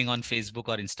anything on Facebook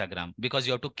or Instagram because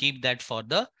you have to keep that for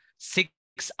the 6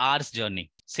 hours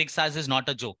journey. 6 hours is not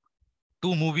a joke.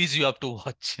 2 movies you have to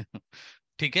watch.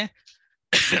 Okay?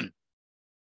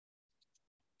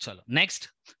 Chalo. Next,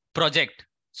 project.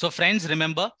 So friends,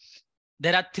 remember,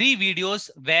 there are 3 videos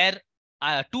where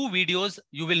 2 videos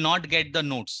you will not get the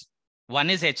notes. One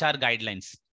is HR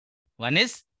guidelines. One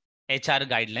is HR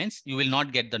guidelines. You will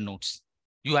not get the notes.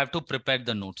 You have to prepare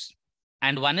the notes.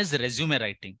 And one is resume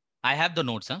writing. I have the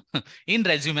notes. In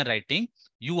resume writing,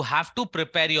 you have to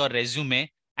prepare your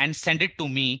resume and send it to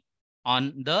me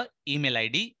on the email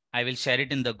ID. I will share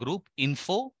it in the group.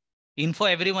 Info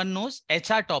everyone knows,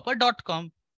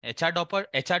 hrtopper.com.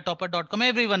 hrtopper.com,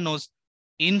 everyone knows.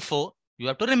 Info, you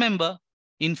have to remember,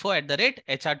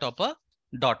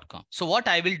 info@hrtopper.com. So what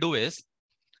I will do is,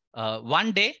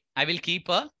 one day I will keep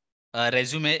a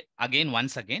resume again,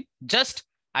 once again. Just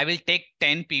I will take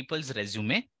 10 people's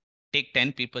resume,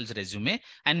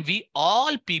 and we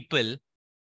all people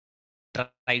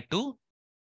try to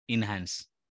enhance,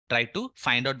 try to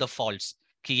find out the faults.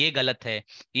 कि ये गलत है,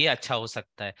 ये अच्छा हो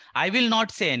सकता है. I will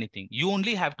not say anything. You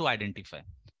only have to identify.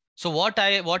 So what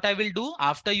I will do,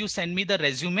 after you send me the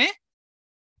resume,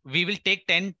 we will take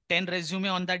 10 resume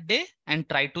on that day and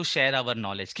try to share our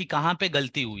knowledge कि कहाँ पे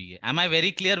गलती हुई है. Am I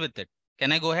very clear with it?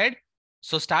 Can I go ahead?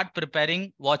 So start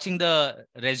preparing, watching the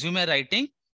resume writing.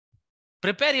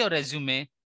 Prepare your resume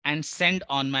and send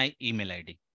on my email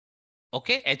ID.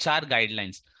 Okay, HR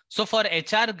guidelines. So for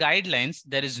HR guidelines,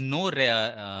 there is no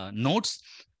notes.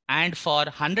 And for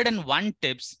 101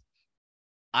 tips,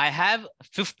 I have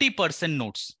 50%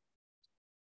 notes.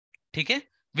 Okay,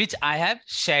 which I have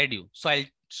shared you. So I'll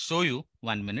show you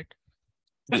 1 minute.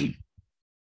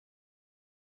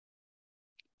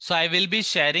 So I will be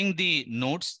sharing the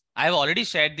notes. I've already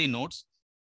shared the notes.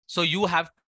 So you have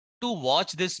to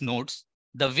watch these notes.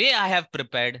 The way I have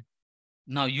prepared,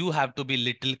 now you have to be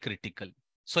little critical.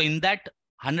 So in that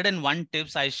 101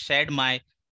 tips, I shared my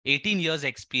 18 years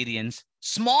experience.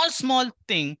 Small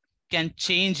thing can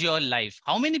change your life.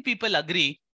 How many people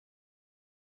agree?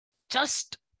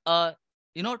 Just a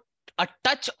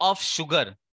touch of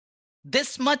sugar,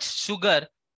 this much sugar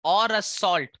or a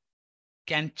salt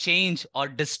can change or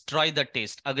destroy the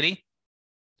taste. Agree?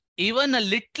 Even a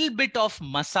little bit of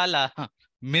masala,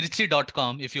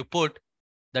 mirchi.com, if you put,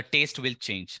 the taste will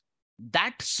change.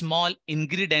 That small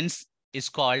ingredients is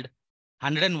called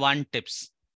 101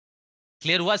 tips.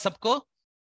 Clear hua sabko?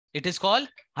 It is called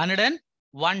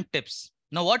 101 tips.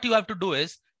 Now what you have to do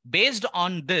is, based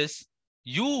on this,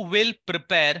 you will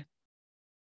prepare.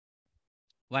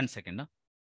 1 second. No?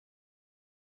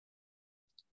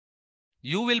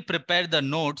 You will prepare the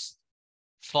notes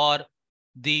for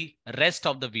the rest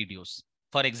of the videos.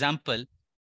 For example,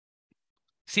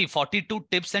 see 42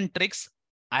 tips and tricks.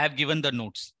 I have given the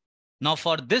notes. Now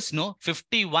for this,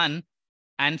 51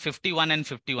 and 51 and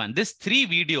 51. These 3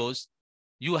 videos,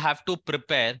 you have to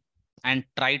prepare and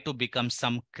try to become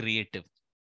some creative.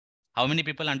 How many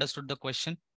people understood the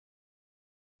question?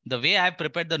 The way I have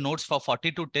prepared the notes for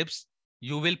 42 tips,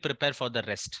 you will prepare for the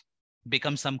rest.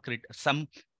 Become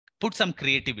put some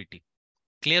creativity.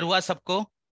 Clear hua sabko?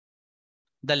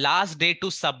 The last day to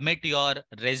submit your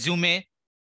resume,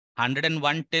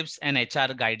 101 tips and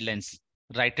HR guidelines.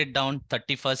 Write it down,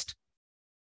 31st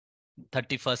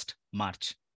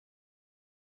March.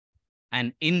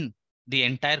 And in the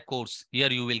entire course,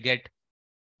 here you will get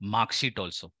mark sheet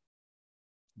also.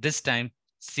 This time,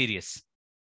 serious.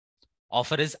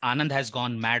 Offer is Anand has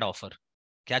gone mad offer.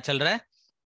 Kya chal raha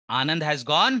hai? Anand has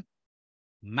gone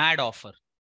mad offer.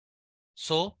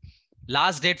 So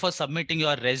last date for submitting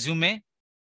your resume,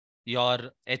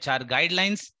 your HR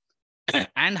guidelines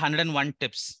and 101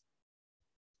 tips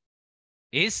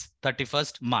is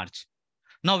 31st March.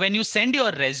 Now, when you send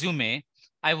your resume,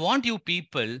 I want you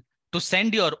people to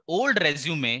send your old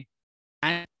resume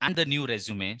and the new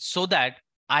resume so that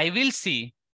I will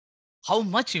see how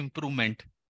much improvement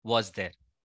was there.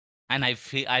 And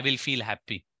I will feel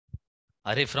happy.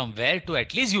 Arey, from where to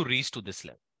at least you reach to this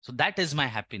level. So that is my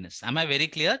happiness. Am I very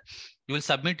clear? You will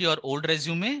submit your old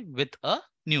resume with a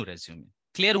new resume.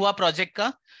 Clear hua project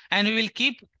ka? And we will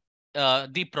keep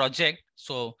the project.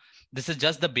 So this is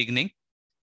just the beginning.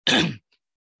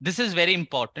 This is very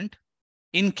important.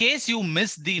 In case you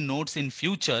miss the notes in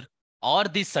future or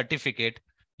the certificate,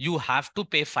 you have to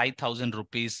pay 5,000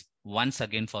 rupees once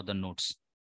again for the notes.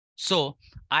 So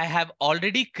I have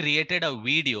already created a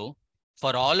video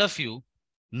for all of you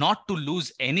not to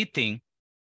lose anything.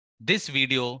 This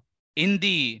video in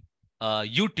the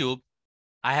YouTube,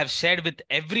 I have shared with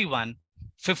everyone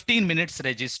 15 minutes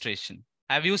registration.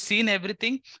 Have you seen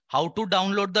everything? How to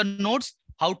download the notes,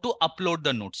 how to upload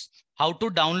the notes, how to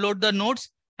download the notes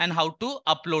and how to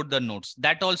upload the notes.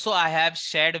 That also I have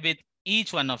shared with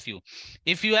each one of you.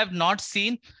 If you have not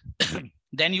seen,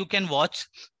 then you can watch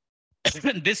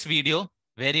this video.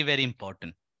 Very, very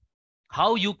important.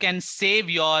 How you can save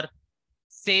your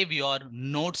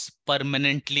notes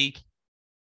permanently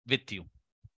with you.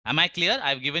 Am I clear?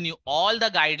 I've given you all the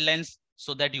guidelines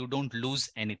so that you don't lose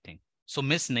anything. So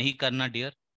miss nahi karna,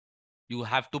 dear. You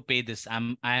have to pay this.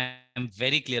 I am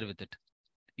very clear with it.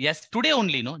 Yes, today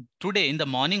only, no? Today in the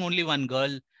morning, only one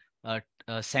girl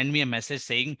send me a message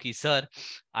saying, Ki, sir,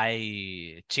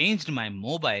 I changed my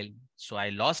mobile, so I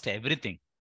lost everything.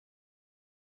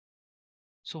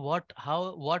 So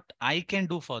what I can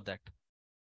do for that?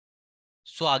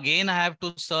 So again, I have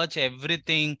to search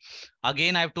everything.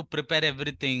 Again, I have to prepare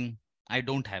everything. I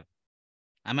don't have.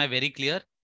 Am I very clear?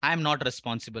 I am not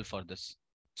responsible for this.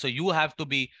 So you have to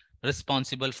be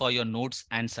responsible for your notes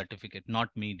and certificate, not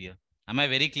me, dear. Am I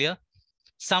very clear?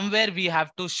 Somewhere we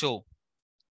have to show.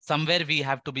 Somewhere we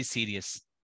have to be serious.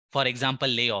 For example,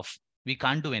 layoff. We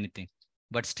can't do anything.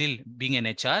 But still, being an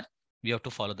HR, we have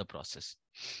to follow the process.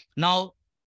 Now,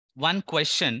 one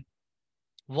question.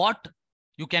 What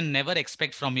you can never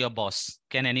expect from your boss?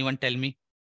 Can anyone tell me?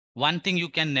 One thing you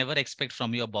can never expect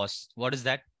from your boss. What is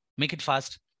that? Make it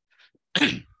fast.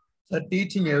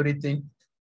 Teaching everything.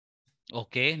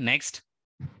 Okay, next.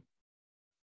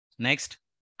 Next.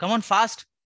 Come on, fast.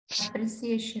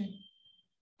 Appreciation.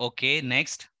 Okay,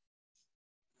 next.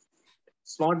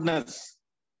 Smartness.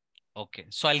 Okay,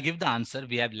 so I'll give the answer.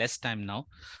 We have less time now.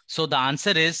 So the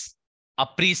answer is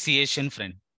appreciation,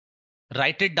 friend.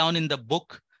 Write it down in the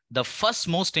book. The first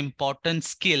most important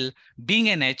skill being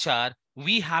an HR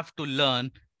we have to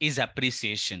learn is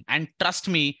appreciation. And trust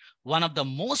me, one of the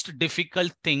most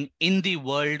difficult thing in the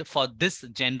world for this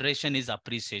generation is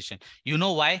appreciation. You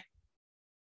know why?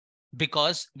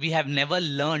 Because we have never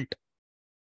learned.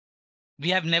 We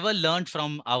have never learned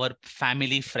from our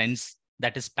family, friends,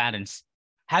 that is parents.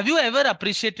 Have you ever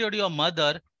appreciated your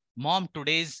mother? Mom,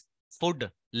 today's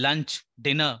food, lunch,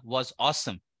 dinner was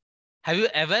awesome. Have you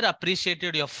ever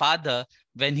appreciated your father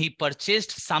when he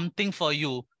purchased something for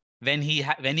you when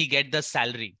he get the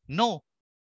salary? No.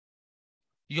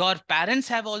 Your parents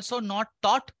have also not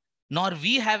taught, nor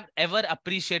we have ever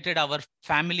appreciated our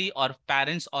family or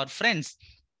parents or friends.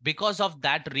 Because of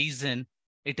that reason,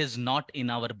 it is not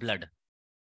in our blood.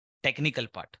 Technical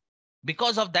part.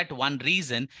 Because of that one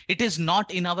reason, it is not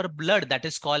in our blood. That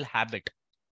is called habit.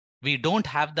 We don't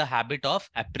have the habit of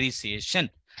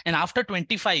appreciation. And after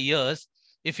 25 years,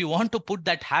 if you want to put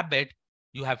that habit,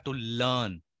 you have to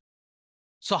learn.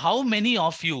 So how many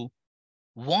of you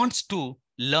wants to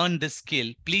learn this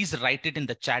skill? Please write it in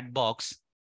the chat box.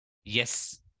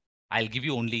 Yes, I'll give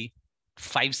you only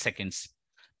 5 seconds.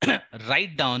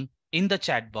 Write down in the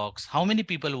chat box how many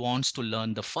people wants to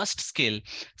learn the first skill,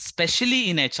 especially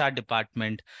in HR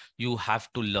department, you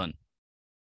have to learn.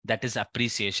 That is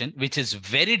appreciation, which is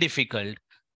very difficult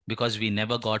because we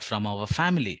never got from our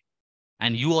family.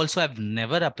 And you also have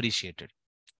never appreciated.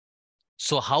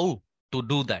 So how to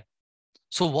do that?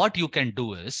 So what you can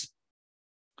do is,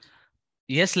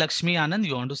 yes, Lakshmi Anand,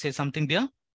 you want to say something, dear?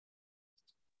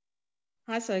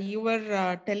 Hi, sir. You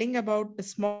were telling about the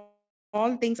small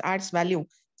things adds value.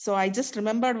 So I just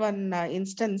remembered one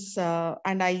instance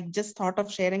and I just thought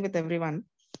of sharing with everyone.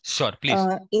 Sure, please.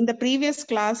 In the previous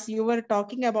class, you were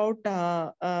talking about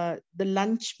the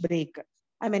lunch break.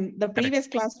 I mean, the previous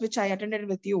class which I attended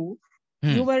with you,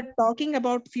 you were talking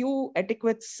about few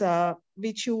etiquettes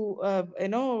which you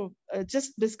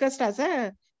just discussed as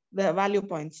the value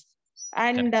points.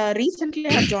 And recently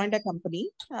I have joined a company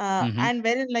and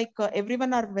wherein like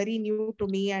everyone are very new to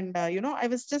me, and I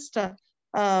was just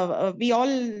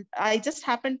I just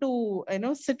happened to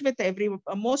sit with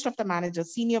most of the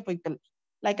managers, senior people.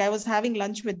 Like I was having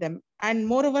lunch with them, and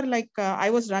moreover, like I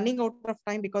was running out of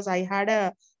time because I had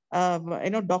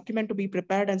a document to be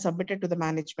prepared and submitted to the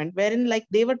management, wherein like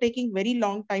they were taking very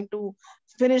long time to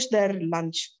finish their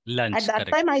lunch. At that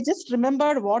time, I just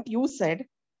remembered what you said.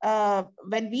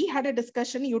 When we had a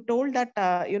discussion, you told that,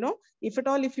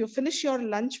 if you finish your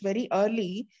lunch very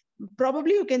early,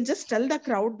 probably you can just tell the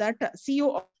crowd that see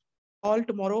you all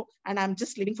tomorrow and I'm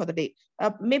just leaving for the day.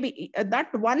 Maybe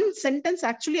that one sentence,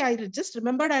 actually, I just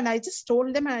remembered and I just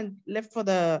told them and left for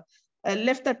the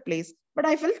left that place. But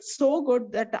I felt so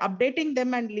good that updating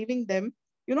them and leaving them,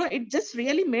 it just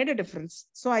really made a difference.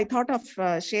 So I thought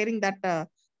of sharing that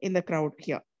in the crowd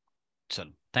here. So,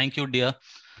 thank you, dear.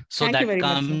 So thank that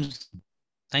comes.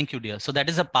 Thank you, dear. So that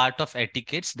is a part of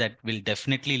etiquettes that we'll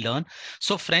definitely learn.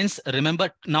 So friends, remember,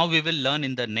 now we will learn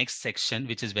in the next section,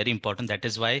 which is very important. That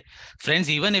is why, friends,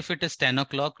 even if it is 10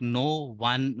 o'clock, no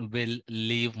one will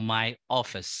leave my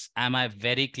office. Am I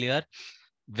very clear?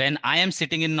 When I am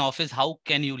sitting in an office, how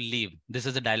can you leave? This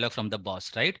is a dialogue from the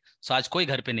boss, right? So aaj koi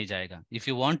ghar pe nahi jayega. If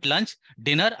you want lunch,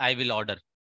 dinner, I will order.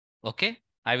 Okay?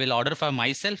 I will order for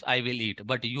myself, I will eat,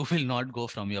 but you will not go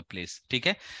from your place.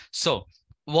 Okay? So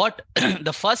what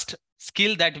the first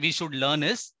skill that we should learn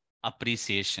is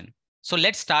appreciation. So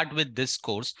let's start with this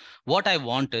course. What I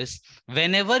want is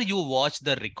whenever you watch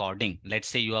the recording, let's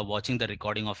say you are watching the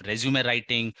recording of resume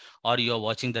writing, or you are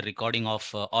watching the recording of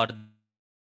or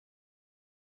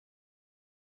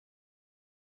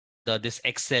this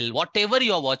Excel, whatever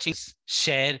you're watching,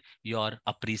 share your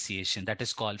appreciation. That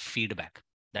is called feedback.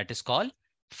 That is called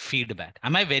feedback.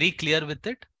 Am I very clear with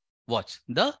it? Watch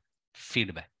the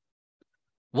feedback.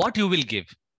 What you will give,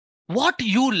 what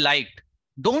you liked.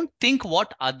 Don't think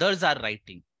what others are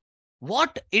writing.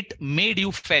 What it made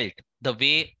you felt, the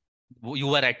way you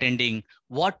were attending,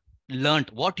 what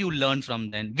you learned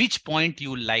from them, which point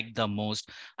you liked the most.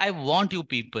 I want you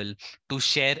people to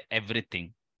share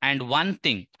everything. And one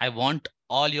thing, I want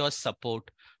all your support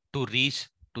to reach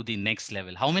to the next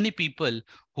level. How many people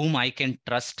whom I can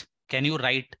trust? Can you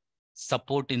write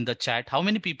support in the chat? How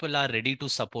many people are ready to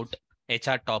support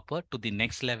HR Topper to the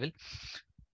next level?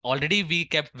 Already we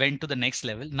went to the next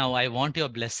level. Now I want your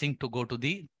blessing to go to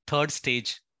the third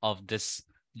stage of this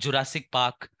Jurassic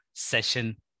Park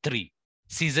session 3.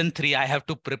 Season 3, I have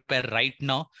to prepare right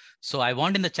now. So I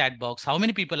want in the chat box, how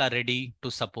many people are ready to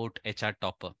support HR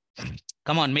Topper?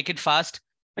 Come on, make it fast.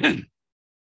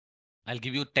 I'll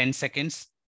give you 10 seconds.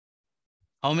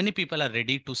 How many people are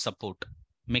ready to support?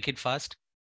 Make it fast.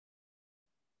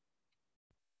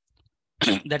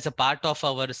 That's a part of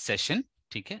our session.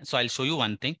 Okay? So I'll show you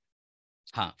one thing.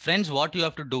 Friends, what you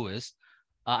have to do is,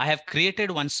 I have created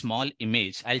one small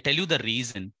image. I'll tell you the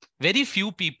reason. Very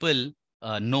few people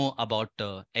know about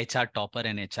HR Topper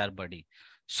and HR Buddy.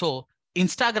 So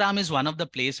Instagram is one of the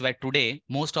place where today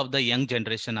most of the young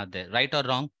generation are there, right or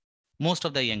wrong? Most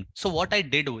of the young. So what I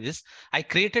did is I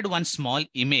created one small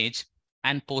image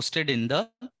and posted in the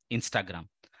Instagram.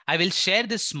 I will share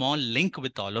this small link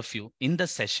with all of you in the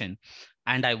session.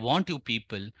 And I want you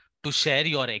people to share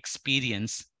your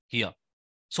experience here.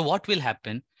 So what will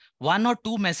happen? 1 or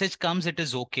 2 message comes, it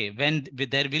is okay. When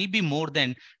there will be more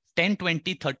than 10,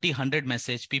 20, 30, 100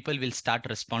 message, people will start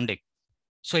responding.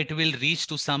 So it will reach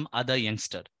to some other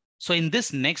youngster. So in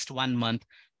this next 1 month,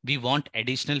 we want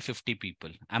additional 50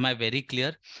 people. Am I very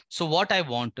clear? So what I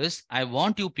want is, I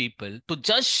want you people to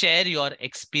just share your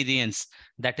experience.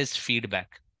 That is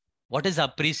feedback. What is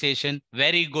appreciation?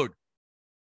 Very good.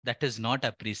 That is not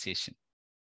appreciation.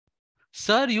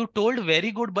 Sir, you told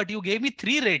very good, but you gave me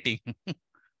 3 rating.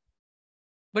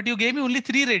 But you gave me only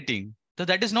 3 rating. So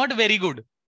that is not very good.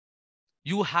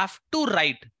 You have to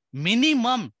write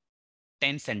minimum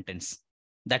 10 sentences.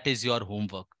 That is your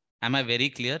homework. Am I very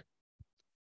clear?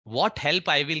 What help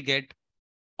I will get?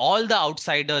 All the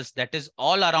outsiders, that is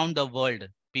all around the world,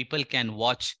 people can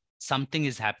watch something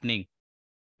is happening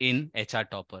in HR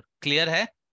Topper. Clear hai?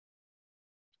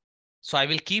 So I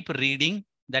will keep reading.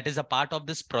 That is a part of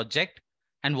this project.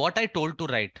 And what I told to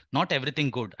write, not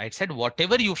everything good. I said,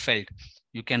 whatever you felt,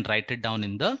 you can write it down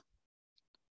in the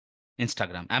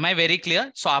Instagram. Am I very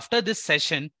clear? So after this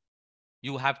session,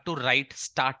 you have to write,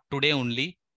 start today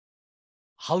only,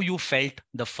 how you felt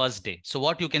the first day. So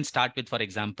what you can start with, for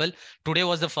example, today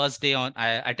was the first day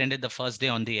I attended the first day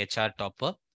on the HR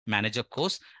Topper Manager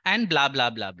course and blah, blah,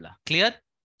 blah, blah. Clear?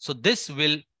 So this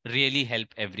will really help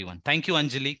everyone. Thank you,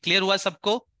 Anjali. Clear hua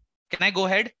sabko? Can I go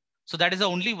ahead? So that is the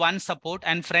only one support.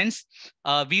 And friends,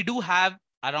 we do have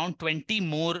around 20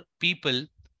 more people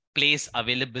place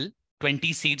available.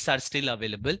 20 seats are still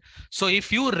available. So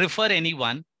if you refer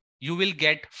anyone, you will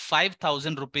get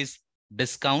 5,000 rupees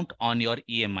discount on your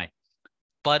EMI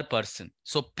per person.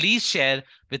 So please share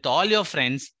with all your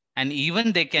friends, and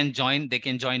even they can join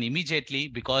immediately,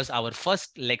 because our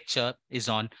first lecture is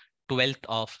on 12th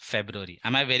of February.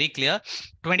 Am I very clear?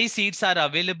 20 seats are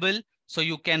available. So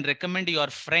you can recommend your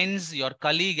friends, your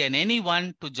colleague, and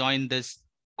anyone to join this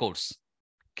course.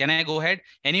 Can I go ahead?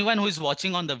 Anyone who is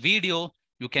watching on the video,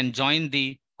 you can join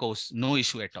the course. No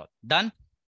issue at all. Done?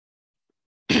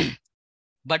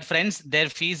 But friends, their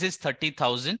fees is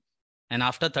 30,000. And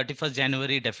after 31st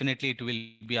January, definitely it will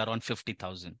be around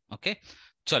 50,000. Okay.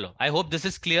 Chalo. I hope this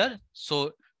is clear.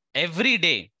 So every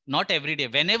day, not every day,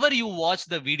 whenever you watch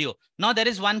the video, now there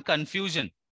is one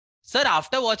confusion. Sir,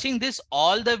 after watching this,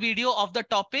 all the video of the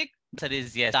topic? Sir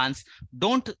is yes.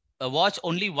 Don't watch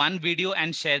only one video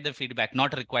and share the feedback.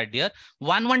 Not required here.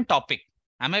 One topic.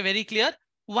 Am I very clear?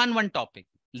 One topic.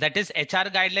 That is HR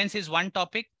guidelines is one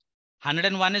topic.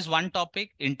 101 is one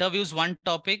topic. Interviews one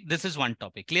topic. This is one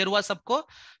topic. Clear hua sabko?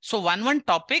 So one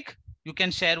topic, you can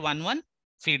share one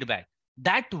feedback.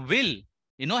 That will,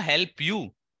 help you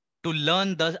to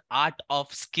learn the art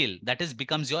of skill. That is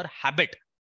becomes your habit.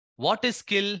 What is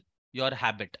skill? Your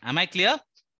habit. Am I clear?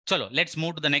 Chalo, let's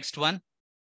move to the next one.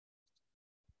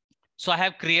 So I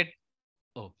have created,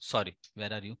 oh, sorry,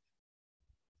 where are you?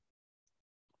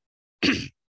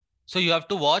 So you have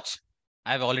to watch.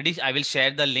 I will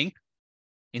share the link,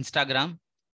 Instagram.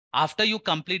 After you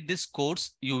complete this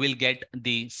course, you will get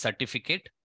the certificate.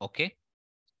 Okay.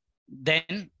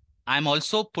 Then I'm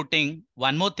also putting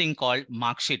one more thing called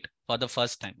mark sheet for the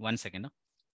first time. 1 second.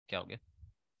 Kya ho gaya?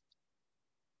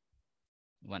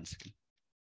 1 second.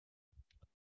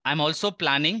 I'm also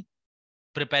preparing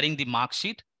the mark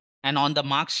sheet, and on the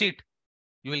mark sheet,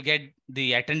 you will get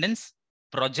the attendance,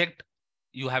 project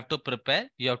you have to prepare,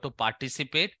 you have to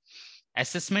participate.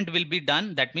 Assessment will be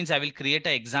done. That means I will create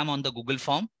an exam on the Google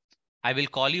form. I will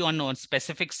call you on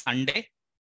specific Sunday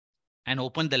and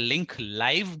open the link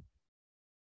live,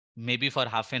 maybe for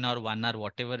half an hour, 1 hour,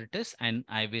 whatever it is. And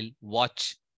I will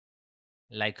watch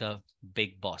like a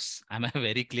big boss. Am I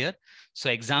very clear? So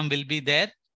exam will be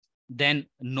there. Then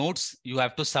notes you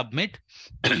have to submit.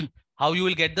 How you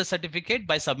will get the certificate?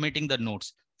 By submitting the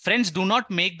notes. Friends, do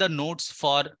not make the notes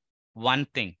for one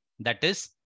thing. That is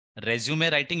resume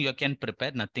writing. You can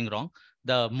prepare, nothing wrong.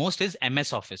 The most is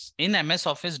MS Office. In MS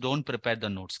Office, don't prepare the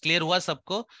notes. Clear hua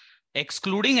sabko?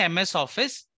 Excluding MS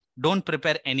Office, don't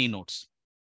prepare any notes.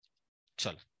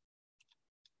 Chalo.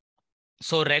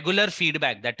 So regular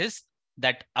feedback, that is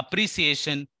that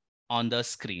appreciation on the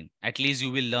screen. At least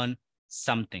you will learn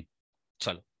something.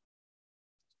 Chalo.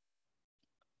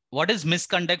 What is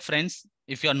misconduct, friends?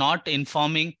 If you're not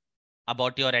informing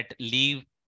about your leave,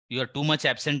 you're too much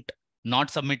absent,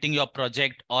 not submitting your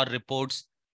project or reports,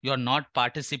 you're not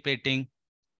participating,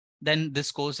 then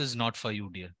this course is not for you,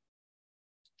 dear.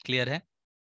 Clear hai?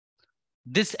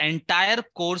 This entire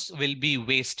course will be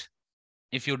waste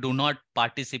if you do not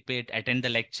participate, attend the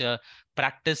lecture,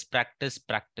 practice, practice,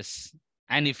 practice.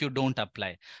 And if you don't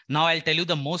apply. Now I'll tell you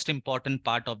the most important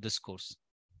part of this course.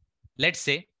 Let's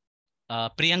say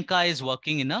Priyanka is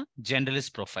working in a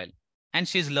generalist profile and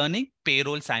she's learning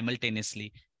payroll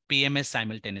simultaneously, PMS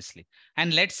simultaneously.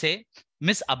 And let's say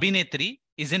Miss Abhinetri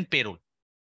is in payroll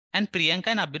and Priyanka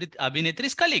and Abhinetri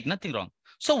is colleague, nothing wrong.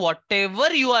 So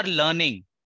whatever you are learning,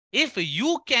 if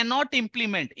you cannot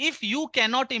implement,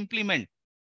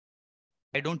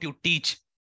 why don't you teach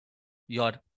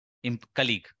your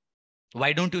colleague?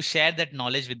 Why don't you share that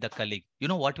knowledge with the colleague? You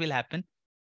know what will happen?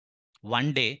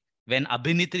 One day, when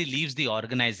Abhinetri leaves the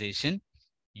organization,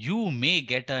 you may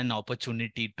get an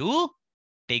opportunity to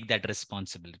take that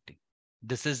responsibility.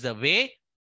 This is the way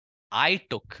I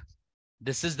took.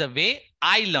 This is the way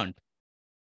I learned.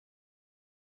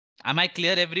 Am I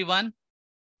clear, everyone?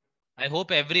 I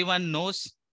hope everyone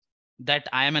knows that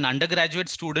I am an undergraduate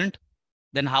student.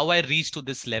 Then how I reached to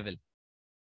this level?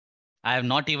 I have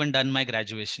not even done my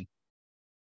graduation.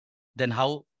 Then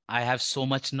how I have so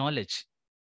much knowledge?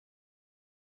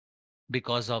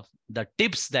 Because of the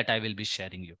tips that I will be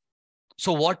sharing you.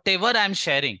 So whatever I'm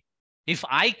sharing, if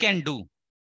I can do,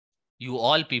 you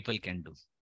all people can do.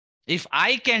 If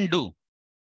I can do,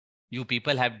 you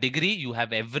people have degree, you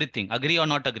have everything. Agree or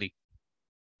not agree?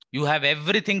 You have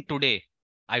everything today.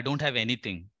 I don't have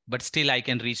anything, but still I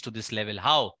can reach to this level.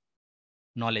 How?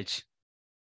 Knowledge.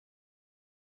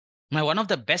 One of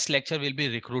the best lecture will be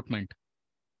recruitment.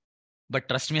 But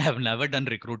trust me, I have never done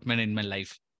recruitment in my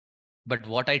life. But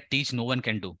what I teach, no one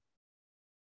can do.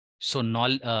 So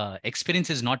experience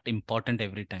is not important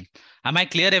every time. Am I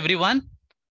clear, everyone?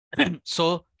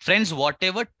 So friends,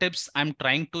 whatever tips I'm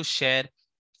trying to share,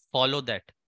 follow that.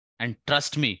 And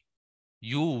trust me,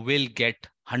 you will get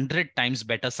 100 times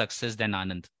better success than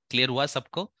Anand. Clear hua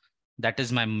sabko? That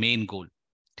is my main goal.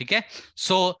 Okay?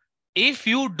 So if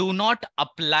you do not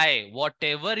apply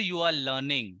whatever you are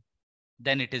learning,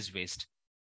 then it is waste.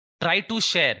 Try to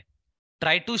share.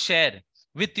 Try to share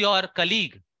with your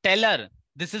colleague. Tell her,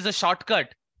 this is a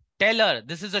shortcut. Tell her,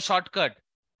 this is a shortcut.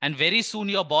 And very soon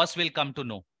your boss will come to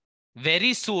know.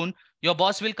 Very soon your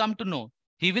boss will come to know.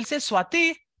 He will say,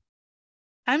 Swati,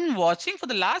 I'm watching for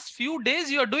the last few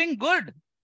days. You are doing good.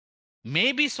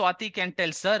 Maybe Swati can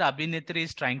tell, sir, Abhinetri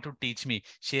is trying to teach me.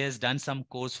 She has done some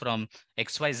course from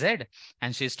XYZ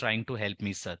and she's trying to help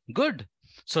me, sir. Good.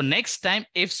 So next time,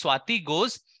 if Swati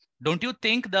goes, don't you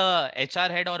think the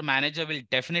HR head or manager will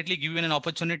definitely give you an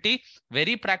opportunity?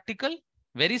 Very practical,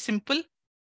 very simple.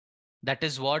 That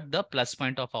is what the plus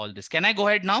point of all this. Can I go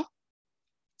ahead now?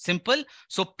 Simple.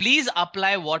 So please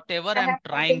apply whatever I'm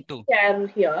trying to share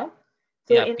here.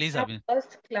 So yeah, in please, our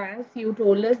first class, you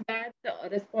told us that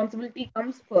responsibility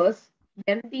comes first,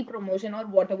 then the promotion or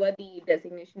whatever the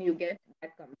designation you get,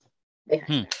 that comes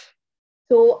behind that.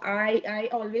 So I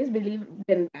always believed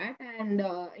in that, and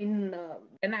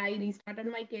when I restarted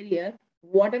my career,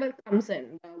 whatever comes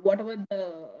in, whatever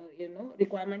the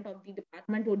requirement of the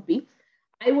department would be,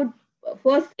 I would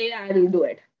first say I will do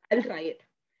it. I'll try it.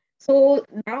 So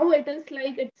now it is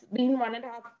like it's been 1.5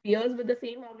 years with the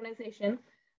same organization,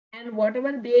 and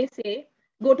whatever they say,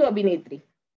 go to Abhinetri.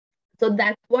 So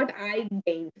that's what I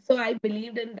gained. So I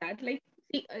believed in that. Like,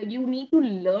 see, you need to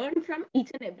learn from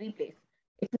each and every place.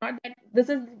 It's not that this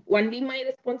is only my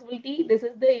responsibility. This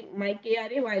is my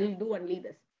KRA. I'll do only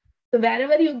this. So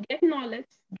wherever you get knowledge,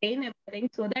 gain everything,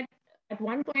 so that at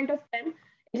one point of time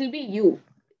it will be you.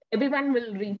 Everyone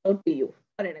will reach out to you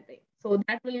for anything. So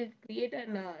that will create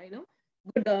an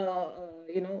good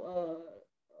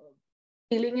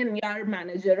feeling in your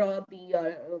manager or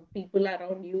the people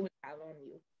around you will have on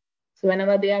you. So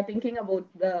whenever they are thinking about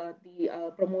the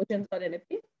promotions or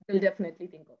anything, they'll definitely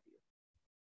think of you.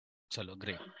 Chalo,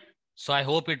 great. So I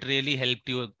hope it really helped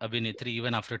you, Abhinetri,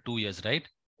 even after 2 years, right?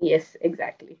 Yes,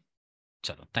 exactly.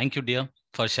 Chalo. Thank you, dear,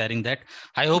 for sharing that.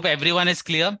 I hope everyone is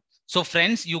clear. So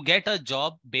friends, you get a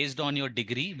job based on your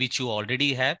degree, which you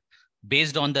already have,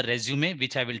 based on the resume,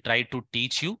 which I will try to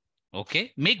teach you.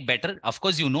 Okay, make better. Of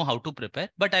course, you know how to prepare,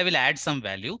 but I will add some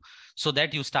value so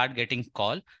that you start getting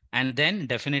call, and then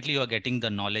definitely you are getting the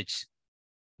knowledge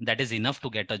that is enough to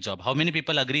get a job. How many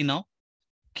people agree now?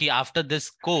 Ki after this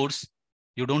course,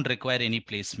 you don't require any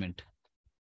placement.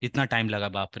 Itna time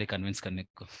laga baap re convince karne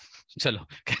ko. Chalo,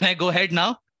 can I go ahead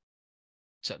now?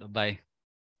 Chalo, bye.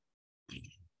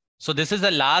 So this is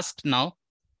the last now.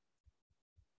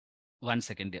 1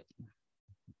 second here.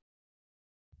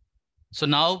 So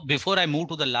now, before I move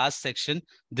to the last section,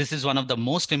 this is one of the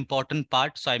most important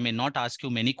parts. So I may not ask you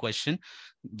many questions.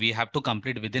 We have to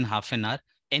complete within half an hour.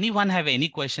 Anyone have any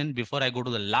question before I go to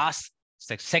the last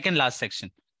second last section?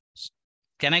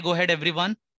 Can I go ahead,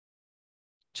 everyone?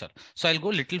 Sure. So I'll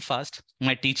go a little fast.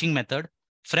 My teaching method.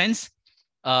 Friends,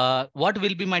 what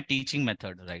will be my teaching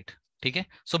method, right? Okay.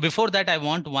 So before that, I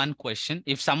want one question.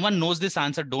 If someone knows this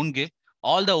answer, don't give.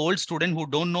 All the old students who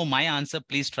don't know my answer,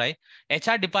 please try.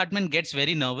 HR department gets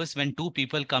very nervous when 2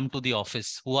 people come to the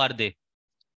office. Who are they?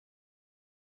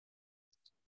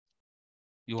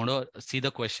 You want to see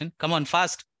the question? Come on,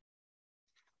 fast.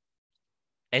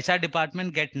 HR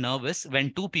department get nervous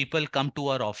when 2 people come to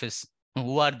our office.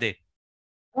 Who are they?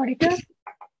 Auditor.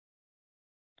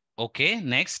 Okay,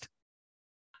 next.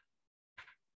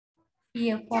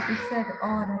 PF officer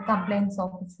or compliance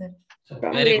officer.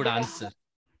 Very good answer.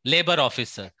 Labor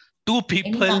officer. 2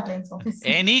 people,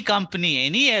 any company,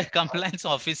 any compliance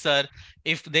officer,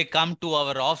 if they come to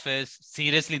our office,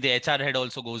 seriously, the HR head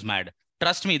also goes mad.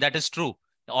 Trust me, that is true.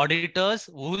 Auditors,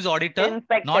 who is auditor?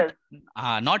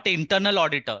 Not internal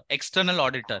auditor, external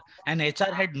auditor. And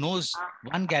HR head knows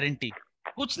one guarantee.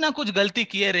 Kuch na kuch galti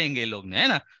kiye rahenge log ne, hai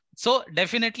na? So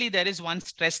definitely there is one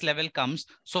stress level comes.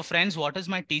 So friends, what is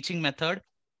my teaching method?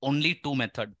 Only 2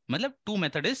 method. Matlab 2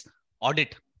 method is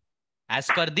audit. As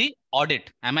per the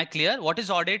audit. Am I clear? What is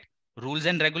audit? Rules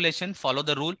and regulation, follow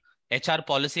the rule, HR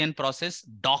policy and process,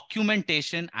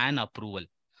 documentation and approval.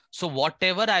 So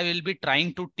whatever I will be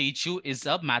trying to teach you is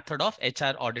a method of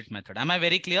HR audit method. Am I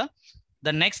very clear?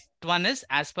 The next one is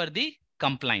as per the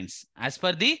compliance. As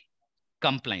per the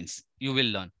compliance, you will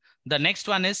learn. The next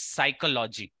one is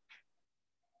psychology.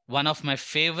 One of my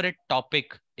favorite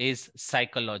topic is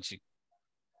psychology.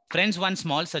 Friends, one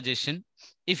small suggestion.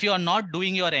 If you are not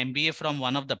doing your MBA from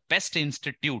one of the best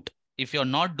institute, if you're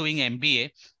not doing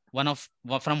MBA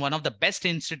from one of the best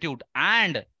institute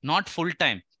and not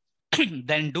full-time,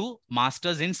 then do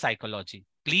masters in psychology.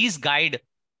 Please guide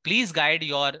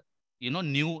your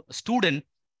new student.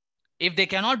 If they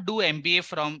cannot do MBA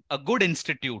from a good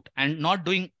institute and not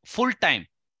doing full-time,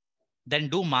 then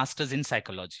do masters in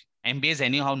psychology. MBA is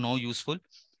anyhow no useful.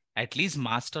 At least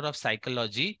master of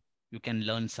psychology, you can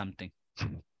learn something.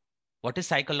 What is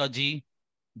psychology?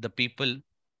 The people,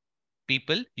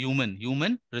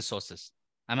 human resources.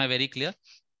 Am I very clear?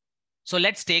 So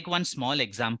let's take one small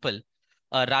example.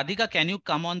 Radhika, can you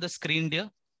come on the screen, dear?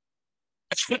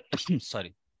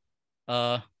 Sorry.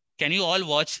 Can you all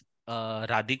watch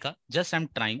Radhika? Just I'm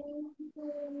trying.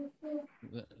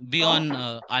 Be on,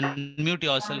 unmute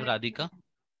yourself, Radhika.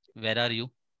 Where are you?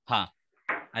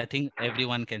 I think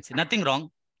everyone can see. Nothing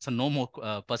wrong. So no more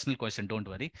personal question. Don't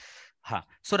worry.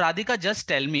 So Radhika, just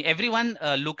tell me. Everyone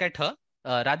look at her.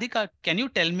 Radhika, can you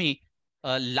tell me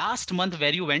last month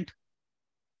where you went?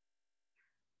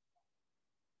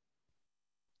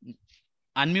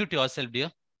 Unmute yourself,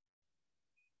 dear.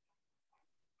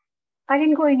 I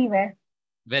didn't go anywhere.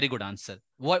 Very good answer.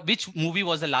 Which movie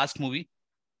was the last movie?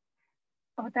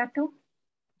 Avatar 2.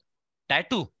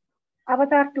 Tattoo?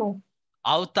 Avatar 2.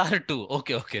 Avatar 2.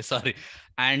 Okay. Sorry.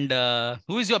 And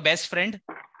who is your best friend?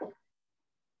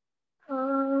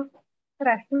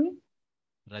 Rashmi.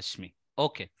 Rashmi.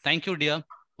 Okay. Thank you, dear.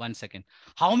 1 second.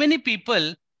 How many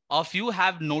people of you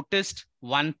have noticed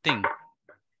one thing?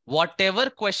 Whatever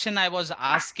question I was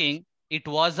asking, it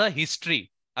was a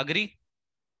history. Agree?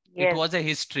 Yes. It was a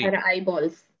history. Her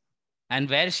eyeballs. And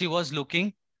where she was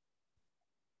looking?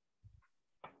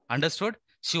 Understood?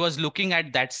 She was looking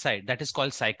at that side. That is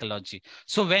called psychology.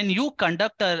 So when you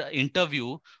conduct an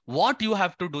interview, what you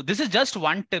have to do, this is just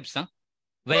one tip, huh?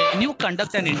 When you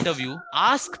conduct an interview,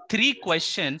 ask 3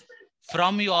 questions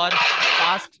from your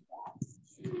past.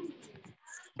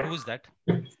 Who's that?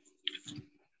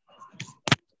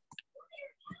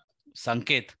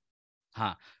 Sanket.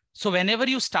 Huh. So whenever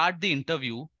you start the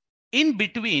interview, in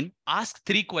between, ask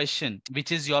 3 questions,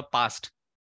 which is your past.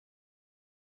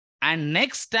 And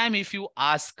next time, if you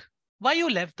ask why you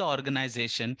left the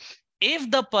organization, if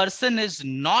the person is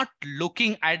not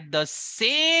looking at the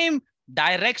same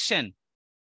direction,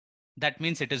 that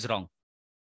means it is wrong.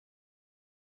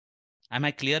 Am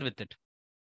I clear with it?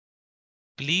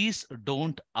 Please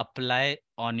don't apply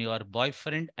on your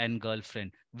boyfriend and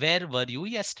girlfriend. Where were you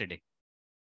yesterday?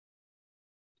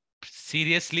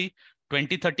 Seriously,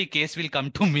 20-30 case will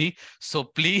come to me. So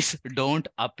please don't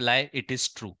apply. It is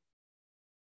true.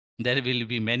 There will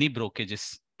be many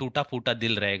brokerages. Toota phoota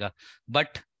dil rahega.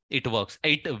 But it works.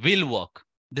 It will work.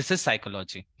 This is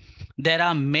psychology. There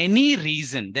are many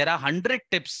reasons. There are 100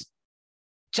 tips.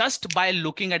 Just by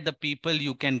looking at the people,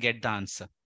 you can get the answer.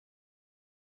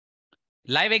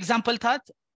 Live example tha,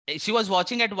 she was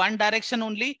watching at one direction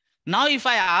only. Now, if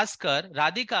I ask her,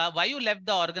 Radhika, why you left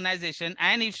the organization?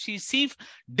 And if she sees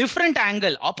different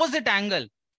angle, opposite angle,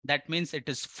 that means it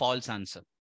is false answer.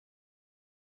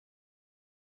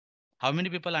 How many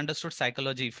people understood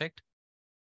psychology effect?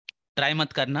 Try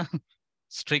mat karna.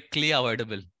 Strictly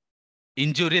avoidable.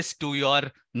 Injurious to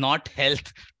your not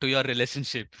health, to your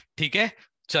relationship. ठीक है?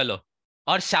 चलो.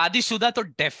 और शादीशुदा तो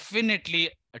definitely,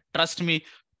 trust me,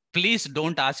 please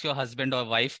don't ask your husband or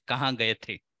wife कहाँ गए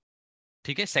थे.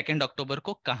 ठीक है? 2 October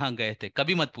को कहाँ गए थे?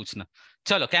 कभी मत पूछना.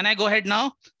 चलो, can I go ahead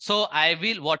now? So I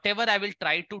will, whatever I will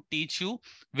try to teach you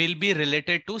will be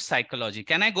related to psychology.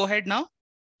 Can I go ahead now?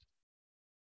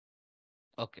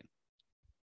 Okay.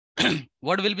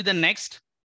 What will be the next?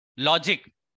 Logic.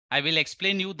 I will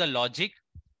explain you the logic,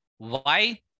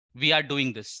 why we are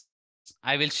doing this.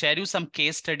 I will share you some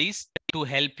case studies to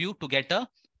help you to get a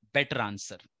better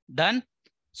answer. Done?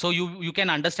 So you can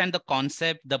understand the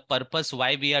concept, the purpose,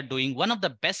 why we are doing. One of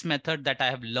the best method that I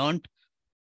have learned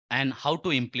and how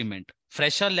to implement.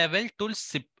 Fresher level to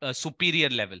superior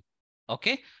level.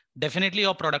 Okay. Definitely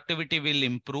your productivity will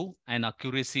improve and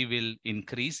accuracy will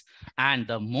increase. And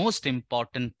the most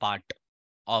important part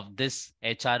of this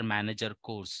HR manager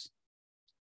course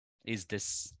is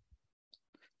this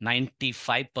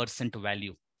 95%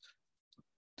 value.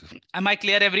 Am I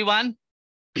clear, everyone?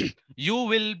 You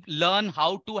will learn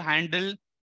how to handle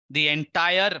the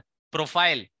entire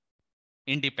profile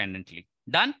independently.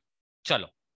 Done? Chalo.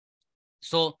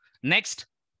 So next,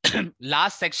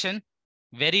 last section,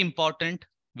 very important.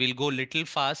 We'll go little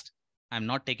fast. I'm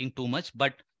not taking too much,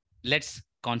 but let's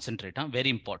concentrate. Very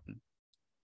important.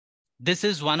 This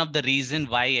is one of the reasons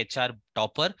why HR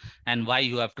topper and why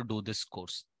you have to do this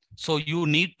course. So you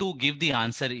need to give the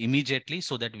answer immediately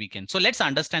so that we can. So let's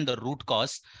understand the root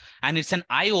cause. And it's an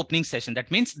eye-opening session. That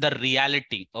means the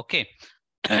reality. Okay.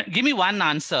 Give me one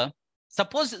answer.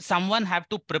 Suppose someone have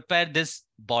to prepare this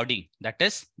body, that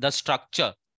is the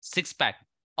structure, 6-pack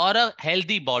or a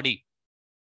healthy body.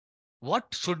 What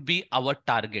should be our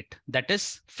target? That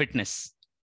is fitness.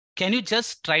 Can you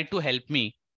just try to help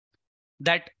me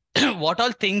that what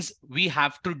all things we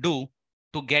have to do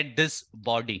to get this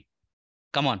body?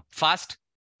 Come on, fast.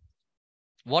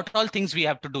 What all things we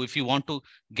have to do if you want to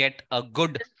get a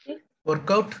good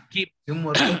workout? Keep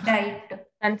workout. Diet.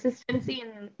 Consistency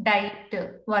in diet,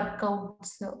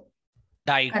 workouts.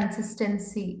 Diet.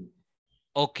 Consistency.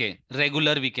 Okay.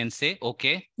 Regular, we can say.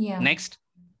 Okay. Yeah. Next.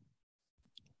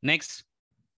 Next.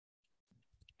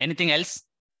 Anything else?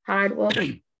 Hard work.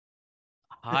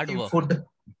 Hard Healthy work. Food.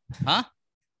 Huh?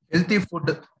 Healthy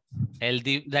food.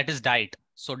 Healthy. That is diet.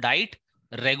 So diet,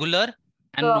 regular,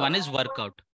 and one is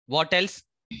workout. What else?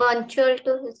 Punctual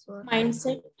to his work.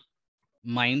 Mindset.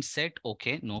 Mindset.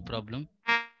 Okay. No problem.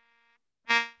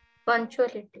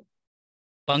 Punctuality.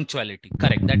 Punctuality.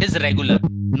 Correct. That is regular.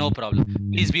 No problem.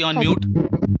 Please be on mute.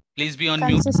 Please be on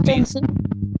mute. Please.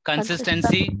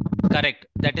 Consistency. Correct.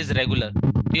 That is regular.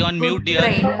 Be on mute, dear.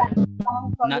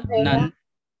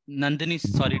 Nandini,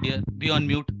 sorry, dear. Be on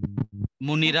mute.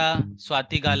 Munira,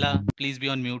 Swati Gala, please be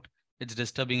on mute. It's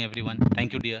disturbing everyone.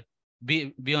 Thank you, dear.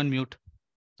 Be on mute.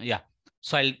 Yeah.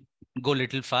 So I'll go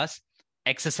little fast.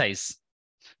 Exercise.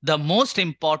 The most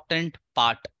important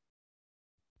part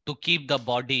to keep the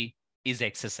body is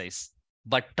exercise.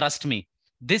 But trust me,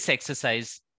 this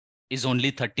exercise is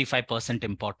only 35%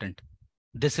 important.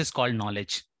 This is called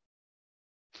knowledge.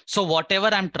 So whatever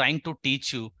I'm trying to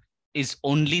teach you is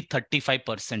only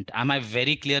 35%. Am I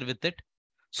very clear with it?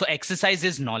 So exercise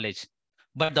is knowledge,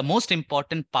 but the most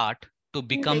important part to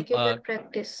become regular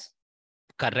practice.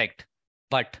 Correct,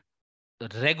 but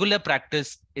regular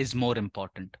practice is more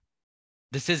important.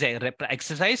 This is a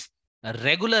exercise. A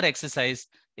regular exercise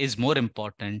is more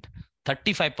important.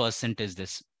 35% is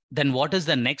this. Then what is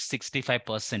the next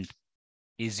 65%?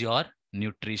 Is your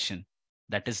nutrition,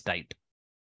 that is diet.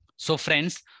 So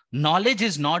friends, knowledge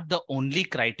is not the only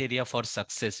criteria for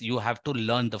success. You have to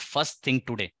learn the first thing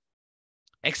today.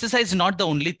 Exercise is not the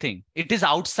only thing. It is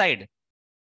outside.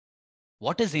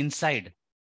 What is inside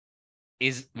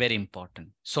is very important.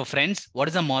 So friends, what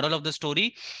is the moral of the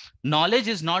story? Knowledge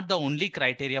is not the only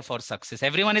criteria for success.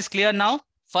 Everyone is clear now?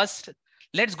 First,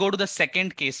 let's go to the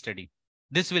second case study.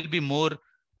 This will be more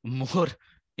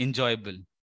enjoyable.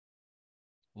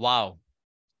 Wow,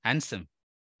 handsome.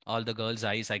 All the girls'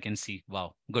 eyes I can see.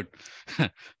 Wow, good.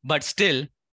 But still,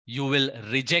 you will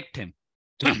reject him.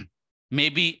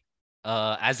 Maybe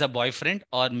as a boyfriend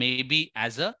or maybe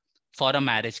as for a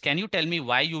marriage. Can you tell me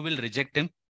why you will reject him?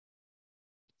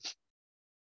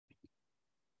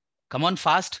 Come on,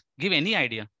 fast. Give any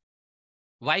idea.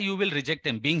 Why you will reject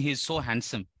him, being he's so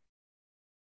handsome?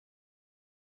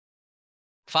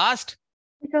 Fast.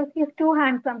 Because he's too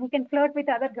handsome. He can flirt with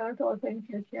other girls also in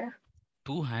future.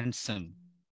 Too handsome.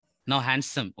 Now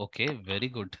handsome. Okay, very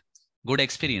good. Good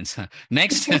experience.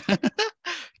 Next.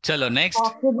 Chalo, next.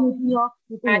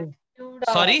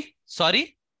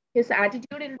 Sorry? His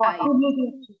attitude in life.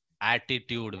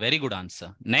 Attitude. Very good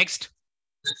answer. Next.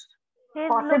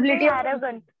 Possibility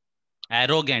arrogant.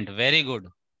 Arrogant. Very good.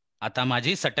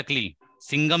 Atamaji satakli.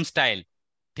 Singham style.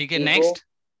 ठीक है. Next.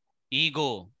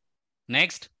 Ego.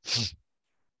 Next.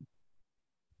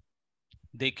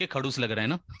 देख के खड़ूस लग रहा है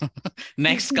ना.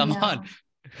 Next, come on.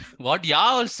 What? Yeah,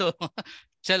 also.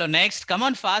 Chalo, next. Come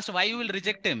on, fast. Why you will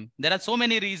reject him? There are so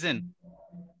many reasons.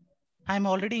 I'm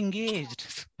already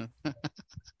engaged.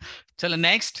 Chalo,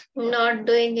 next. Not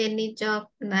doing any job.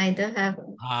 Neither have.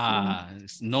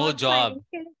 No job.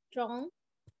 Strong.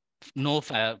 No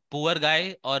poor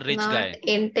guy or rich guy.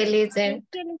 Intelligent.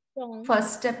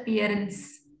 First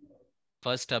appearance.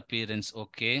 First appearance.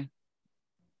 Okay.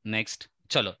 Next.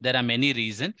 Chalo, there are many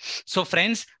reasons. So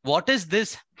friends, what is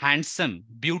this handsome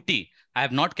beauty? I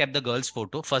have not kept the girl's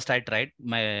photo. First I tried.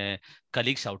 My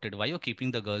colleague shouted, why are you keeping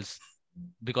the girls?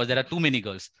 Because there are too many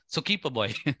girls. So keep a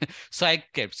boy. So I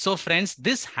kept. So friends,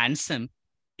 this handsome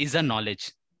is a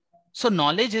knowledge. So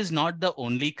knowledge is not the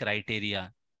only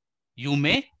criteria. You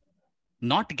may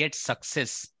not get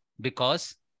success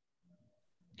because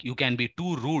you can be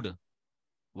too rude,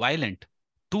 violent,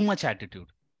 too much attitude.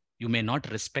 You may not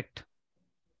respect.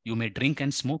 You may drink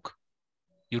and smoke.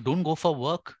 You don't go for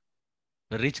work.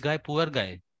 Rich guy, poor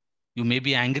guy. You may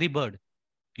be angry bird.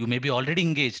 You may be already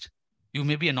engaged. You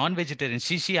may be a non-vegetarian.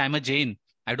 Shishi, I'm a Jain.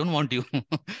 I don't want you.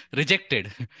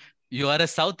 Rejected. You are a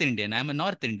South Indian. I'm a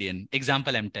North Indian.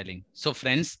 Example I'm telling. So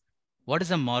friends, what is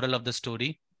the moral of the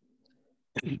story?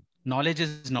 Knowledge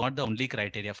is not the only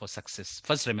criteria for success.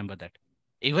 First, remember that.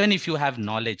 Even if you have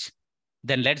knowledge,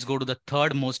 then let's go to the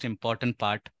third most important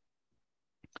part.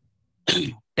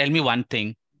 Tell me one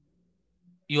thing.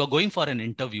 You are going for an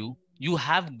interview. You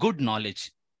have good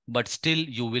knowledge, but still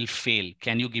you will fail.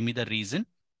 Can you give me the reason?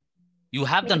 You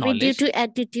have the knowledge. Due to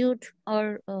attitude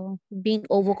or being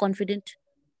overconfident.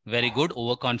 Very good.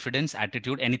 Overconfidence,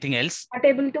 attitude. Anything else? Not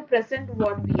able to present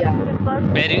what we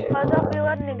are. Because of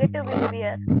your negative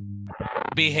behavior.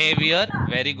 Behavior.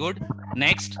 Very good.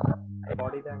 Next.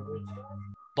 Body language.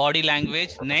 Body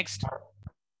language. Next.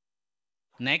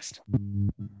 Next.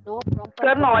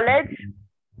 Your knowledge.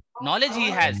 Knowledge he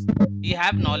has. He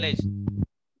have knowledge.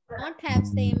 Not have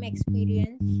same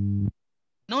experience.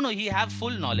 No, he have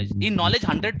full knowledge. In knowledge,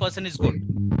 100% is good.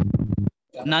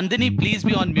 Nandini, please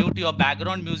be on mute. Your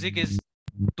background music is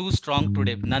too strong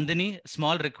today. Nandini,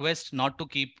 small request not to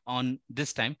keep on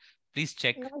this time. Please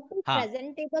check. Not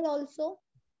presentable also.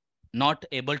 Not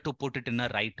able to put it in a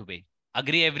right way.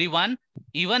 Agree, everyone?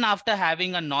 Even after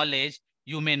having a knowledge,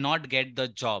 you may not get the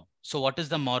job. So what is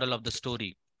the moral of the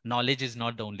story? Knowledge is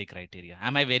not the only criteria.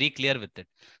 Am I very clear with it?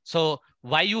 So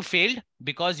why you failed?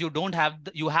 Because you don't have,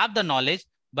 you have the knowledge,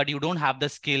 but you don't have the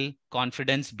skill,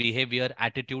 confidence, behavior,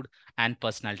 attitude, and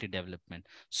personality development.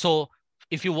 So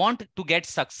if you want to get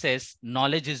success,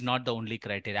 knowledge is not the only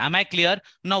criteria. Am I clear?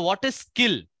 Now, what is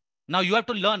skill? Now you have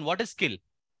to learn what is skill.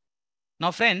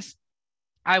 Now, friends,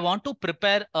 I want to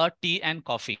prepare a tea and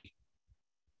coffee.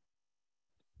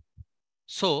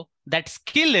 So that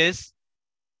skill is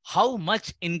how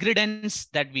much ingredients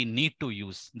that we need to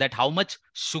use, that how much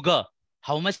sugar,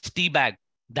 how much tea bag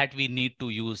that we need to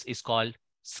use is called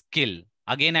skill.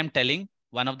 Again, I'm telling,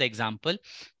 one of the example.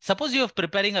 Suppose you are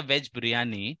preparing a veg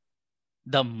biryani,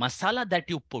 the masala that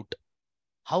you put,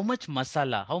 how much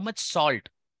masala, how much salt,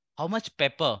 how much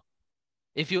pepper.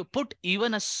 If you put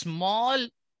even a small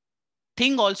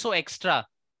thing also extra,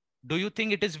 do you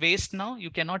think it is waste now?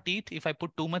 You cannot eat if I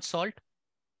put too much salt.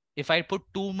 If I put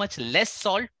too much less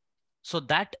salt, so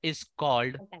that is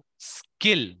called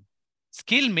skill.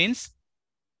 Skill means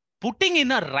putting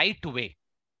in a right way.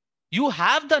 You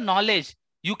have the knowledge.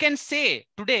 You can say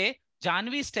today,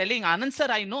 Janvi is telling Anand sir,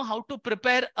 I know how to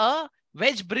prepare a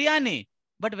veg biryani.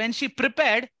 But when she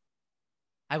prepared,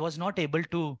 I was not able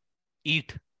to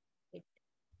eat.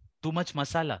 Too much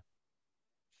masala.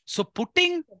 So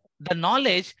putting the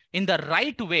knowledge in the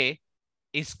right way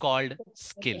is called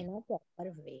skill. In a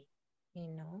proper way,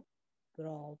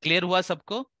 Clear hua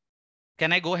sabko?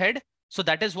 Can I go ahead? So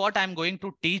that is what I'm going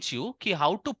to teach you, ki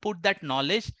how to put that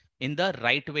knowledge in the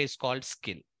right way is called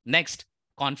skill. Next,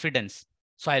 confidence.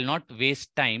 So I'll not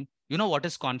waste time. You know what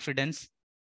is confidence?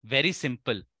 Very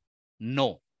simple.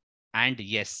 No and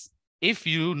yes. If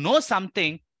you know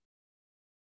something,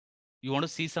 you want to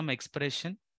see some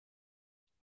expression?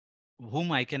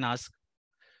 Whom I can ask?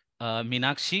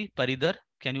 Meenakshi, Paridhar,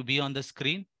 can you be on the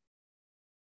screen?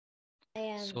 I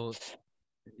am. So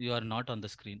you are not on the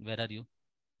screen. Where are you?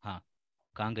 हाँ,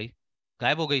 कहाँ गई?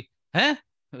 गायब हो गई? हैं?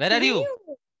 Where are you?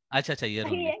 अच्छा अच्छा here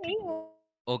only.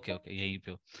 Okay okay यहीं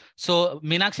पे हो. So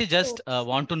Meenakshi just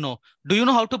want to know. Do you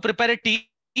know how to prepare a tea?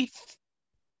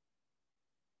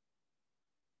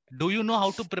 Do you know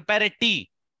how to prepare a tea?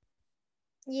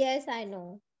 Yes, I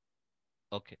know.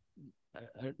 Okay.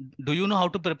 Do you know how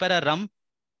to prepare a rum?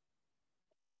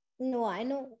 No, I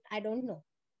know. I don't know.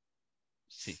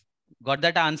 See, got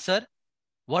that answer?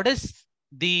 What is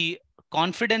the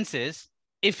confidence is,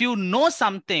 if you know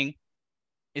something,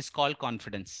 is called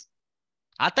confidence.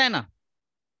 Aata hai na?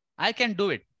 I can do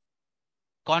it.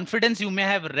 Confidence, you may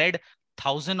have read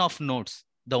 1,000 of notes.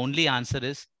 The only answer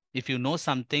is, if you know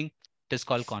something, it is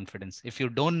called confidence. If you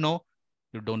don't know,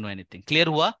 you don't know anything. Clear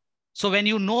hua? So when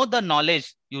you know the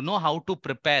knowledge, you know how to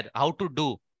prepare, how to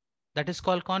do, that is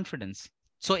called confidence.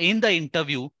 So in the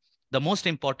interview, the most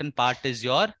important part is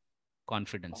your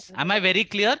confidence. Am I very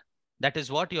clear? That is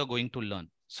what you are going to learn.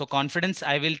 So confidence,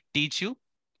 I will teach you.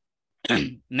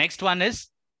 Next one is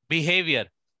behavior.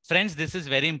 Friends, this is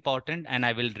very important and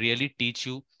I will really teach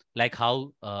you, like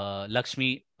how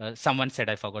Lakshmi, someone said,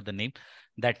 I forgot the name,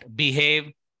 that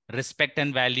behave, respect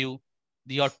and value,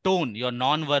 your tone, your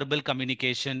non-verbal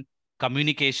communication,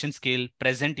 communication skill,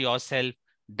 present yourself,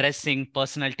 dressing,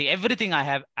 personality, everything I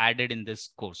have added in this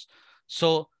course.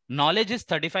 So knowledge is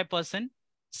 35%,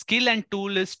 skill and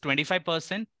tool is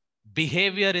 25%,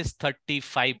 behavior is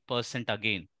 35%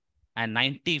 again, and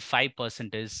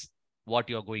 95% is what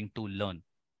you're going to learn.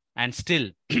 And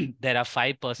still, there are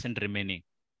 5% remaining.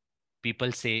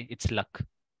 People say it's luck.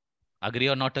 Agree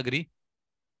or not agree?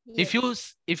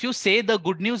 Yes. If you say the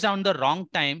good news on the wrong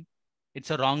time, it's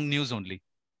a wrong news only.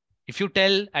 If you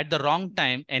tell at the wrong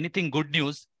time anything good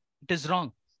news, it is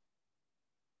wrong.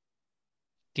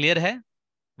 Clear hai?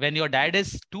 When your dad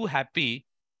is too happy,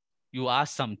 you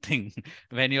ask something.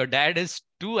 When your dad is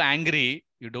too angry,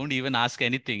 you don't even ask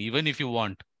anything, even if you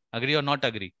want. Agree or not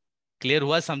agree? Clear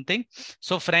hua something?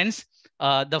 So friends,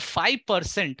 the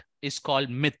 5% is called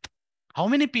myth. How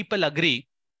many people agree?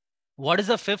 What is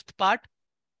the fifth part?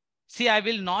 See, I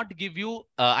will not give you,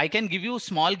 I can give you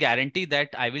small guarantee that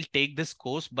I will take this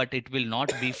course, but it will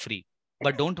not be free.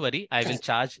 But don't worry, I will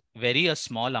charge a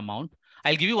small amount.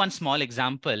 I'll give you one small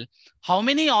example. How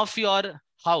many of your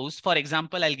house, for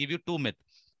example, I'll give you 2 myths.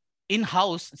 In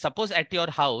house, suppose at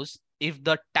your house, if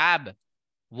the tap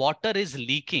water is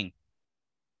leaking,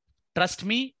 trust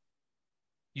me,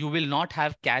 you will not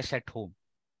have cash at home.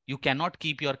 You cannot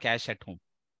keep your cash at home.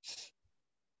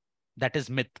 That is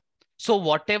myth. So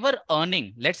whatever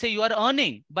earning, let's say you are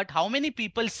earning, but how many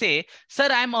people say, sir,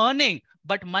 I'm earning,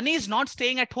 but money is not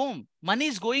staying at home. Money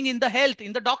is going in the health,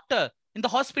 in the doctor, in the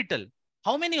hospital.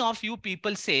 How many of you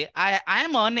people say, I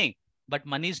am earning, but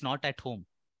money is not at home?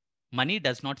 Money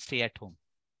does not stay at home.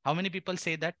 How many people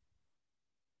say that?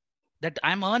 That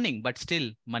I'm earning, but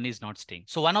still money is not staying.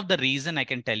 So one of the reason I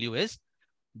can tell you is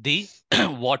the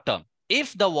water.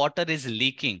 If the water is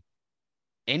leaking,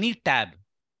 any tab,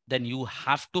 then you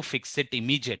have to fix it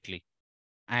immediately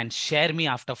and share me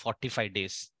after 45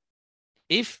 days.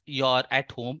 If you're at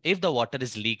home, if the water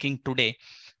is leaking today,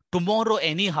 tomorrow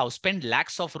anyhow, spend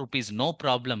lakhs of rupees, no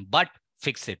problem, but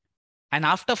fix it. And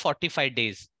after 45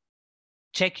 days,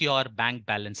 check your bank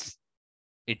balance.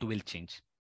 It will change.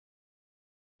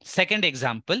 Second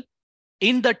example,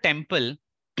 in the temple,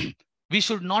 we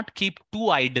should not keep too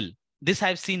idle. This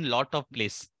I've seen a lot of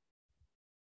places.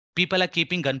 People are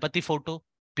keeping Ganpati photo.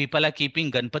 People are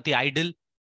keeping Ganpati idol.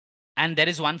 And there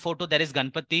is one photo, there is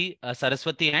Ganpati,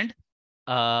 Saraswati, and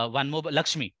one more,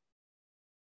 Lakshmi.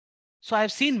 So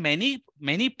I've seen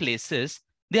many places,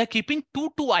 they are keeping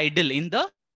two idol in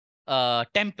the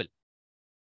temple.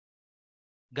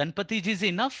 Ganpati ji is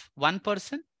enough, one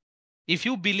person. If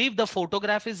you believe the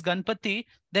photograph is Ganpati,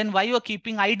 then why you are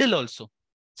keeping idol also,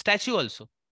 statue also?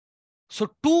 So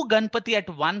two Ganpati at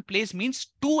one place means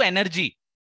two energy,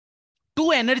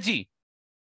 two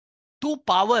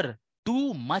power,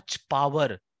 too much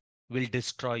power will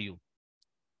destroy you.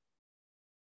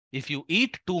 If you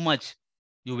eat too much,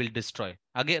 you will destroy.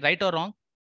 Again, right or wrong?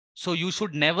 So you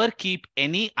should never keep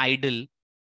any idol,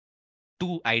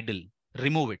 too idol,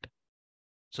 remove it.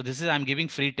 So this is, I'm giving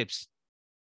free tips.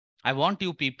 I want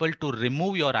you people to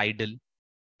remove your idol,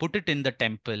 put it in the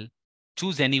temple,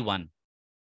 choose any one.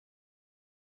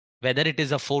 Whether it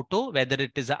is a photo, whether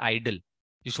it is an idol,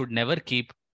 you should never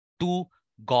keep two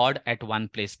God at one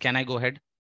place. Can I go ahead?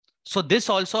 So this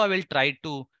also I will try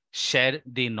to share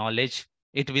the knowledge.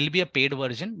 It will be a paid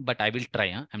version, but I will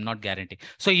try. I'm not guaranteeing.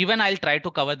 So even I'll try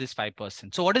to cover this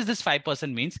 5%. So what is this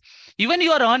 5% means? Even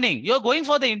you are earning, you're going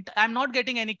for the, I'm not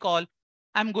getting any call.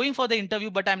 I'm going for the interview,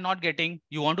 but I'm not getting.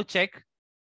 You want to check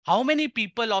how many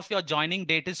people of your joining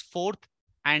date is 4th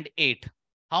and 8th.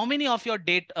 How many of your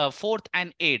date 4th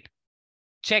and 8th?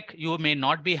 Check, you may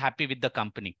not be happy with the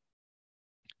company.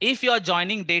 If your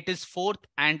joining date is 4th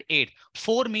and 8th,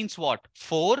 4 means what?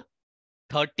 4,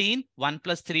 13, 1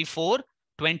 plus 3, 4,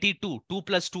 22, 2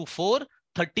 plus 2, 4,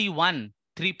 31,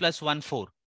 3 plus 1, 4.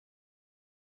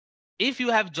 If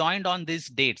you have joined on these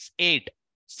dates, 8,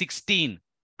 16,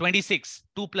 26,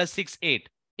 2 plus 6, 8.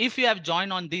 If you have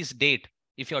joined on this date,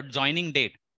 if your joining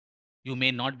date, you may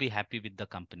not be happy with the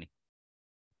company.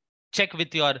 Check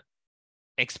with your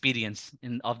experience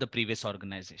of the previous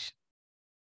organization.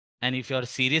 And if you're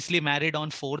seriously married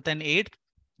on 4th and 8th,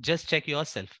 just check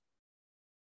yourself.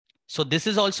 So this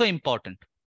is also important.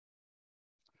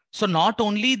 So not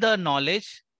only the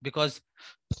knowledge, because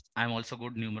I'm also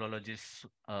good numerologist,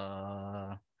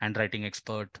 handwriting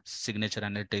expert, signature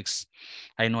analytics.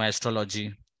 I know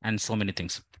astrology and so many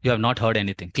things. You have not heard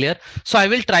anything. Clear? So I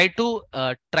will try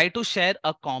to share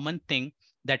a common thing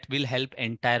that will help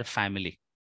entire family.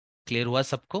 Clear hua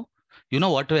sabko? You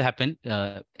know what will happen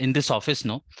in this office?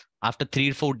 No, after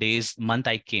 3 or 4 days, month,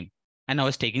 I came and I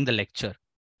was taking the lecture,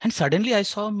 and suddenly I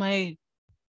saw my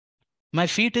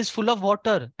feet is full of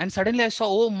water, and suddenly I saw,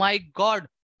 oh my God,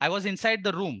 I was inside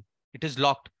the room. It is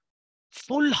locked.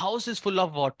 Full house is full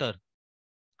of water.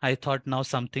 I thought now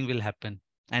something will happen,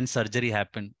 and surgery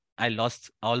happened. I lost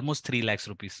almost 3 lakhs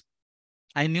rupees.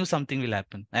 I knew something will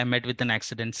happen. I met with an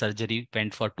accident, surgery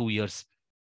went for 2 years.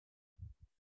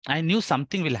 I knew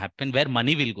something will happen where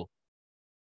money will go.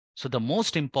 So the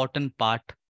most important part,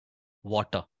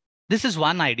 water. This is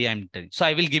one idea I'm telling. So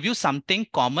I will give you something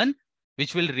common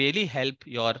which will really help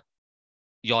your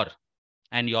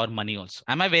and your money also.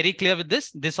 Am I very clear with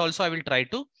this? This also I will try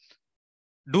to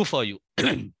do for you.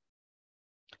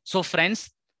 So friends,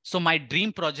 so my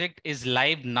dream project is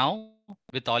live now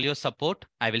with all your support.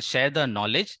 I will share the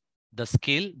knowledge, the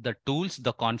skill, the tools,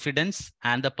 the confidence,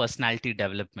 and the personality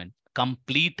development.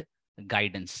 Complete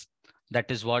guidance.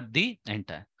 That is what the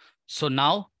entire. So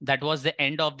now that was the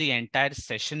end of the entire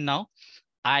session. Now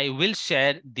I will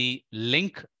share the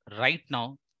link right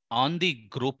now on the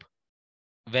group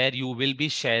where you will be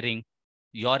sharing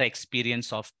your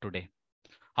experience of today.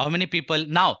 How many people?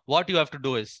 Now, what you have to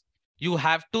do is you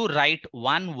have to write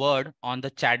one word on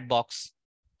the chat box,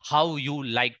 how you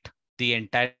liked the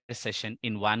entire session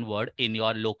in one word in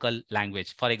your local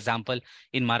language. For example,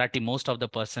 in Marathi, most of the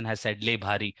person has said le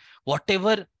bhari.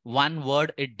 Whatever one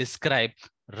word it describes,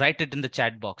 write it in the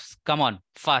chat box. Come on,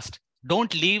 fast.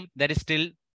 Don't leave. There is still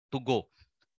to go.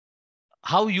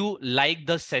 How you like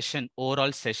the session,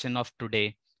 overall session of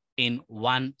today in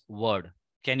one word.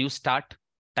 Can you start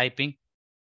typing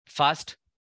fast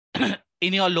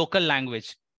in your local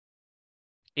language?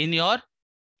 In your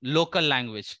local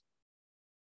language.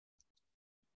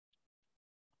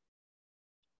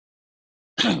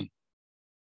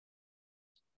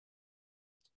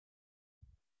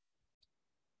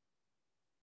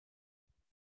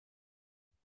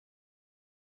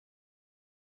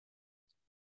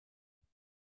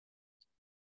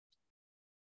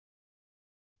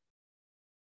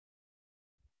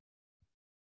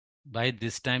 By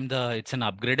this time, it's an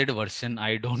upgraded version.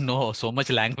 I don't know so much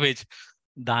language.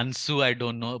 Dansu, I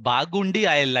don't know. Bagundi,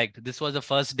 I liked. This was the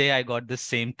first day I got the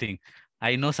same thing.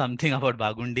 I know something about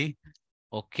Bagundi.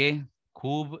 Okay.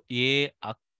 Khub ye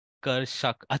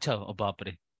akarshak. Acha,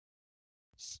 baapre.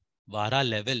 Vara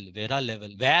level, Vera level,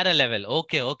 Vera level.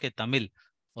 Okay, okay, Tamil.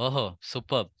 Oh,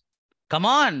 superb. Come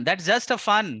on, that's just a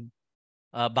fun.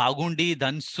 Bagundi,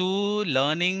 Dansu,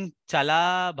 learning,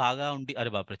 chala, bhaga, undi. Arre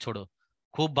baapre, chodo.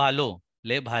 Khub bhalo,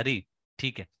 le bhari.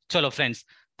 ठीक है. Chalo, friends.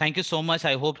 Thank you so much.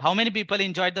 I hope. How many people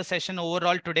enjoyed the session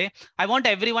overall today? I want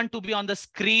everyone to be on the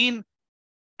screen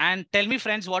and tell me,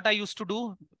 friends, what I used to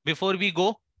do before we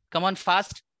go. Come on,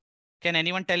 fast. Can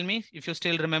anyone tell me if you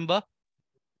still remember?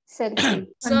 Selfie.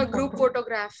 So group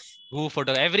photograph. Group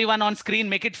photo. Everyone on screen,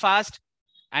 make it fast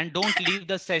and don't leave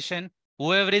the session.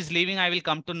 Whoever is leaving, I will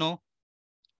come to know.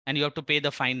 And you have to pay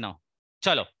the fine now.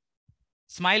 Chalo.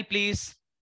 Smile, please.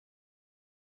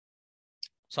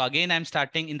 So again, I'm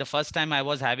starting. In the first time, I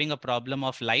was having a problem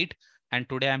of light. And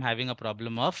today I'm having a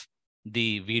problem of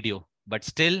the video. But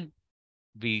still,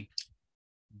 we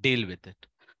deal with it.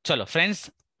 Chalo,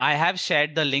 friends, I have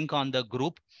shared the link on the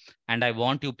group. And I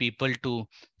want you people to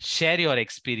share your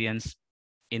experience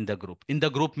in the group. In the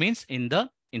group means in the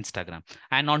Instagram.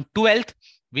 And on 12th,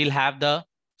 we'll have the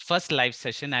first live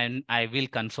session and I will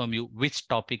confirm you which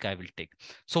topic I will take.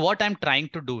 So what I'm trying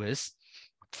to do is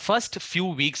first few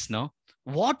weeks now,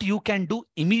 what you can do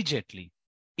immediately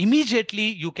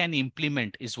you can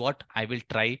implement is what I will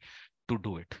try to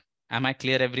do it. Am I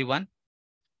clear, everyone?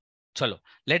 Chalo,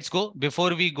 let's go.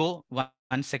 Before we go,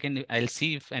 one second, I'll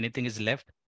see if anything is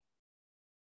left.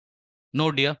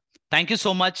 No, dear. Thank you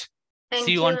so much.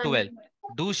 See you on 12.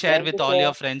 Do share with all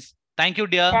your friends. Thank you,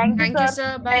 dear. Thank you, Thank you,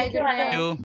 sir. Bye. Good night. Thank you.